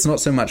it's not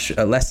so much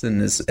a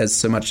lesson as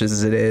so much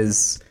as it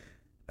is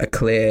a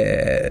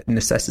clear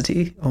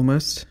necessity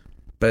almost.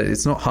 But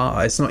it's not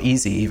hard. It's not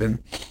easy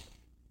even.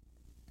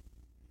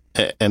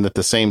 And at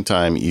the same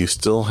time, you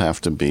still have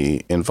to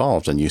be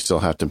involved, and you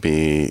have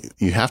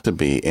to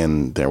be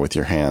in there with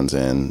your hands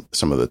in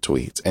some of the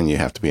tweets, and you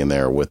have to be in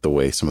there with the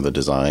way some of the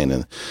design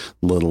and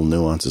little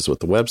nuances with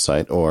the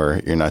website,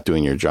 or you're not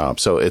doing your job.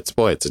 So it's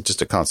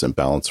just a constant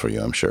balance for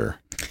you, I'm sure.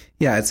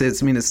 Yeah,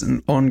 it's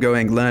an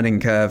ongoing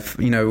learning curve.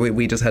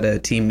 We just had a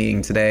team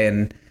meeting today,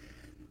 and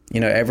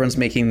everyone's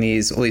making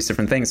all these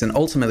different things, and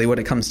ultimately what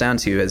it comes down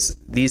to is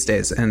these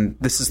days, and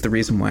this is the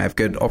reason why I have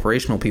good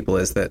operational people,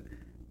 is that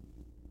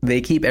they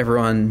keep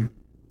everyone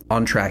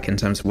on track in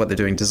terms of what they're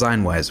doing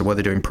design-wise, or what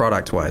they're doing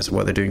product-wise, or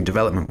what they're doing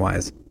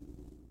development-wise.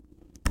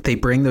 They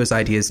bring those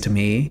ideas to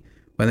me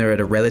when they're at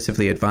a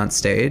relatively advanced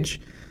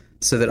stage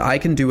so that I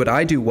can do what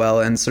I do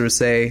well and sort of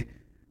say,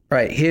 all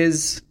right,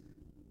 here's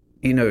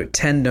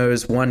 10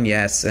 no's, 1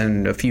 yes,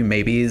 and a few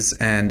maybes,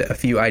 and a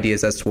few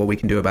ideas as to what we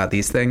can do about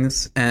these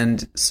things.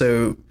 And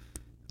so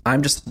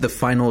I'm just the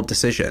final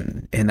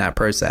decision in that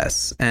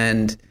process.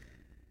 And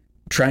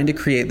trying to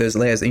create those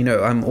layers,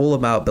 I'm all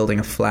about building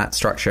a flat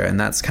structure, and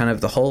that's kind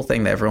of the whole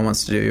thing that everyone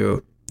wants to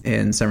do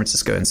in San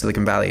Francisco and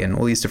Silicon Valley and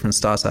all these different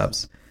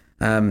startups.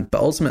 But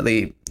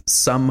ultimately,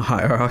 some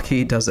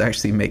hierarchy does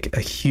actually make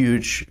a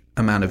huge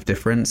amount of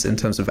difference in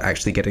terms of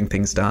actually getting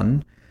things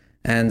done.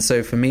 And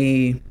so for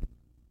me,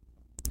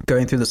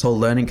 going through this whole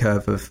learning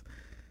curve of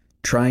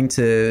trying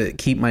to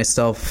keep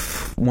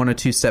myself 1 or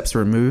 2 steps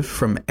removed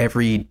from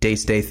every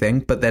day-to-day thing,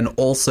 but then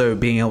also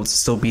being able to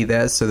still be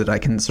there so that I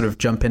can sort of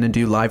jump in and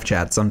do live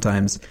chat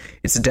sometimes.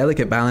 It's a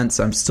delicate balance.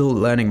 I'm still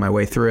learning my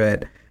way through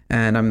it,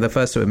 and I'm the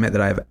first to admit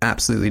that I have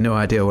absolutely no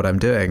idea what I'm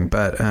doing,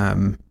 but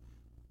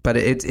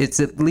it's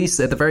at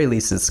the very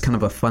least, it's kind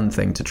of a fun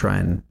thing to try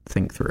and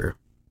think through.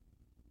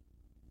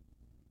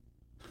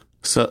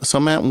 So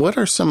Matt, what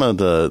are some of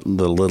the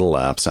little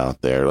apps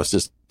out there? Let's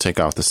just take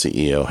off the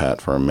CEO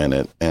hat for a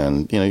minute.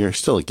 And, you're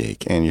still a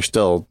geek, and you're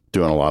still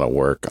doing a lot of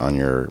work on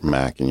your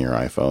Mac and your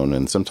iPhone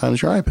and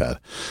sometimes your iPad.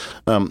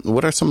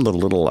 What are some of the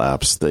little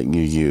apps that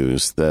you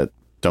use that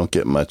don't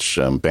get much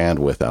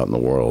bandwidth out in the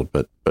world,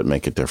 but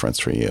make a difference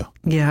for you?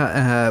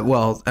 Yeah,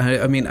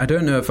 I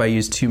don't know if I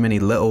use too many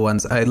little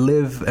ones. I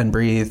live and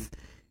breathe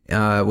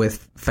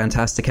with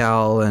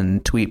Fantastical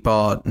and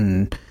Tweetbot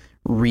and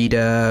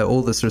Reader,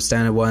 all the sort of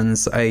standard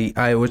ones.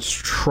 I was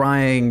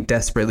trying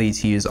desperately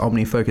to use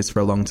OmniFocus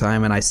for a long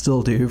time, and I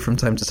still do from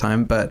time to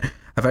time, but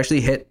I've actually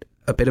hit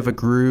a bit of a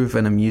groove,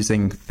 and I'm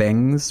using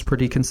Things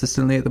pretty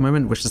consistently at the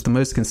moment, which is the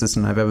most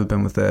consistent I've ever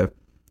been with a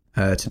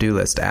to-do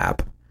list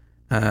app.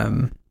 I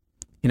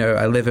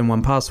live in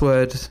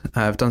 1Password.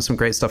 I've done some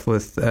great stuff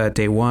with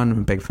Day One. I'm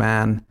a big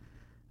fan.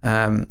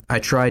 I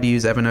try to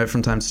use Evernote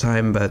from time to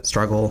time, but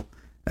struggle.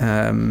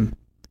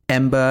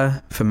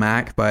 Ember for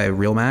Mac by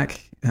Real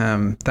Mac.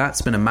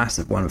 That's been a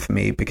massive one for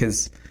me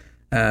because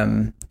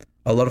a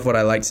lot of what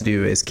I like to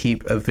do is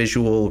keep a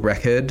visual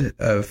record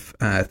of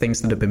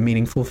things that have been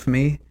meaningful for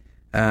me.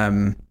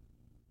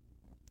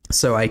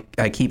 So I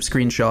keep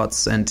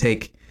screenshots and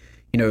take,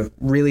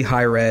 really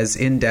high res,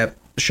 in-depth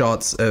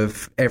shots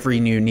of every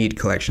new Need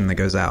collection that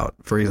goes out,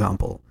 for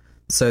example,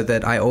 so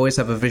that I always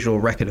have a visual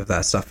record of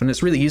that stuff. And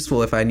it's really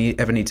useful if I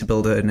ever need to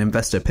build an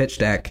investor pitch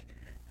deck.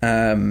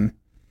 But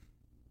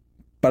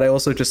I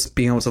also just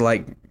being able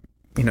to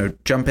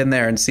jump in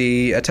there and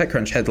see a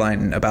TechCrunch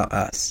headline about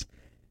us.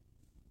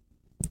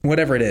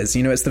 Whatever it is,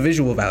 it's the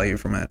visual value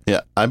from it.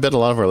 Yeah, I bet a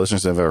lot of our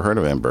listeners have ever heard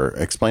of Ember.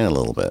 Explain a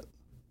little bit.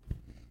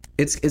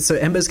 It's so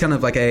Ember's kind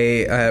of like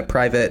a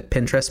private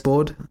Pinterest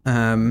board.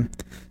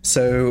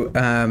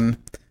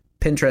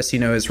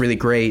 Pinterest, is really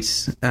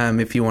great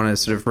if you want to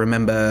sort of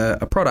remember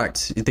a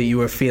product that you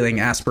were feeling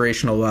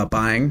aspirational about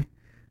buying.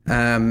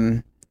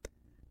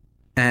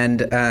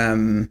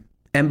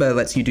 Ember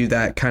lets you do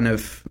that kind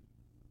of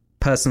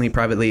personally,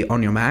 privately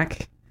on your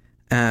Mac.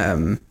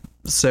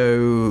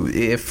 So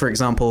if, for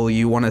example,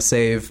 you want to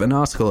save an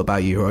article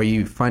about you, or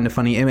you find a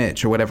funny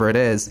image or whatever it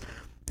is,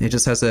 it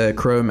just has a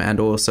Chrome and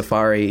or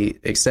Safari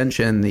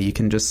extension that you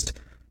can just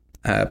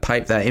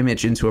pipe that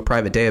image into a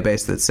private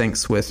database that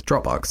syncs with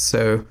Dropbox.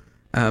 So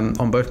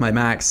on both my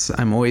Macs,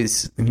 I'm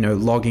always,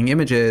 logging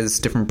images,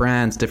 different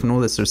brands, different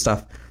all this sort of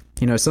stuff.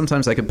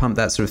 Sometimes I could pump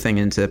that sort of thing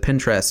into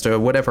Pinterest or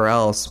whatever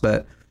else,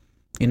 but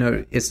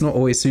it's not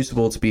always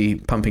suitable to be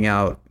pumping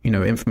out,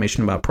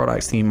 information about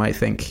products that you might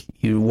think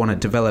you want to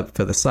develop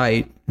for the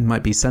site. It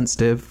might be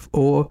sensitive,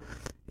 or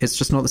it's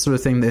just not the sort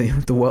of thing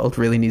that the world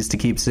really needs to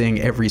keep seeing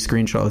every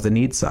screenshot of the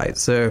need site.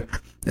 So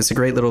it's a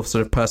great little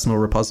sort of personal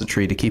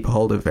repository to keep a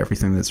hold of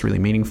everything that's really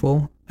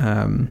meaningful,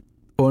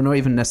 or not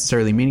even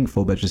necessarily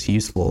meaningful, but just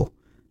useful.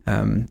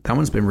 That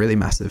one's been really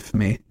massive for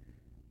me.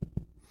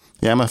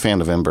 Yeah, I'm a fan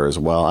of Ember as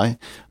well.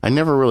 I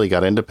never really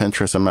got into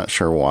Pinterest. I'm not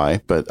sure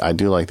why, but I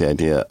do like the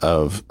idea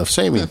of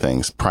saving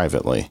things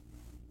privately.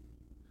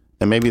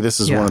 And maybe this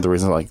is one of the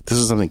reasons, like, this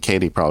is something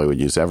Katie probably would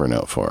use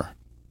Evernote for.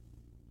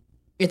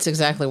 It's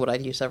exactly what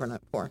I'd use Evernote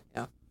for,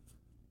 yeah.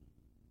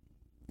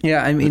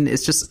 Yeah, I mean,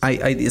 it's just,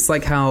 it's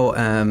like how,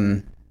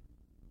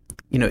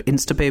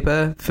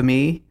 Instapaper, for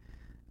me,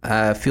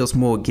 feels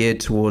more geared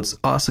towards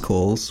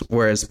articles,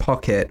 whereas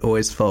Pocket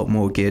always felt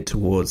more geared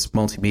towards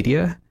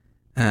multimedia.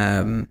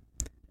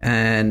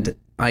 And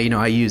I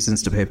use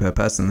Instapaper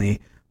personally,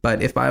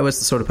 but if I was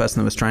the sort of person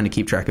that was trying to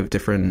keep track of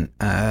different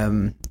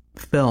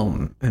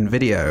film and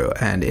video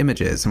and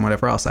images and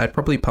whatever else, I'd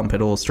probably pump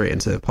it all straight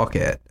into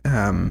Pocket.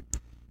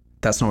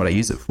 That's not what I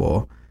use it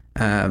for,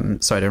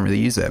 so I don't really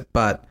use it.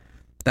 But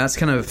that's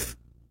kind of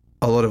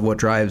a lot of what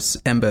drives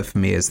Ember for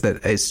me, is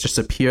that it's just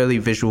a purely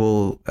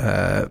visual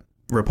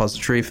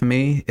repository for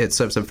me. It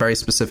serves a very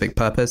specific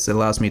purpose. It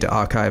allows me to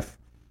archive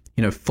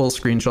full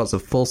screenshots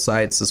of full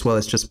sites as well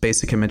as just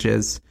basic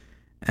images,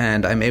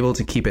 and I'm able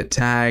to keep it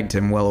tagged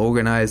and well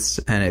organized,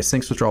 and it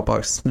syncs with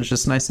Dropbox. It's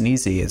just nice and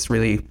easy. It's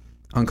really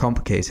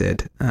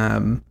uncomplicated.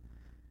 I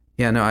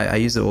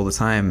use it all the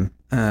time.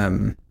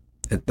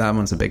 That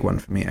one's a big one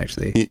for me,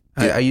 actually.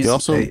 You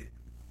also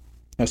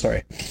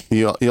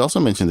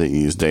mentioned that you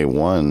use Day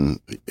One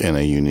in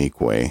a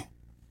unique way.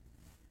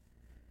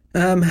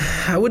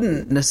 I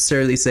wouldn't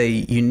necessarily say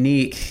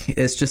unique.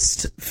 It's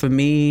just, for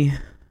me,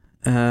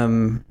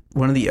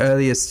 one of the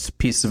earliest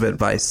pieces of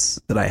advice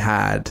that I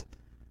had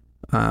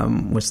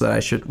was that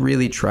I should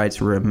really try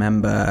to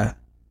remember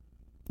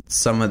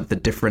some of the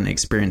different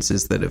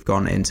experiences that have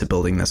gone into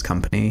building this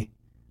company,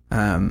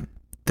 that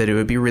it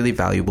would be really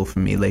valuable for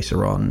me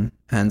later on.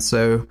 And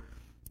so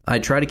I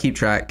try to keep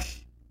track,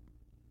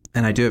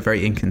 and I do it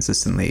very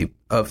inconsistently,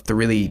 of the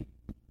really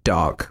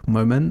dark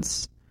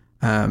moments.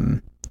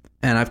 And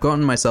I've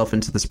gotten myself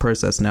into this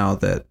process now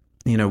that,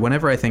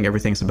 whenever I think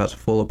everything's about to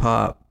fall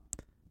apart,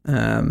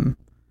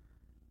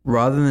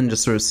 rather than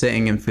just sort of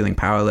sitting and feeling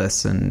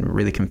powerless and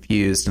really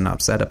confused and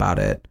upset about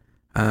it,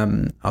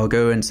 I'll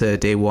go into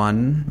Day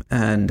One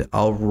and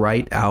I'll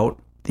write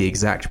out the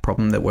exact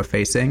problem that we're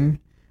facing,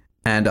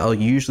 and I'll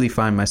usually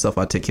find myself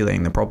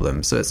articulating the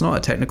problem. So it's not a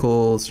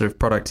technical sort of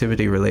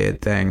productivity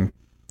related thing,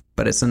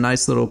 but it's a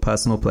nice little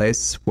personal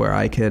place where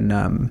I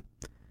can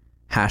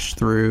hash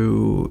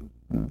through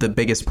the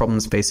biggest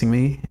problems facing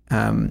me,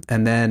 and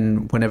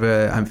then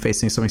whenever I'm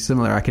facing something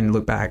similar, I can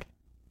look back.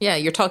 Yeah,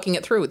 you're talking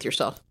it through with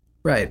yourself.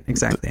 Right,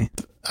 exactly.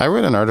 I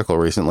read an article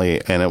recently,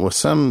 and it was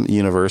some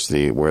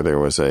university where there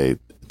was an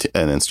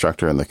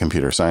instructor in the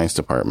computer science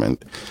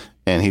department,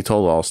 and he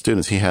told all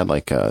students he had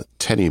like a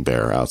teddy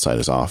bear outside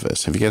his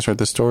office. Have you guys heard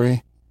this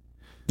story?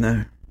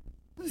 No.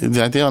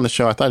 I did on the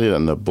show. I thought he did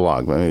on the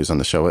blog, but maybe it was on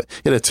the show. He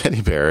had a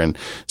teddy bear. And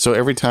so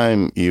every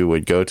time you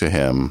would go to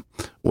him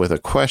with a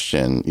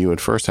question, you would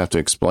first have to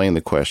explain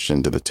the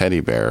question to the teddy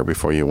bear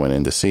before you went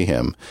in to see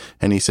him.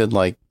 And he said,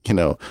 a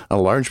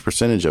large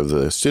percentage of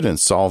the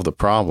students solved the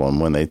problem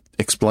when they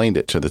explained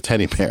it to the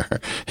teddy bear.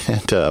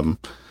 And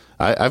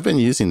I've been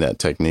using that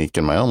technique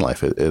in my own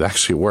life. It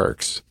actually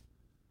works.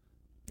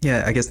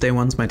 Yeah, I guess Day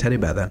One's my teddy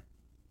bear then.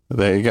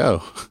 There you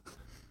go.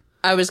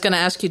 I was going to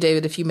ask you,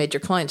 David, if you made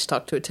your clients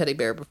talk to a teddy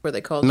bear before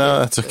they called you. No,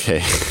 that's okay.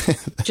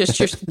 just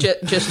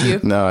you?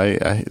 No,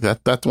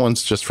 that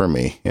one's just for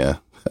me. Yeah.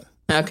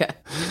 Okay.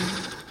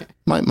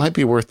 Might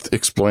be worth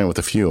exploring with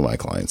a few of my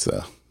clients,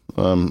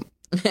 though.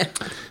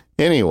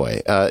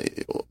 Anyway,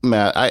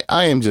 Matt,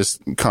 I am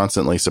just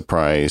constantly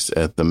surprised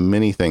at the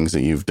many things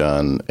that you've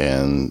done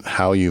and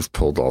how you've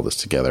pulled all this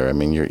together. I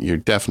mean, you're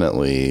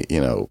definitely,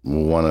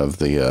 one of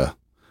the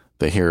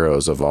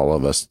heroes of all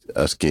of us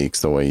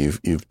geeks, the way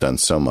you've done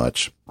so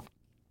much.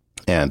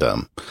 And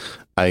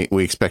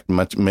we expect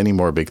many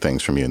more big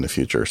things from you in the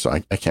future. So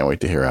I can't wait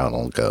to hear how it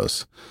all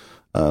goes.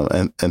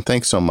 And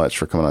thanks so much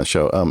for coming on the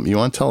show. You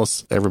want to tell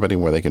us, everybody,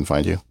 where they can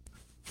find you?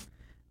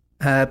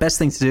 Best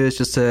thing to do is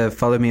just to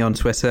follow me on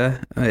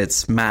Twitter.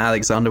 It's Matt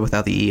Alexander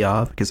without the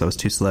ER because I was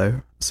too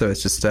slow. So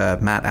it's just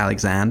Matt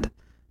Alexand.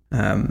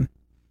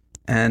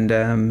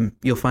 And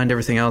you'll find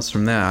everything else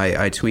from there.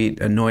 I tweet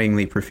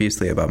annoyingly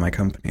profusely about my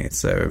company,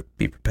 so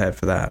be prepared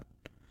for that.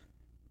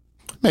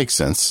 Makes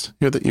sense.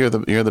 You're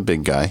the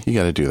big guy. You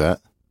got to do that.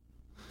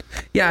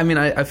 Yeah, I mean,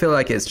 I feel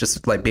like it's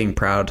just like being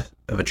proud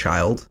of a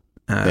child.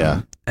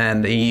 Yeah.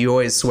 And you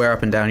always swear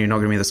up and down you're not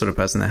going to be the sort of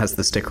person that has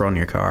the sticker on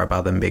your car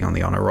about them being on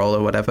the honor roll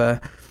or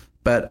whatever.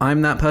 But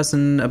I'm that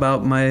person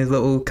about my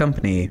little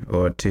company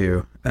or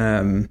two.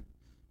 And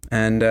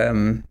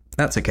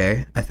that's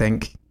okay, I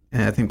think.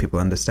 I think people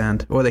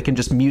understand. Or they can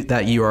just mute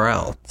that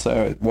URL. So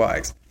it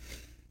works.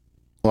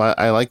 Well,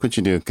 I like what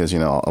you do because, a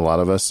lot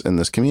of us in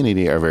this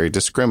community are very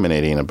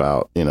discriminating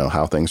about,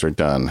 how things are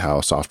done,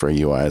 how software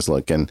UIs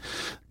look. And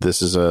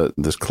this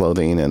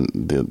clothing and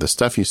the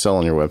stuff you sell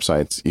on your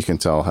websites, you can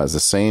tell has the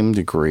same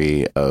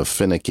degree of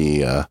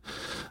finicky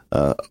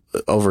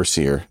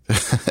overseer.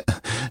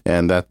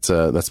 And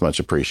that's much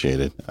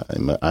appreciated.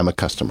 I'm a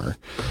customer.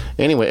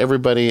 Anyway,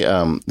 everybody,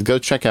 go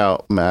check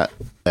out Matt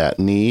at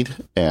Need,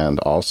 and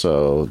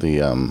also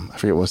the I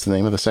forget what's the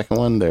name of the second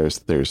one.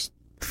 There's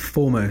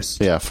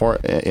Foremost. Yeah,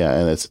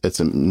 and it's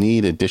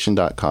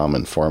neededition.com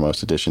and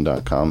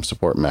foremostedition.com.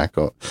 Support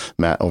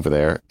Matt over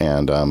there.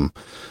 And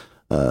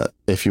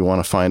if you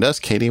want to find us,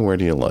 Katie, where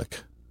do you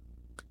look?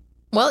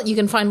 Well, you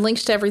can find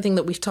links to everything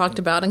that we've talked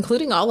about,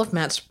 including all of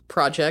Matt's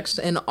projects,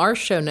 in our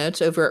show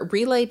notes over at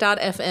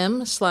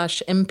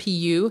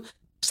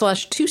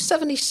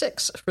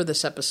relay.fm/MPU/276 for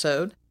this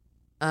episode.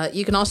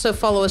 You can also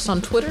follow us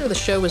on Twitter. The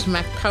show is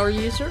Mac Power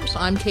Users.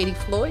 I'm Katie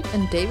Floyd,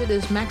 and David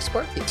is Mac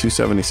Sparky.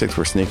 276.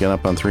 We're sneaking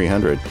up on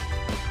 300.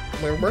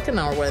 We're working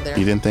our way there.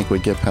 You didn't think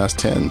we'd get past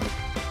 10.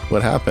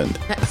 What happened?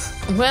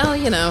 Well,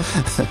 you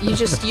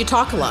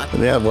talk a lot.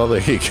 Yeah, well, there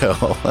you go.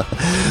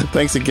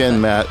 Thanks again,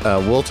 Matt.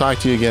 We'll talk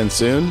to you again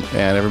soon.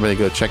 And everybody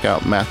go check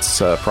out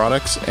Matt's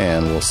products,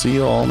 and we'll see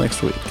you all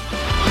next week.